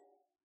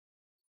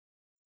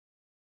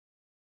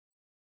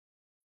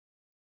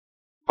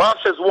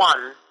 Verses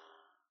 1,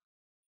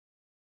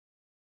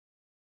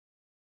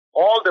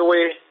 all the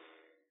way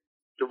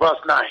to verse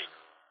 9.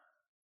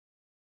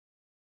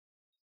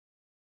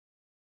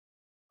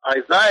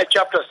 Isaiah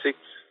chapter 6,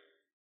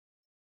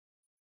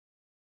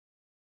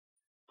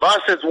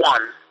 verses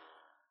 1,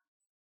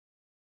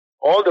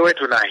 all the way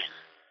to 9.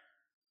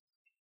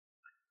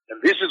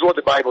 And this is what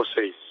the Bible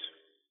says.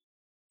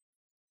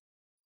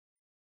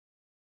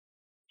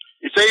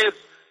 It says,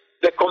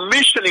 the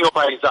commissioning of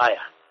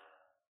Isaiah.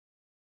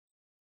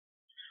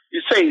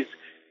 It says,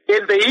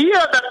 in the year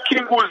that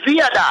King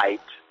Uzziah died,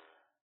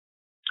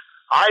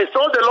 I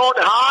saw the Lord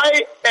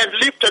high and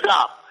lifted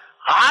up,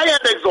 high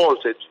and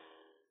exalted,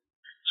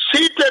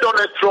 seated on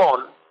a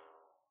throne,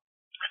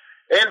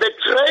 and the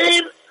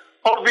train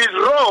of his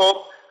robe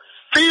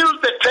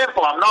filled the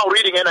temple. I'm now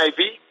reading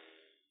NIV.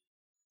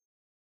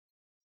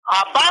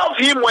 Above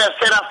him were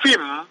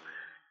seraphim,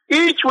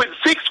 each with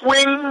 6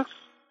 wings.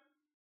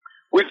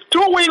 With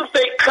 2 wings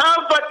they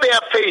covered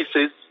their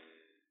faces,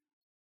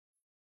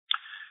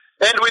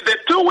 and with the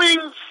 2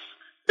 wings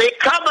they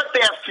covered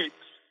their feet.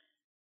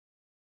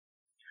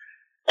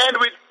 And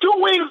with 2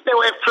 wings they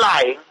were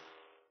flying,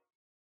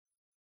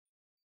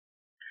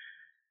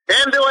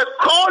 and they were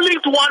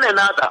calling to one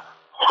another,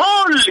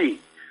 Holy,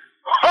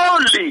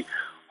 holy,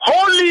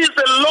 holy is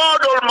the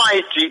Lord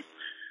Almighty.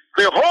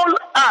 The whole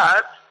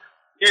earth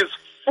is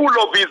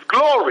full of his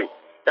glory.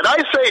 And I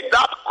say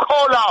that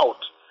call out,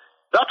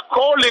 that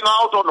calling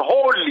out on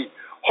holy,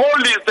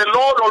 holy is the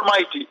Lord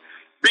Almighty,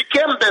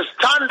 became the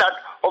standard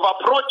of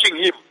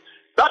approaching him.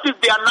 That is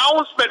the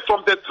announcement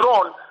from the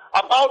throne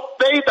about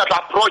they that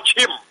approach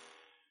him.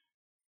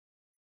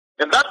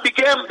 And that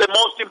became the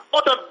most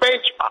important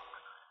benchmark.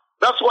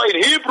 That's why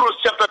in Hebrews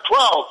chapter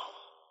 12,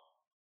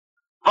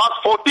 Verse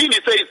 14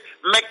 it says,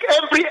 make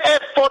every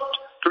effort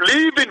to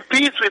live in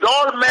peace with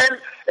all men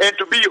and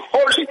to be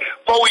holy.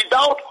 For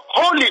without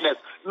holiness,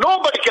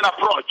 nobody can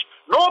approach.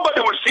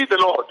 Nobody will see the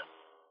Lord.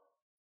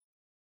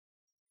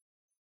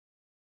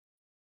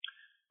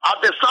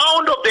 At the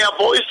sound of their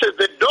voices,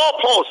 the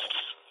doorposts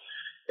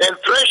and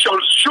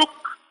thresholds shook,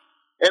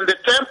 and the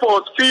temple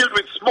was filled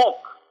with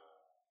smoke.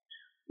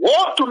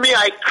 Woe to me,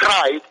 I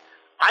cried,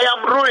 I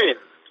am ruined,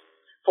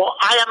 for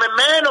I am a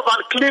man of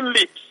unclean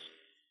lips,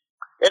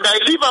 and I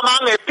live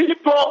among a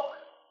people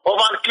of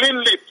unclean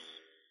lips.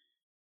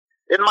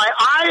 And my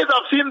eyes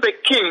have seen the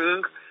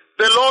King,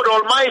 the Lord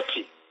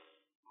Almighty.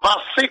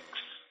 Verse 6.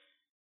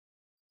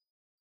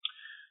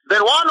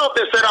 Then one of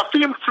the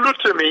seraphim flew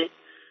to me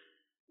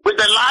with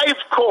a live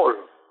coal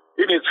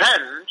in his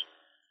hand,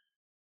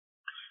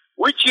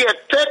 which he had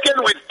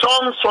taken with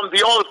tongs from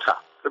the altar.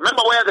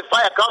 Remember, where the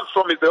fire comes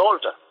from is the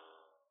altar.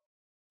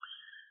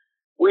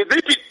 With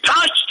it he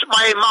touched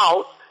my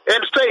mouth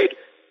and said,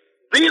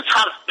 this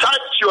has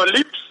touched your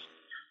lips,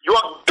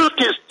 your guilt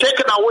is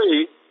taken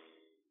away,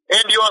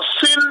 and your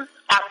sin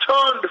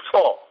atoned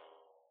for.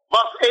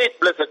 Verse 8,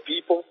 blessed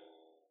people.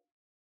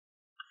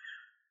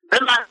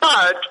 Then I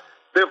heard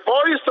the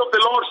voice of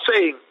the Lord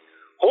saying,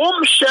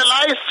 whom shall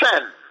I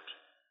send?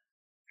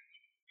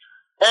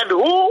 And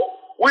who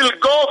will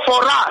go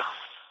for us?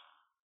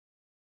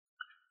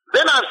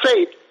 Then I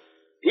said,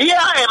 here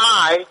am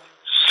I,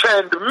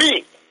 send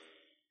me.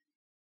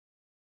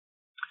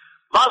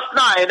 Verse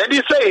 9, and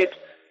he said,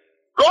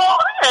 go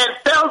and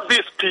tell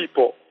these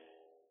people,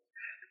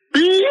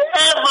 be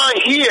ever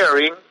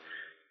hearing,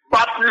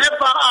 but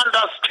never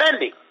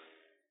understanding.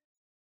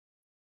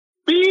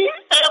 Be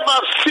ever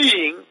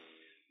seeing,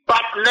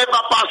 but never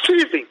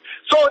perceiving.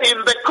 So in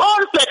the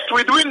context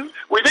within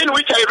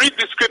which I read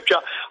the scripture,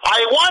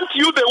 I want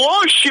you,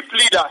 the worship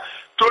leader,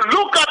 to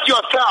look at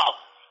yourself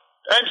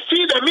and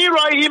see the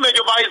mirror image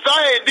of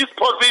Isaiah in this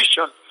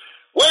position,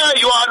 where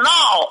you are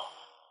now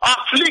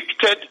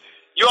afflicted.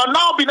 You are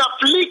now been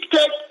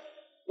afflicted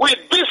with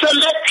this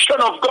election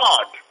of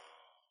God.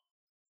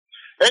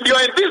 And you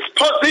are in this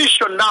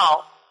position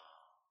now,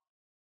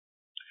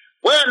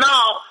 where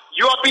now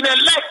you have been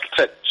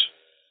elected.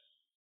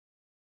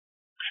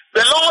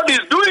 The Lord is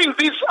doing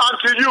this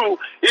unto you,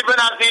 even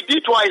as he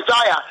did to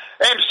Isaiah,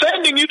 and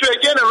sending you to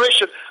a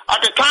generation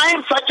at a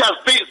time such as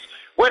this,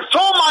 when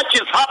so much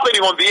is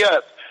happening on the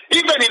earth.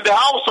 Even in the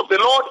house of the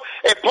Lord,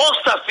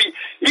 apostasy,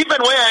 even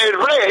where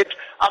I read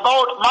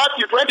about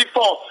Matthew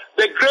 24,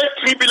 the great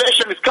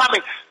tribulation is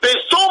coming.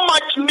 There's so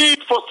much need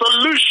for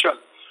solution,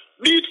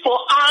 need for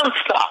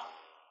answer.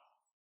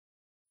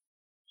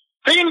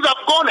 Things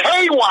have gone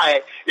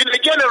haywire in a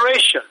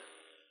generation.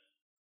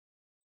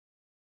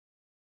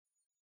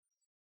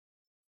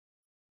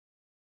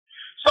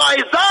 So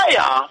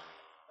Isaiah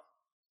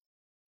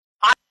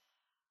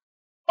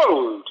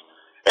called,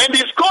 and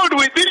he's called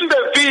within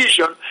the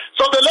vision.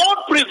 So the Lord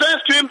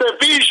presents to him the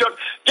vision,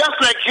 just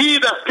like he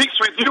that speaks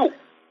with you.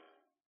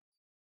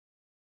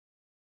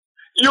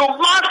 You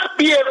must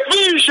be a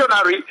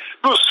visionary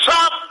to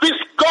serve this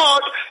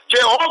God,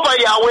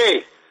 Jehovah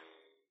Yahweh.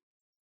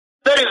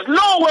 There is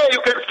no way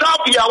you can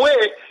serve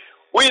Yahweh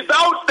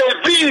without the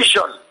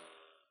vision.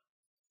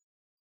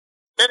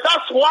 And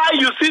that's why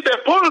you see the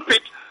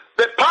pulpit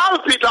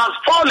has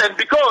fallen,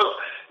 because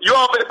you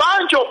have a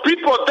bunch of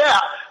people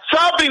there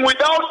serving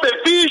without the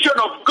vision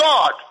of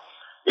God.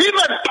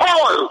 Even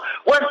Paul,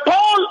 when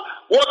Paul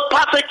was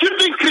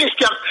persecuting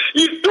Christians,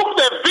 he took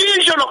the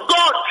vision of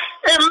God,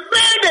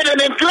 embedded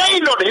and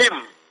ingrained on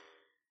him.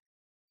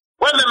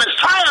 When the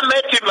Messiah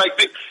met him like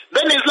this,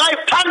 then his life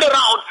turned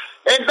around,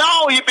 and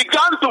now he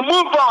began to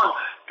move on.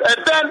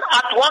 And then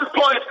at one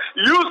point,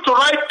 he used to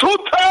write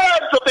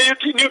 2/3 of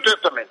the New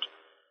Testament.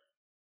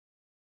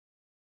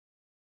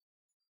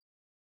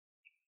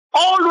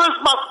 Always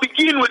must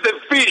begin with the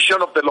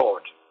vision of the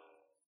Lord.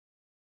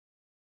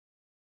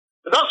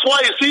 That's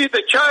why you see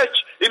the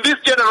church in this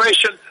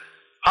generation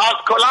has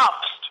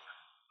collapsed,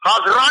 has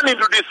run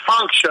into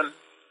dysfunction.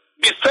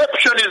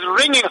 Deception is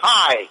ringing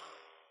high,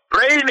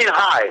 reigning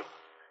high,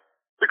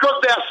 because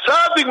they are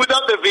serving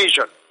without the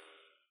vision.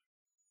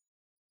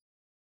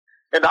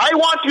 And I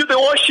want you, the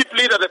worship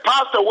leader, the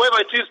pastor,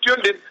 whoever it is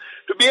tuned in,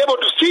 to be able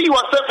to see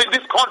yourself in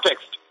this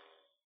context.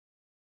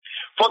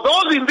 For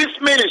those in this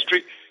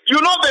ministry, you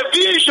know the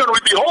vision we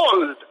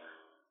behold,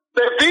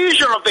 the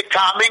vision of the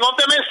coming of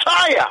the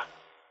Messiah.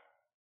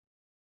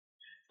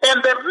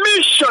 And the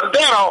mission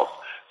thereof,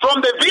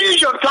 from the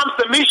vision comes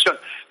the mission.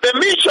 The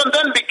mission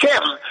then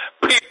became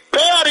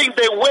preparing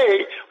the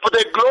way for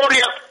the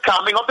glorious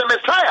coming of the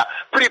Messiah,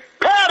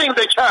 preparing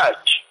the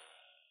church.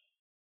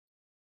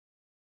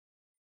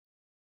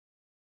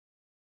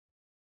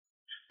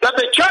 That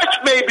the church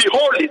may be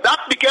holy.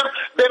 That became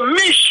the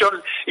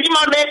mission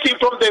emanating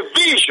from the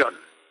vision.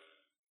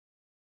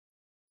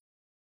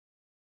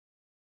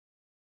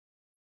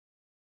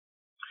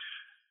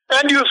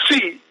 And you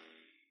see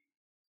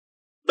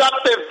that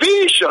the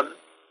vision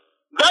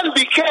then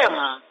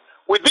became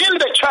within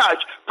the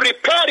church,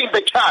 preparing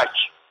the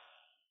church.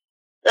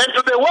 And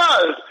to the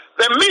world,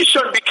 the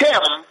mission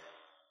became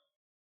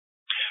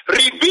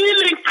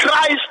revealing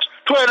Christ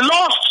to a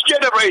lost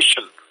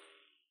generation.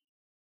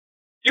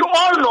 You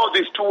all know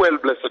these two well,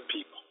 blessed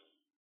people.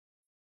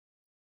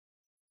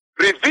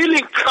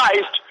 Revealing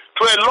Christ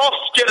to a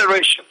lost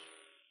generation.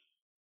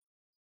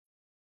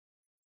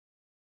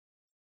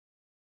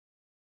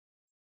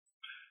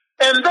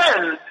 And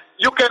then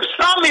you can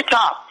sum it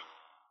up.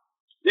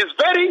 It's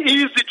very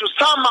easy to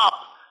sum up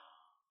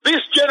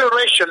this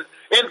generation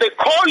and the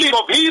calling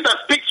of He that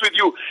speaks with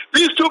you.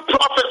 These two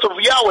prophets of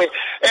Yahweh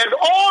and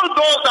all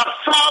those that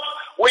serve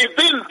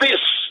within this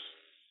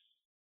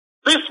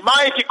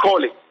mighty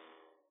calling.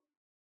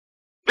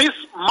 This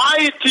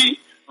mighty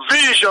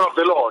vision of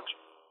the Lord.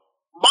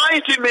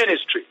 Mighty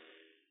ministry.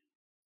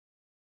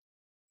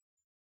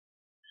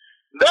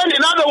 Then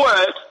in other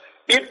words,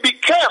 it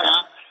became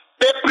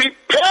the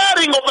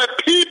preparing of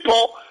a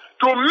people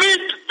to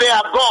meet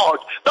their God.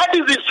 That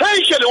is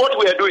essentially what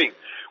we are doing.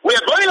 We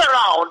are going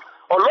around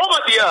all over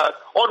the earth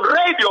on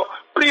radio,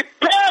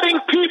 preparing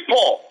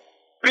people,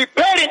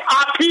 preparing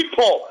our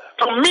people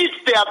to meet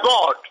their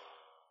God.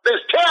 The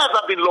stairs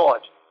have been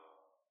lowered.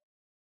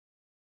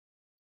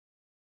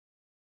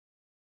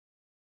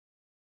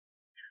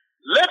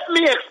 Let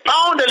me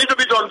expound a little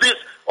bit on this,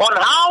 on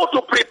how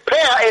to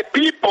prepare a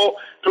people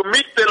to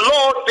meet the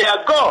Lord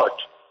their God.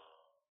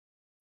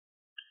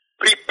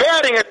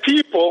 Preparing a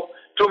people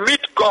to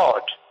meet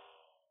God.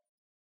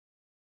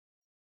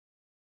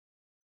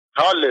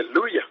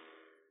 Hallelujah.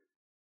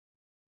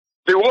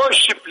 The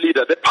worship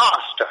leader, the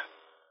pastor.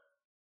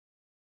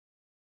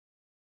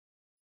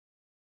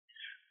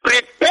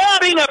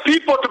 Preparing a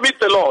people to meet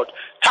the Lord.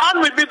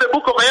 Turn with me the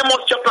book of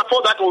Amos chapter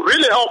 4. That will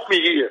really help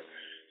me here.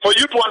 For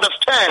you to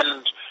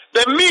understand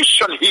the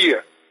mission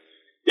here.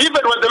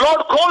 Even when the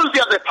Lord calls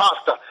you as a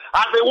pastor,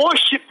 as a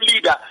worship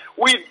leader,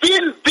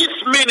 within this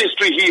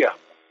ministry here,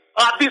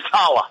 at this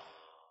hour,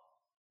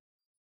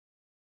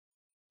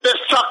 the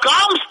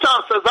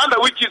circumstances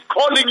under which He's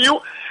calling you,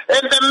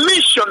 and the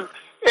mission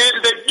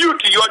and the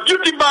duty, you are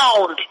duty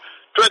bound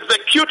to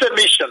execute a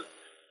mission,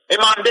 a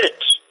mandate.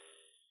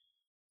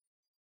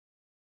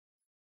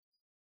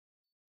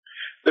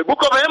 The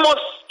book of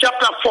Amos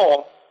chapter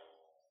 4,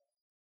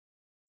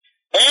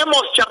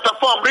 Amos chapter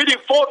 4, I'm reading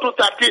 4 to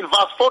 13,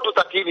 verse 4 to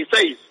 13, he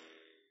says,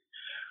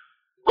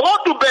 go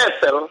to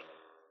Bethel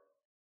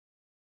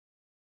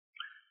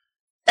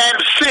and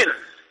sin.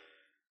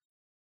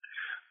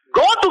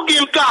 Go to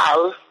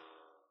Gilgal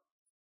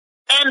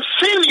and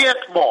sin yet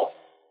more.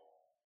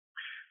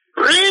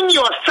 Bring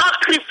your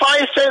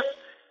sacrifices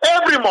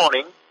every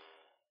morning,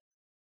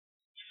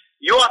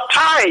 your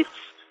tithes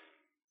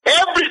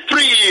every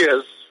 3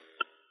 years,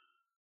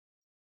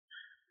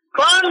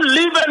 burn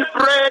leavened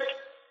bread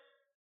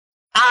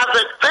as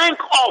a thank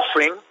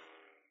offering,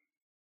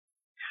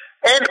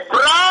 and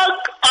brag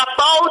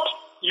about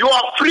your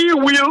free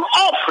will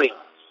offerings.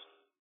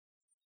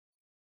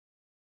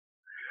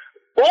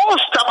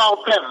 Boast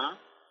about them,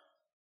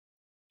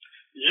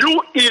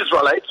 you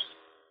Israelites,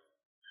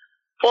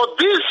 for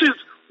this is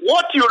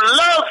what you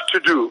love to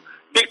do,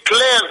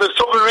 declares the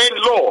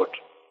sovereign Lord.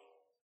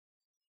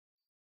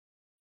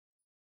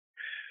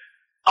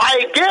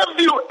 I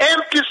gave you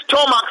empty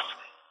stomachs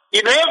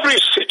in every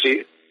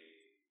city,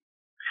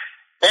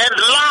 and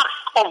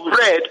lack of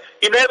bread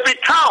in every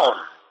town.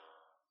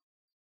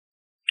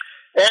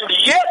 And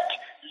yet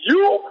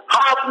you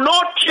have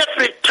not yet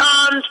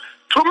returned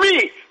to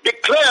me,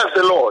 declares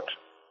the Lord.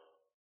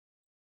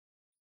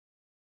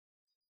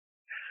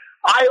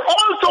 I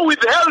also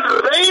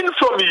withheld rain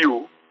from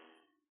you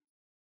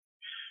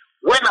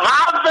when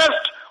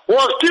harvest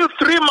was still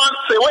 3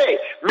 months away,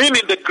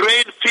 meaning the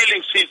grain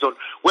filling season,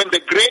 when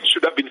the grain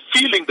should have been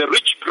filling, the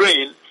rich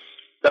grain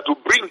that will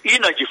bring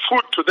energy,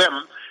 food to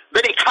them.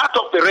 Then he cut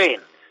off the rain,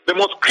 the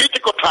most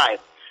critical time,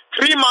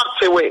 3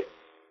 months away.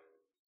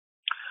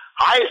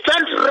 I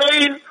sent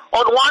rain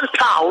on one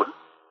town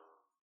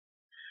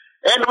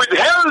and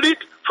withheld it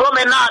from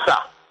another.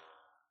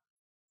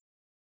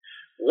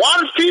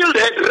 One field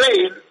had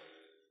rain,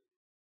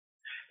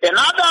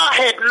 another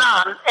had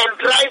none and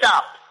dried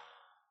up.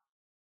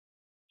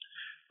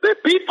 The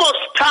people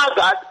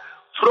staggered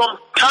from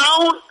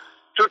town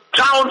to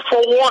town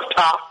for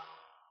water,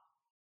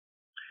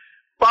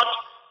 but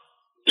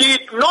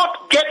did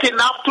not get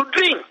enough to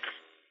drink.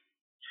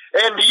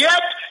 And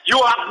yet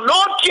you have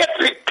not yet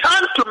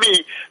returned to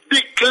me,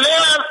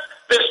 declares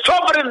the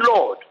sovereign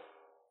Lord.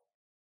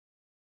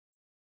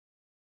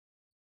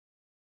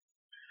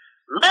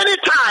 Many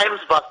times,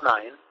 verse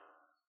 9,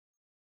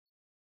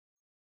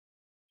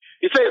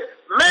 he says,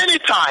 many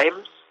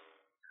times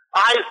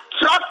I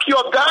struck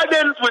your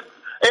gardens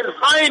and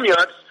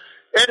vineyards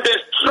and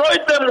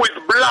destroyed them with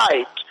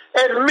blight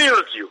and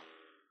mildew.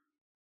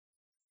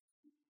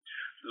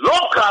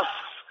 Locusts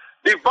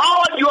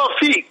devoured your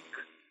fig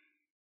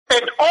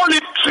and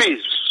olive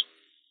trees,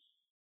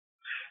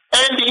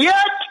 and yet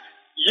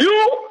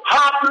you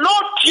have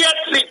not yet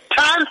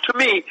returned to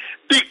me,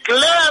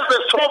 declares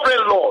the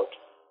sovereign Lord.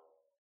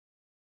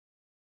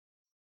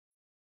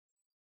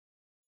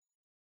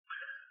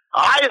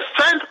 I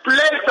sent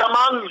plagues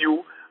among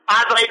you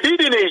as I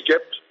did in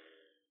Egypt,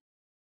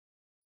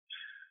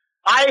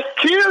 I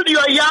killed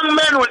your young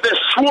men with the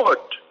sword,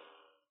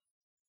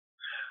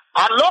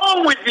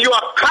 along with your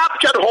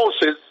captured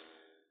horses.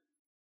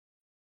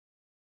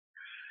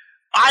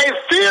 I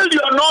filled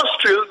your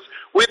nostrils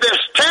with the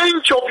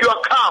stench of your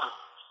camp.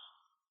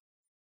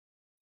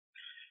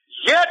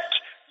 Yet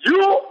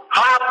you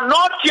have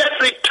not yet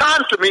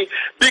returned to me,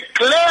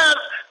 declares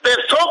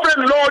the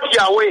sovereign Lord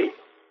Yahweh.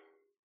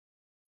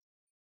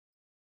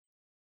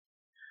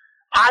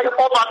 I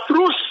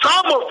overthrew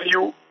some of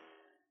you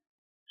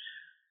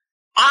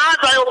as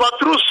I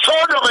overthrew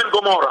Sodom and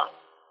Gomorrah.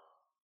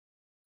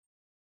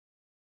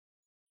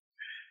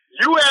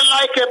 You were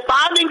like a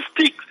burning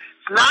stick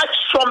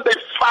snatched from the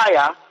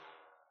fire,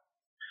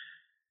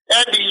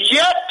 and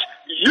yet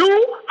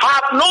you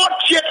have not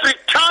yet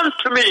returned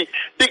to me,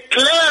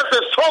 declares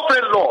the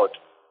sovereign Lord.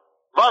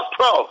 Verse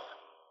 12,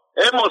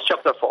 Amos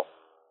chapter 4.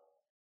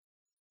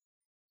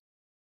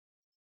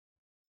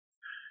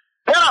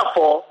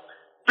 Therefore,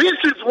 this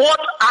is what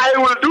I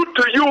will do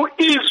to you,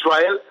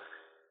 Israel.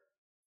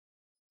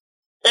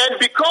 And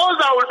because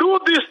I will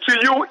do this to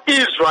you,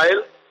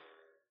 Israel,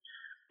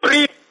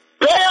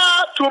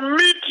 prepare to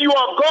meet your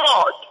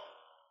God.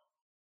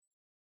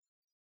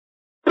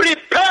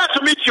 Prepare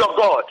to meet your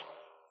God.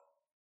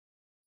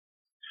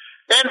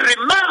 And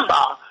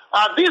remember,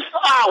 at this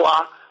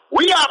hour,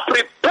 we are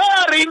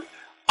preparing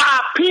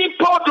our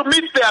people to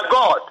meet their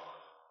God.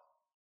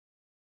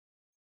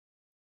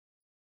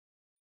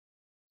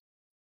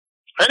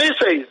 And he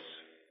says,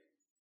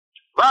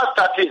 verse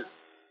 13,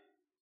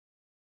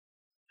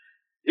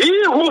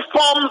 he who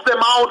forms the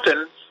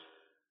mountains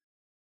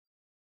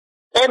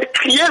and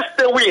creates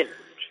the wind,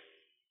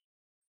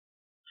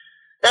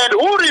 and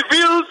who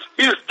reveals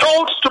his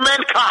thoughts to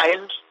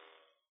mankind,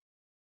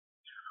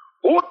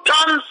 who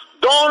turns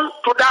dawn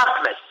to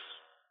darkness,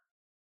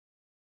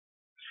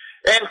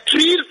 and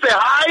treats the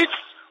heights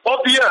of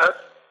the earth,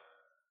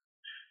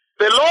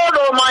 the Lord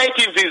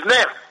Almighty is his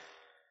name.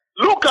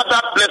 Look at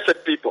that,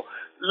 blessed people.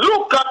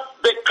 Look at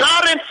the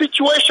current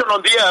situation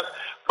on the earth,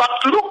 but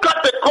look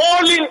at the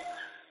calling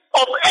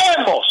of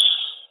Amos.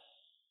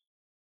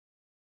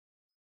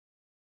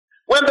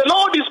 When the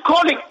Lord is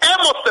calling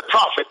Amos the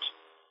prophet,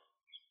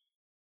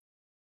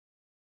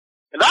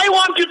 and I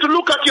want you to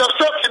look at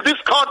yourself in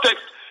this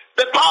context,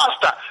 the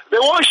pastor,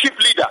 the worship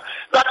leader,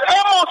 that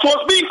Amos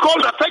was being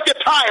called at such a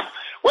time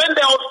when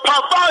there was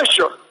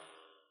perversion.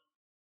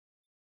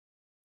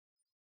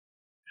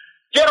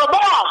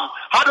 Jeroboam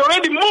had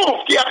already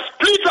moved. He had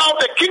split out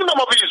the kingdom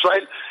of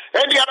Israel,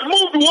 and he had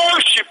moved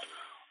worship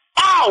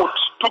out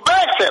to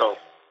Bethel,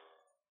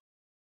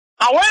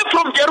 away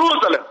from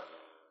Jerusalem,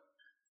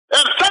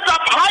 and set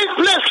up high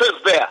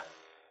places there.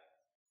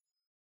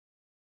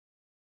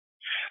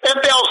 And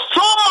there was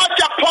so much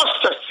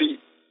apostasy,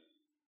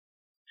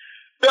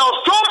 there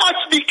was so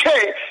much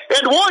decay,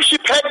 and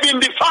worship had been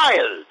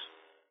defiled.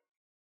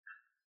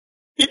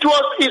 It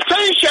was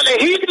essentially a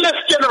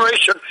heedless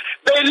generation.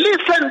 They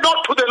listened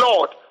not to the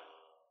Lord.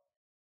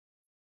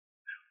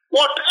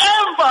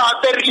 Whatever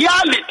the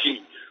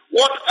reality,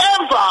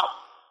 whatever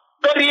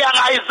the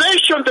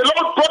realization the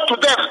Lord brought to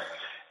them,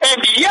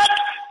 and yet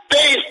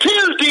they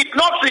still did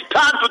not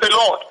return to the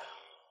Lord.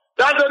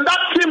 Doesn't that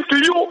seem to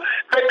you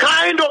the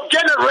kind of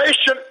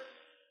generation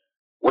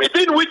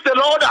within which the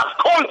Lord has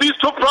called these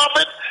two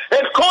prophets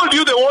and called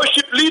you the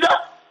worship leader?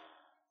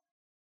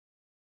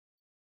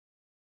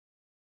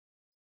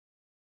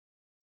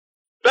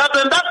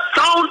 Doesn't that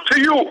sound to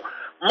you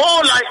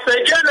more like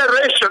the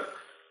generation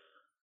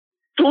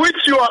to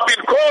which you have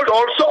been called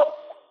also?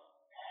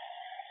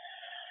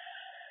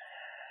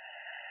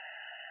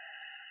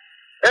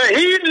 A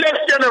heedless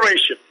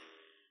generation.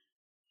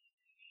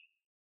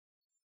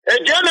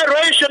 A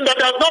generation that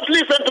does not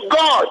listen to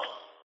God.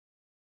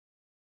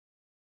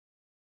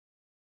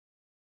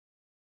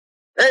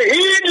 A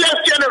heedless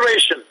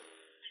generation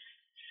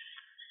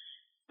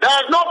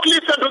does not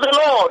listen to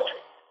the Lord.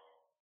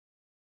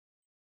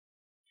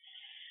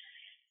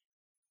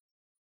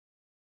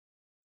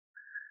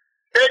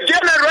 A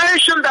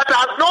generation that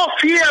has no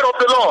fear of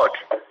the Lord.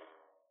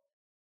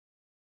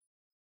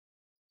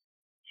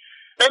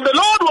 And the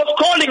Lord was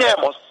calling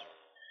Amos.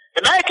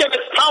 And I can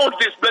expound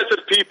these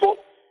blessed people,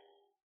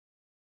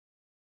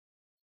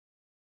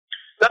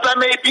 that I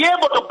may be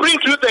able to bring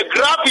to you the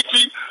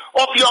gravity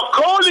of your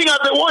calling as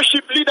a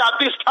worship leader at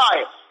this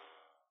time.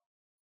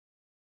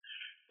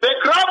 The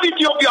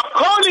gravity of your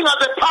calling as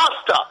a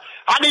pastor,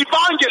 an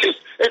evangelist,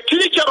 a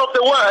teacher of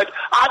the word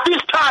at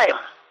this time.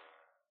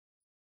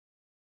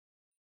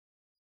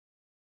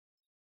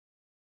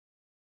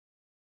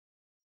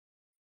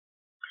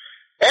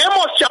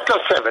 Amos chapter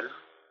 7.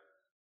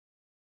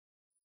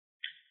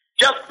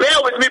 Just bear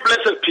with me,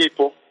 blessed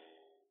people,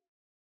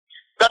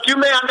 that you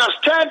may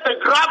understand the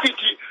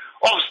gravity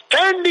of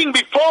standing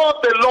before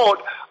the Lord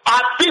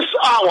at this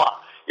hour,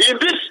 in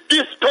this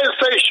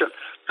dispensation,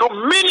 to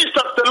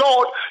minister to the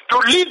Lord, to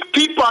lead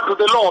people unto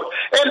the Lord,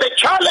 and the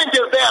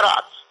challenges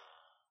thereat.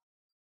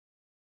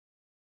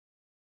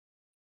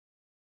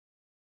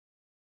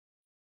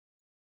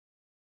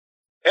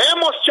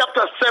 Amos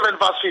chapter 7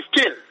 verse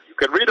 15. You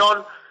can read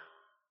on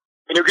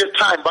when you get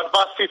time, but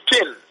verse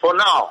 15 for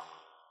now.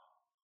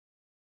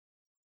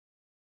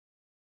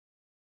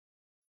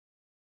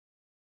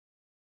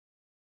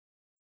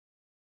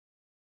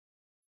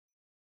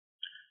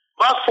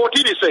 Verse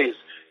 14 it says,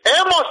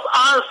 Amos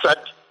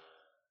answered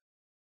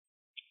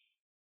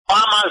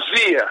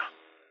Amaziah,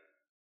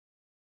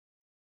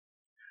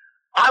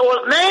 I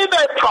was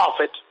neither a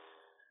prophet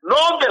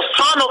nor the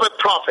son of a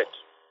prophet,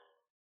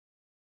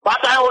 but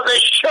I was a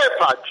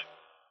shepherd.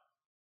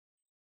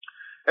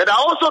 And I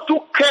also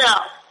took care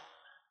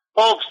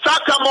of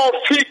sycamore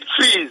fig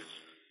trees.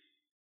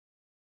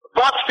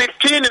 Verse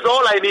 15 is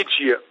all I need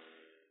here.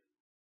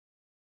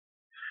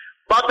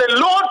 But the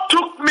Lord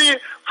took me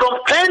from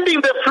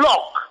tending the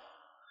flock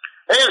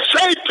and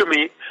said to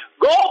me,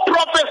 go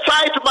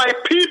prophesy to my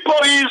people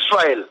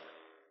Israel.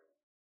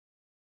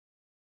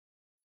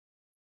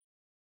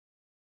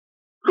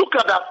 Look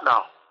at that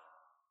now.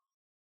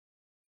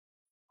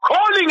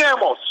 Calling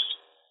Amos.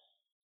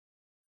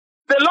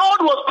 The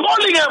Lord was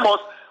calling Amos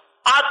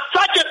at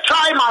such a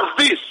time as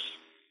this.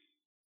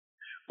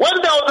 When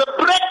there was a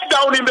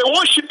breakdown in the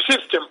worship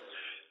system,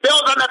 there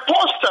was an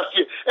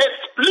apostasy, a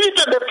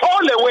split and a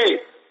fall away.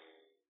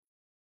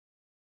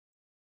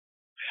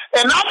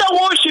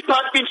 Another worship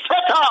had been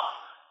set up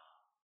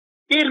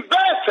in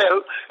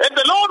Bethel, and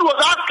the Lord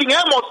was asking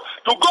Amos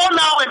to go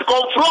now and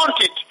confront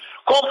it,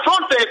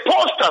 confront the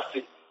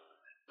apostasy.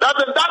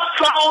 Doesn't that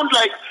sound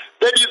like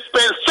the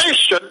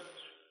dispensation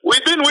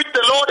within which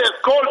the Lord has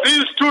called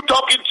these two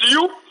talking to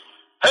you,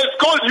 has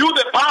called you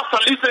the pastor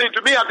listening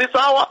to me at this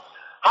hour,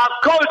 has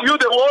called you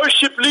the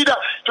worship leader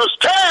to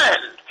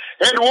stand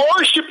and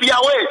worship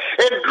Yahweh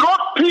and draw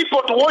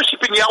people to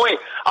worshiping Yahweh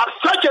at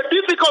such a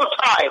difficult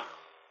time?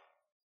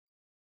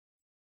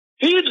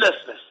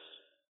 Heedlessness,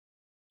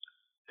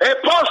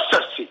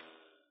 apostasy.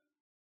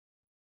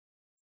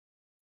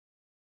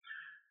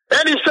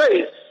 And he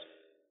says,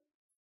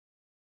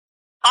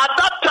 at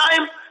that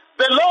time,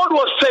 the Lord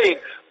was saying,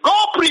 go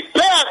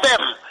prepare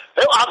them,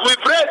 as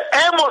we've read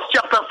Amos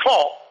chapter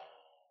 4,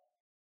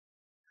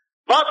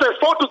 verses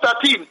 4 to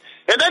 13.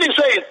 And then he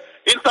says,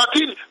 in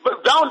 13,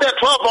 down there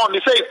 12 on,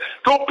 he says,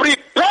 to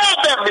prepare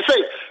them, he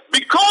says,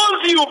 because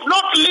you've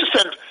not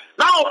listened,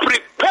 now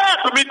prepare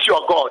to meet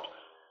your God.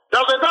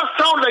 Doesn't that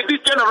sound like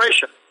this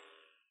generation?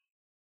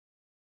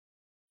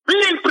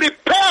 Being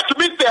prepared to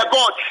meet their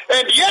God,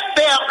 and yet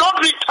they have not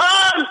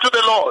returned to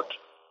the Lord.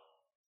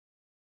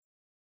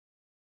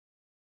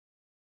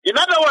 In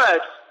other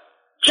words,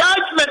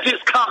 judgment is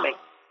coming.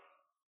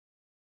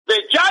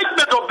 The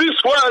judgment of this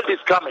world is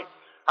coming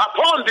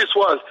upon this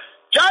world.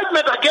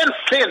 Judgment against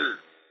sin.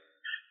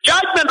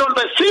 Judgment on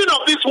the sin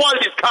of this world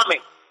is coming,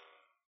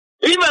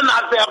 even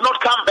as they have not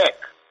come back.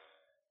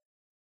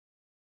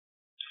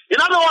 In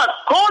other words,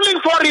 calling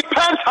for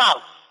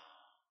repentance.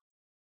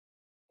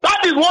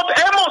 That is what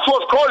Amos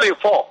was calling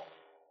for.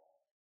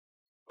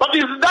 But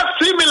is that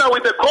similar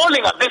with the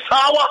calling at this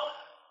hour?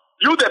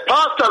 You, the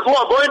pastors who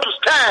are going to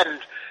stand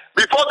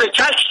before the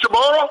church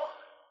tomorrow?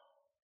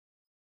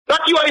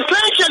 That you are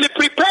essentially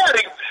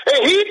preparing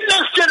a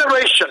heedless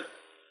generation,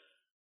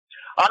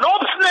 an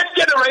obstinate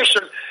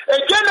generation, a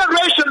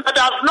generation that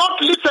does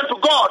not listen to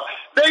God.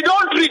 They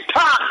don't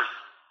return.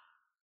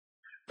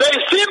 They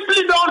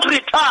simply don't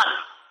return.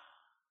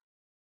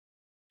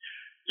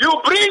 You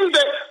bring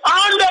the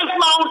Andes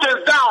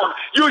mountains down.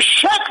 You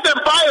shake them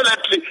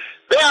violently.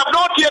 They have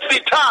not yet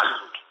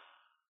returned.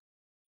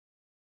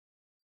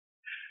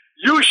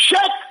 You shake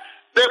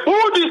the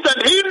Buddhist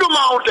and Hindu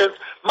mountains,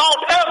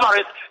 Mount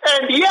Everest,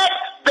 and yet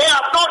they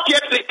have not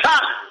yet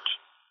returned.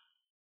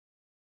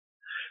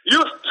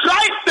 You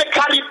strike the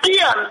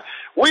Caribbean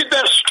with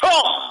the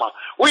storm,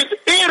 with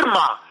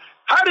Irma,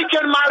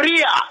 Hurricane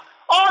Maria,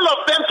 all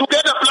of them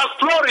together plus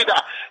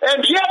Florida,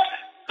 and yet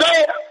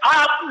they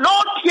have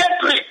not yet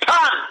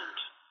returned.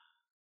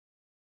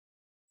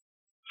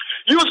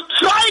 You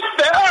strike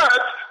the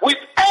earth with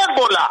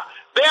Ebola.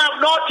 They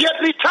have not yet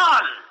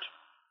returned.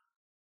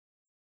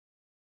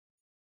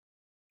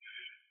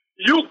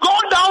 You go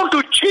down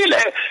to Chile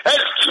and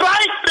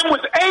strike them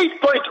with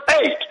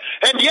 8.8,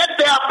 and yet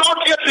they have not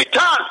yet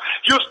returned.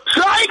 You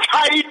strike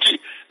Haiti,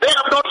 they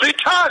have not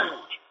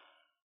returned.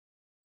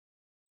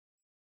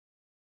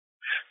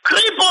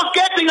 Cripples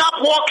getting up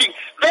walking,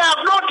 they have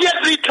not yet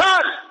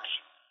returned.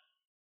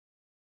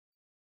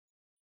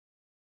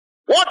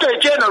 What a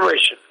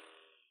generation.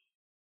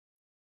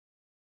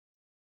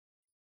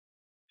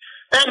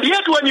 And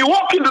yet when you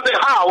walk into the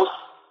house,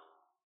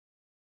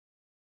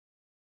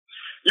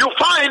 you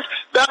find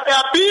that they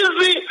are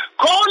busy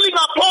calling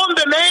upon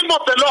the name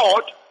of the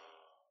Lord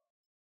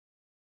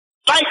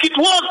like it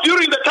was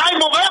during the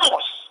time of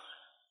Amos.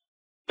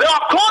 They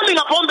are calling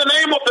upon the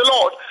name of the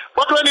Lord,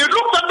 but when you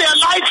look at their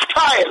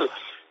lifestyle,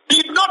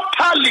 did not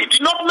tally,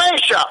 did not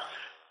measure,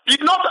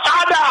 did not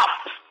add up.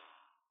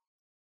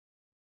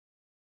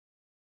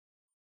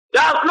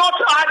 Does not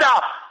add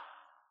up.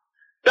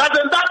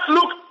 Doesn't that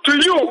look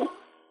to you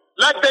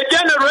like the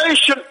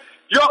generation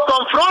you're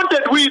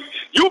confronted with,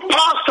 you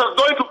pastors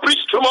going to preach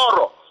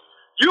tomorrow,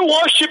 you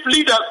worship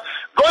leaders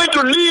going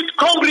to lead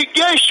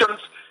congregations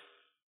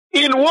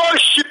in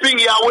worshiping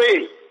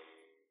Yahweh.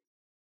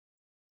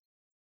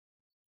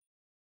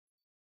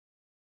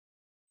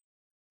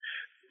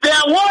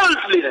 Their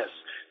worldliness,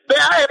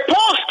 their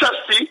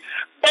apostasy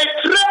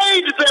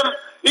betrayed them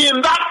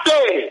in that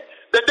day,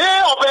 the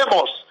day of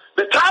Amos,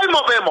 the time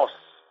of Amos.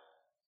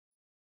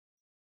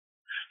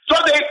 So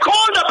they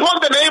called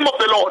upon the name of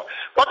the Lord.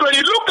 But when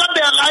you look at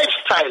their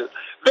lifestyle,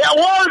 their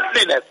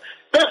worldliness,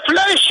 their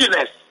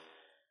fleshiness,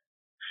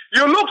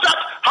 you look at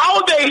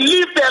how they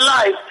live their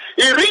life,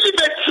 it really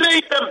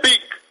betrayed them big.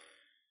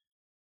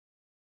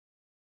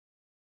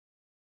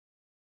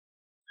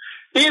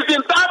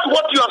 Isn't that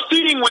what you are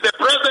seeing with the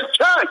present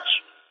church?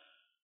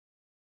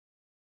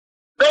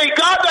 They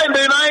gather in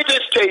the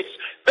United States.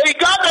 They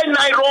gather in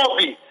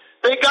Nairobi.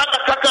 They gather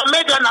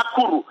Kakamega,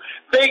 Nakuru.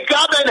 They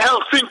gather in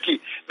Helsinki.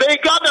 They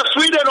gather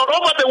Sweden all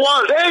over the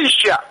world,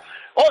 Asia,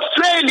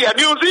 Australia,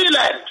 New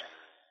Zealand,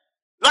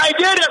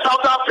 Nigeria,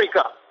 South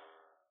Africa.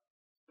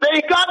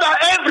 They gather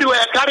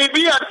everywhere,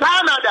 Caribbean,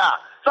 Canada,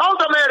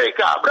 South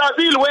America,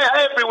 Brazil,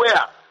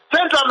 everywhere,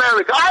 Central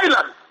America,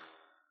 Ireland.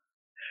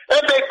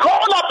 And they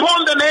call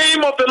upon the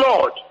name of the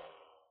Lord.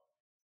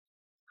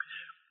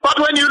 But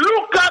when you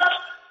look at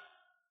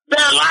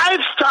their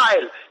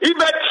lifestyle, it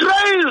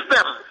betrays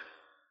them.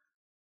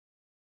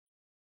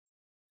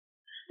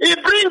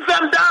 It brings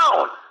them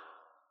down.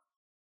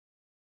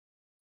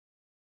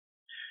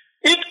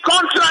 It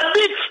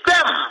contradicts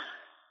them.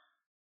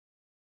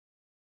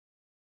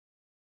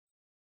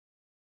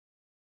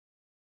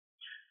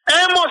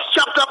 Amos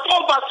chapter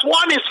 4 verse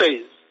 1, it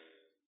says,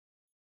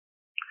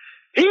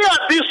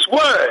 "Hear this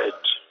word,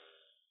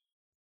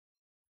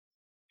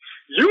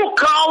 you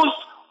cows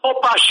of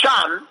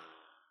Bashan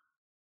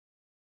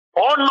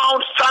on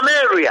Mount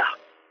Samaria,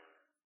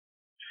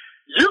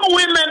 you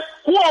women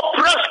who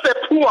oppress the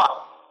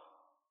poor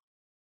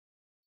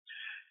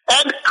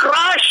and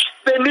crush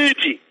the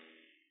needy,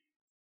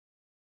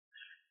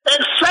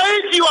 and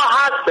say to your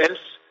husbands,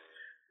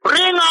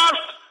 bring us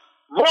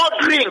more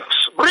drinks,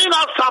 bring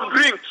us some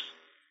drinks."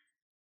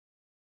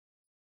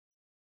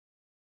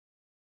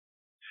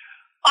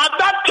 At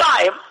that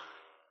time,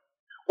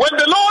 when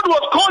the Lord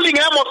was calling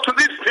Amos to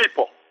these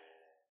people,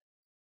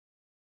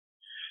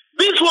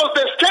 this was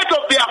the state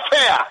of the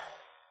affair.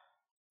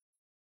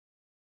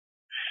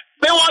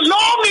 They were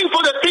longing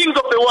for the things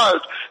of the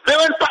world. They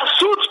were in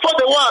pursuit for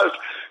the world.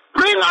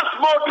 Bring us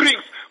more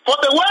drinks, for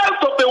the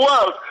wealth of the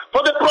world,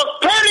 for the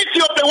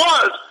prosperity of the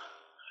world.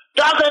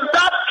 Doesn't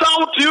that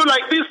sound to you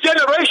like this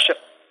generation?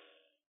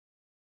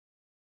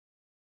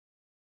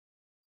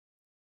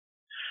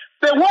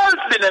 The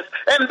worldliness,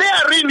 and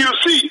therein you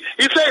see,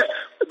 he says,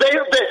 they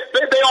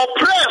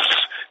oppress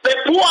the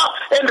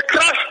poor and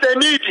crush the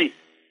needy.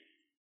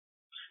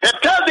 And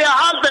tell their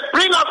husband,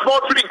 bring us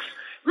more drinks.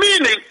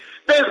 Meaning,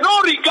 there's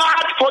no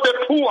regard for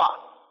the poor.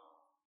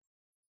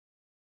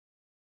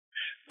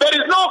 There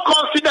is no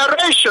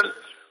consideration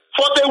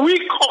for the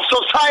weak of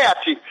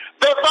society,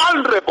 the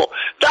vulnerable.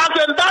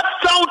 Doesn't that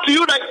sound to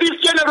you like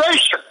this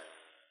generation?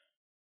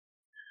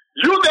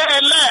 You the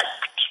elect,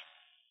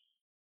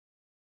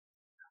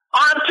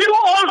 aren't you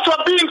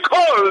also being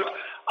called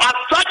at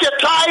such a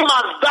time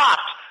as that,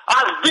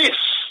 as this,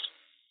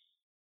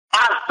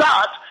 as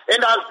that,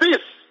 and as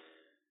this?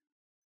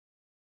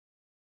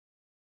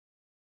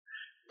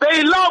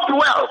 They loved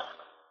wealth.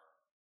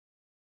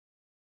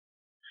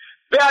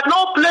 They had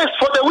no place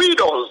for the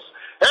widows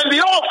and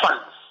the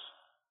orphans.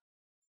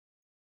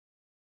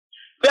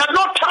 They had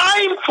no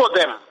time for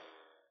them.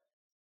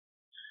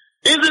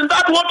 Isn't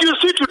that what you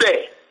see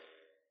today?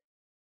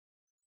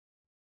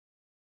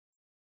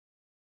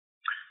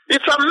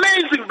 It's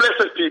amazing,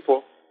 blessed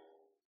people.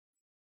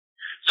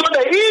 So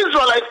the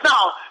Israelites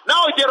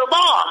now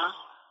Jeroboam,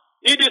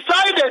 he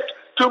decided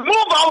to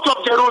move out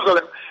of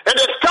Jerusalem and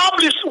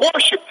establish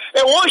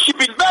a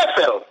worship in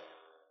Bethel.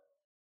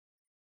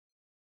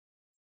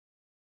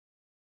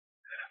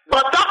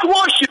 But that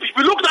worship, if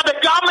you looked at the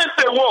garments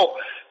they wore,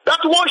 that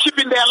worship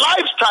in their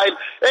lifestyle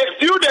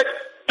exuded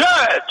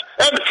dirt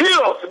and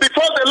filth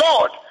before the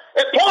Lord,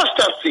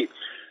 apostasy,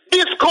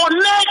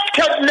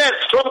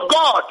 disconnectedness from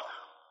God,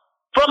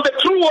 from the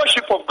true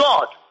worship of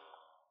God.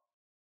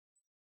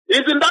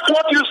 Isn't that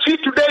what you see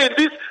today in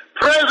this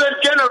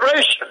present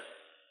generation?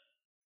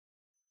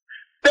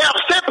 They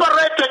have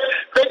separated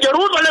the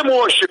Jerusalem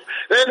worship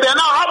and they are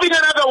now having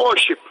another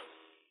worship.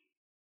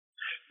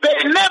 They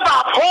never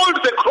uphold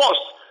the cross.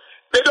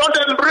 They don't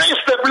embrace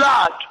the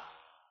blood.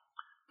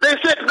 They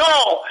said,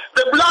 no,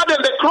 the blood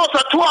and the cross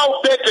are too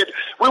outdated.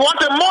 We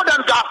want a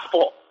modern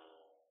gospel.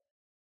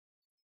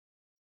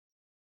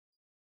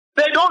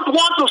 They don't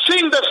want to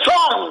sing the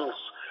songs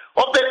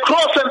of the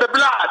cross and the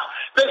blood.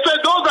 They said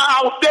those are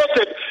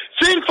outdated.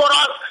 Sing for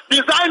us,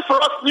 design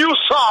for us new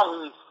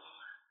songs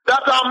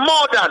that are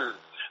modern,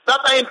 that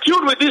are in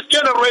tune with this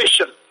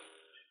generation.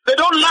 They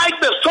don't like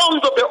the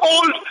songs of the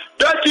old,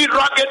 dirty,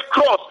 rugged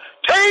cross,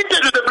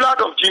 tainted with the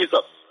blood of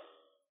Jesus.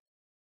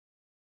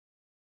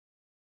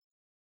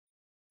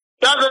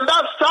 Doesn't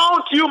that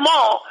sound to you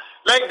more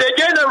like the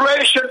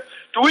generation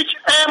to which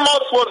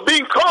Amos was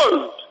being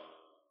called?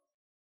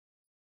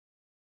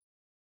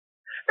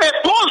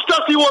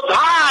 he was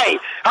high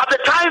at the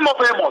time of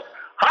Amos.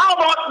 How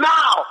about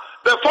now?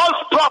 The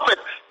false prophet,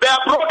 they are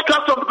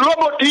broadcast on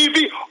global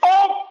TV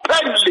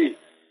openly.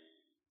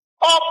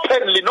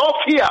 Openly, no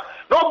fear,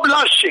 no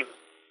blushing.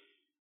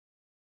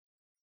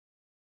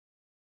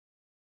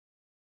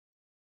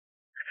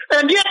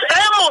 And yet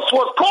Amos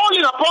was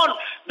calling upon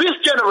this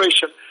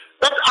generation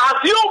that as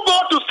you go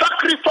to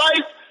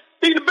sacrifice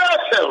in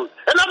Bethel,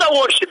 another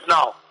worship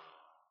now.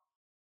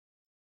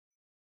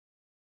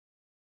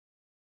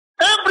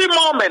 Every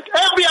moment,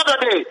 every other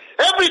day,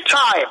 every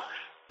time,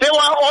 they were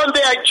on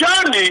their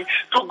journey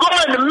to go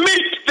and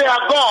meet their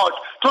God,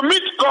 to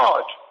meet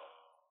God.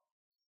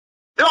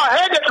 They were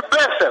headed to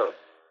Bethel.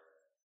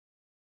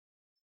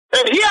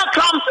 And here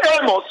comes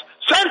Amos,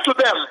 sent to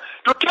them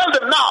to tell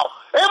them now.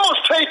 Amos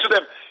said to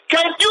them,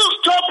 can you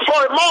stop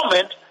for a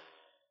moment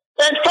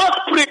and first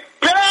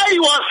prepare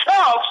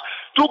yourselves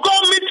to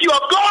go meet your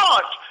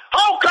God?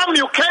 How come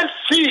you can't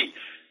see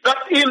that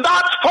in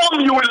that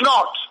form you will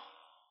not?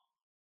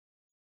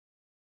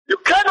 You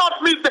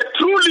cannot meet the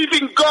true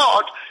living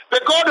God,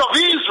 the God of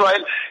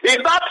Israel,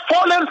 in that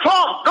fallen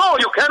form. No,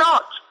 you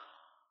cannot.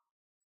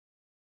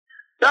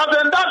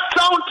 Doesn't that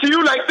sound to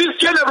you like this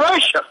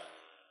generation?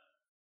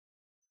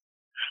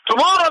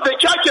 Tomorrow the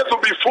churches will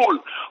be full.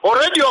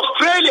 Already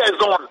Australia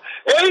is on.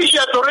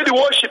 Asia is already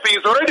worshiping,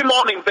 is already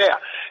mourning there.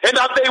 And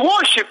as they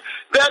worship,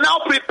 they are now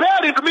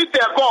preparing to meet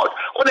their God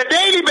on a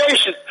daily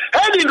basis,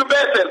 heading to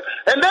Bethel.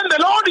 And then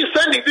the Lord is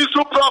sending these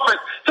two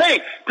prophets, saying,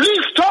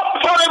 please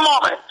stop for a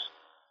moment.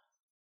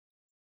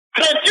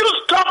 Can you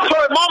stop for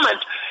a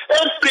moment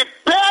and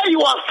prepare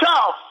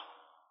yourself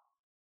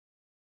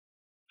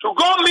to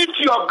go meet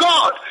your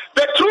God,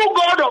 the true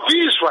God of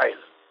Israel?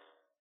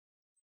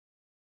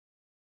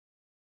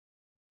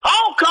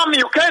 How come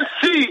you can't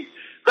see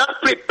that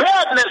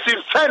preparedness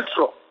is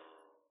central?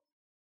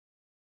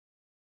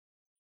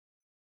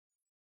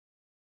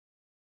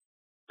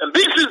 And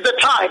this is the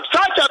time,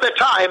 such are the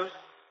times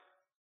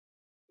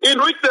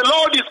in which the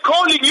Lord is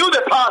calling you,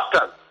 the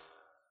pastor.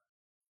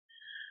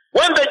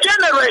 When the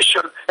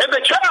generation and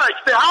the church,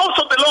 the house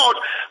of the Lord,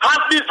 has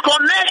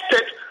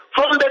disconnected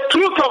from the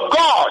truth of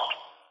God,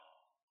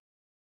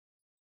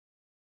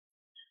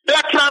 they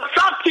are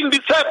transacting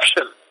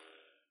deception.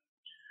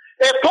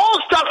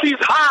 Apostasy is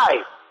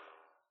high.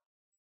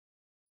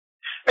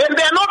 And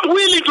they are not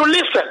willing to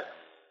listen.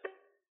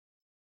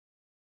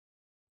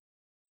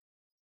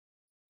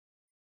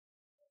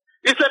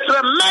 It's a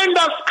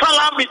tremendous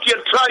calamity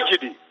and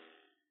tragedy.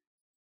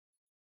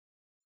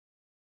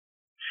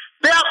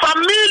 They are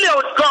familiar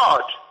with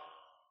God.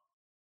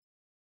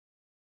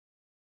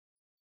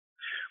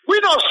 We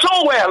know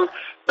so well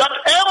that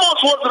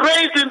Amos was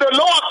raised in the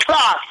lower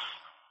class,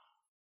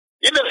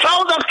 in the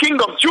southern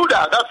kingdom,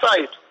 Judah, that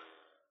side.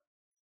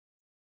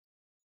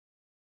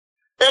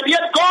 And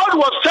yet God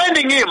was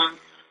sending him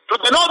to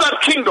the northern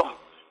kingdom,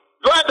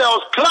 where there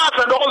was class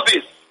and all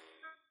this.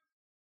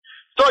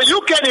 So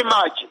you can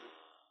imagine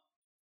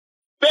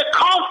the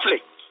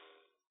conflict,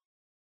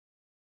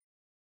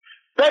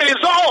 the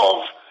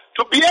resolve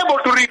to be able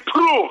to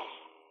reprove,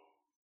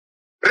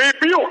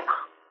 rebuke.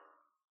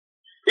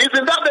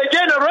 Isn't that the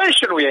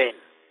generation we're in?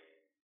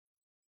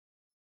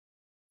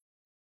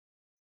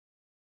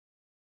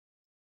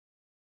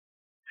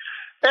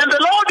 And the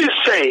Lord is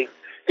saying,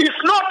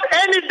 it's not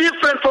any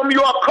different from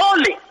your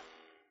calling.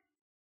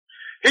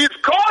 He's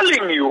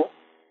calling you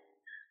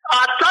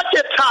at such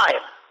a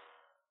time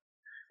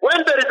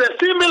when there is a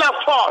similar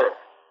fall,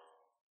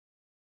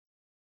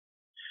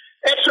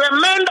 a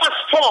tremendous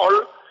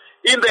fall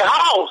in the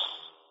house,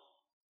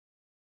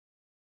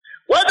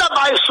 whether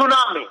by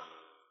tsunami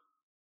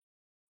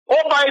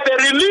or by the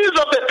release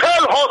of the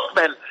pearl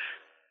horsemen.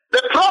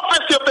 The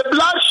prophecy of the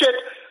bloodshed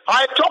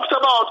I talked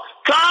about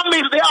come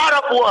in the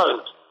Arab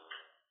world,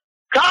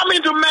 come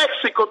into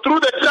Mexico through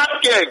the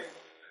drug gang.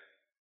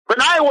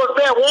 When I was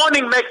there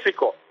warning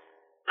Mexico,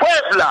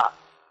 Puebla,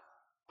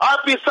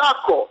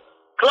 Apizaco,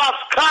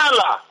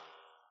 Tlaxcala,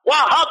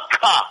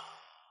 Oaxaca,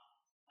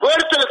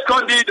 Puerto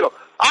Escondido,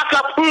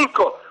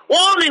 Acapulco,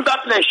 warning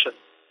that nation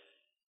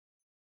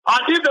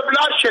until the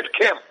bloodshed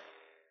came.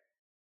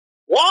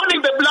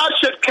 Warning the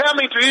bloodshed came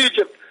into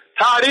Egypt,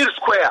 Tahrir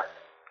Square,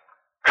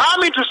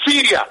 come into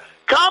Syria,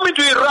 come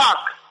into Iraq.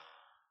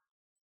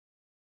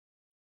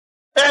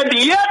 And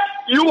yet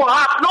you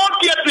have not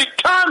yet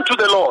returned to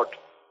the Lord.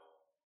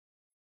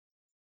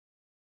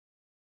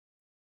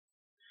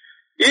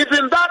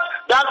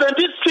 Doesn't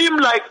it seem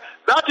like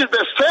that is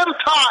the same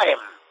time,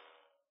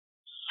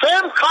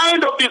 same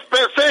kind of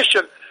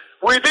dispensation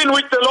within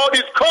which the Lord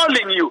is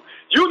calling you?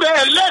 You, the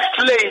elect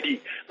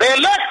lady, the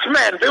elect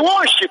man, the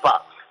worshiper,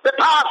 the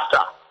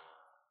pastor.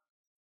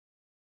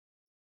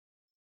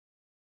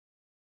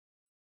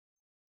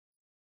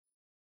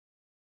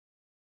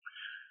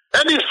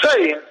 And he's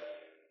saying,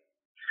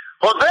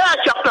 Hosea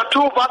chapter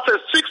 2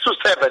 verses 6 to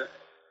 7,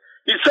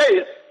 he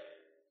says,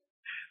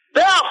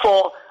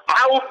 therefore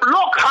I will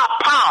block her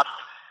path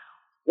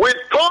with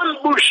thorn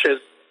bushes,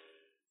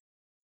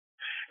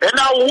 and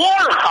I will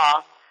wall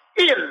her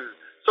in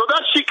so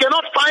that she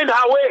cannot find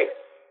her way.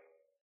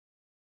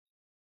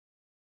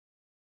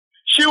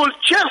 she will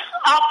chase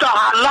after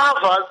her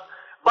lovers,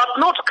 but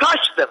not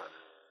catch them.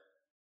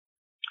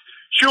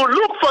 She will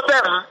look for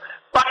them,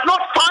 but not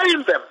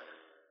find them.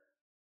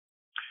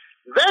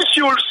 Then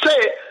she will say,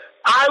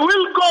 I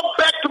will go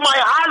back to my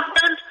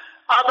husband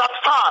as at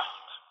first.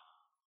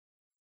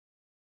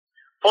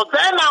 For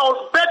then I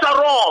was better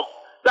off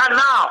than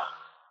now.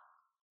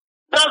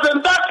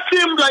 Doesn't that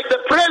seem like the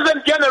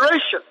present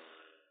generation?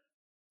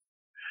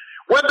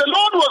 When the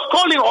Lord was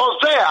calling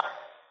Hosea,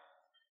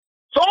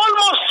 it's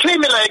almost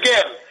similar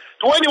again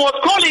to when he was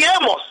calling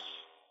Amos.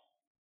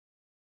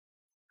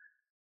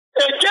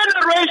 A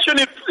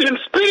generation in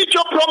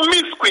spiritual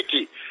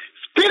promiscuity,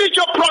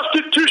 spiritual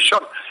prostitution.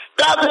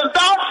 Doesn't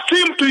that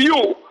seem to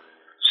you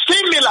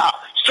similar,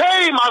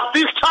 same as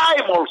this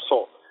time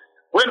also?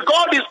 When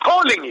God is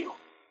calling you,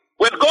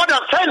 when God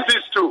has sent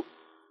this to.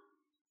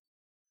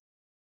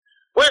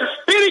 When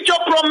spiritual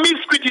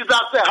promiscuity is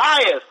at the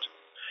highest.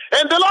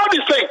 And the Lord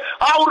is saying,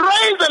 I'll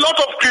raise a lot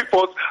of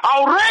cripples,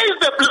 I'll raise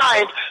the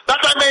blind, that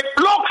I may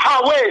block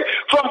her way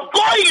from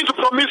going into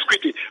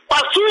promiscuity,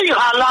 pursuing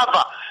her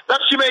lover, that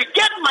she may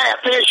get my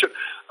attention.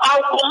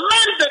 I'll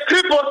command the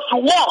cripples to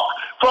walk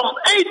from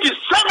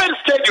 87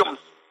 stadiums,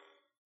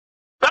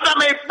 that I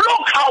may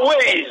block her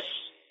ways,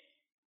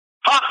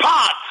 her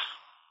paths,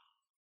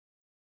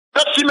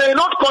 that she may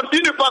not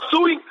continue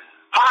pursuing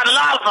her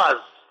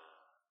lovers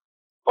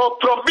of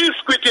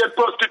promiscuity and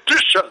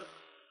prostitution.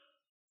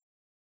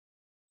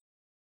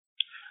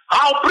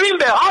 I'll bring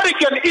the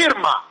hurricane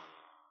Irma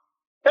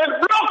and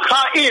block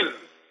her in,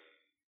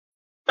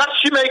 that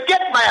she may get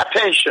my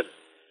attention,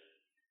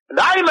 and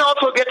I may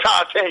also get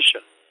her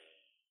attention.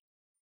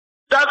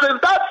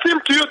 Doesn't that seem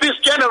to you this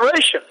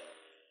generation?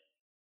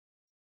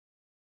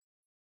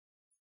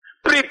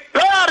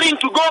 Preparing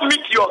to go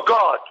meet your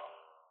God.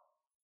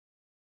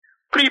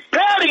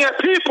 Preparing a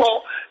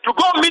people to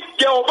go meet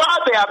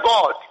Jehovah their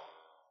God.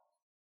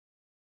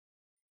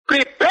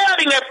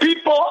 Preparing a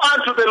people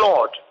unto the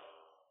Lord.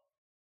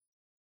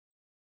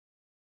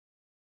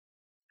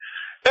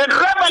 In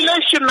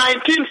Revelation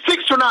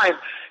 19:6-9,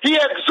 he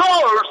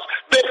exalts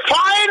the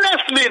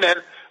finest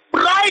linen,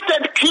 bright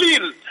and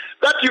clean,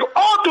 that you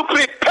ought to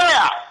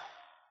prepare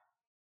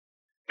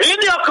in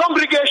your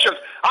congregations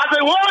as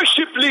a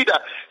worship leader.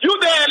 You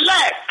the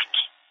elect.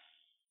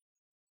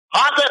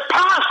 As a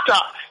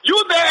pastor,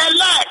 you the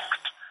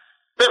elect.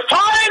 The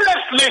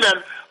finest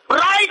linen,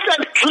 bright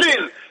and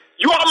clean.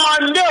 Your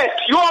mandate,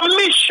 your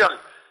mission,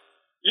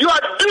 your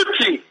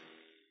duty.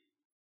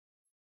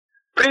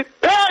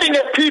 Preparing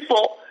a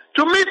people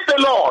to meet the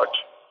Lord.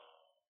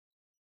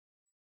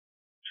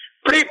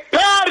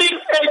 Preparing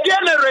a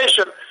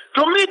generation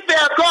to meet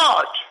their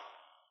God.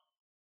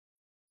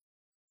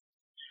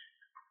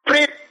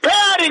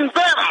 Preparing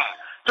them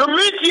to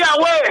meet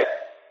Yahweh.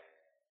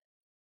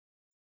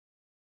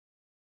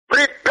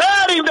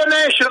 Preparing the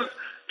nations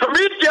to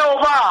meet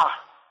Jehovah.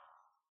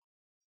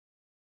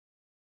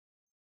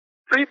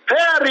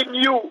 Preparing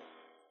you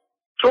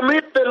to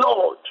meet the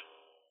Lord.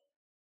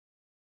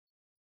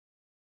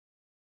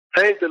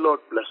 May the Lord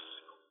bless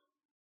you.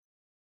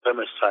 The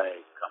Messiah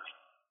is coming.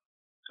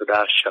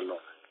 Todah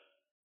Shalom.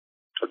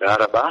 Todah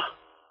Rabbah.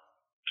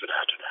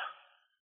 Todah Todah.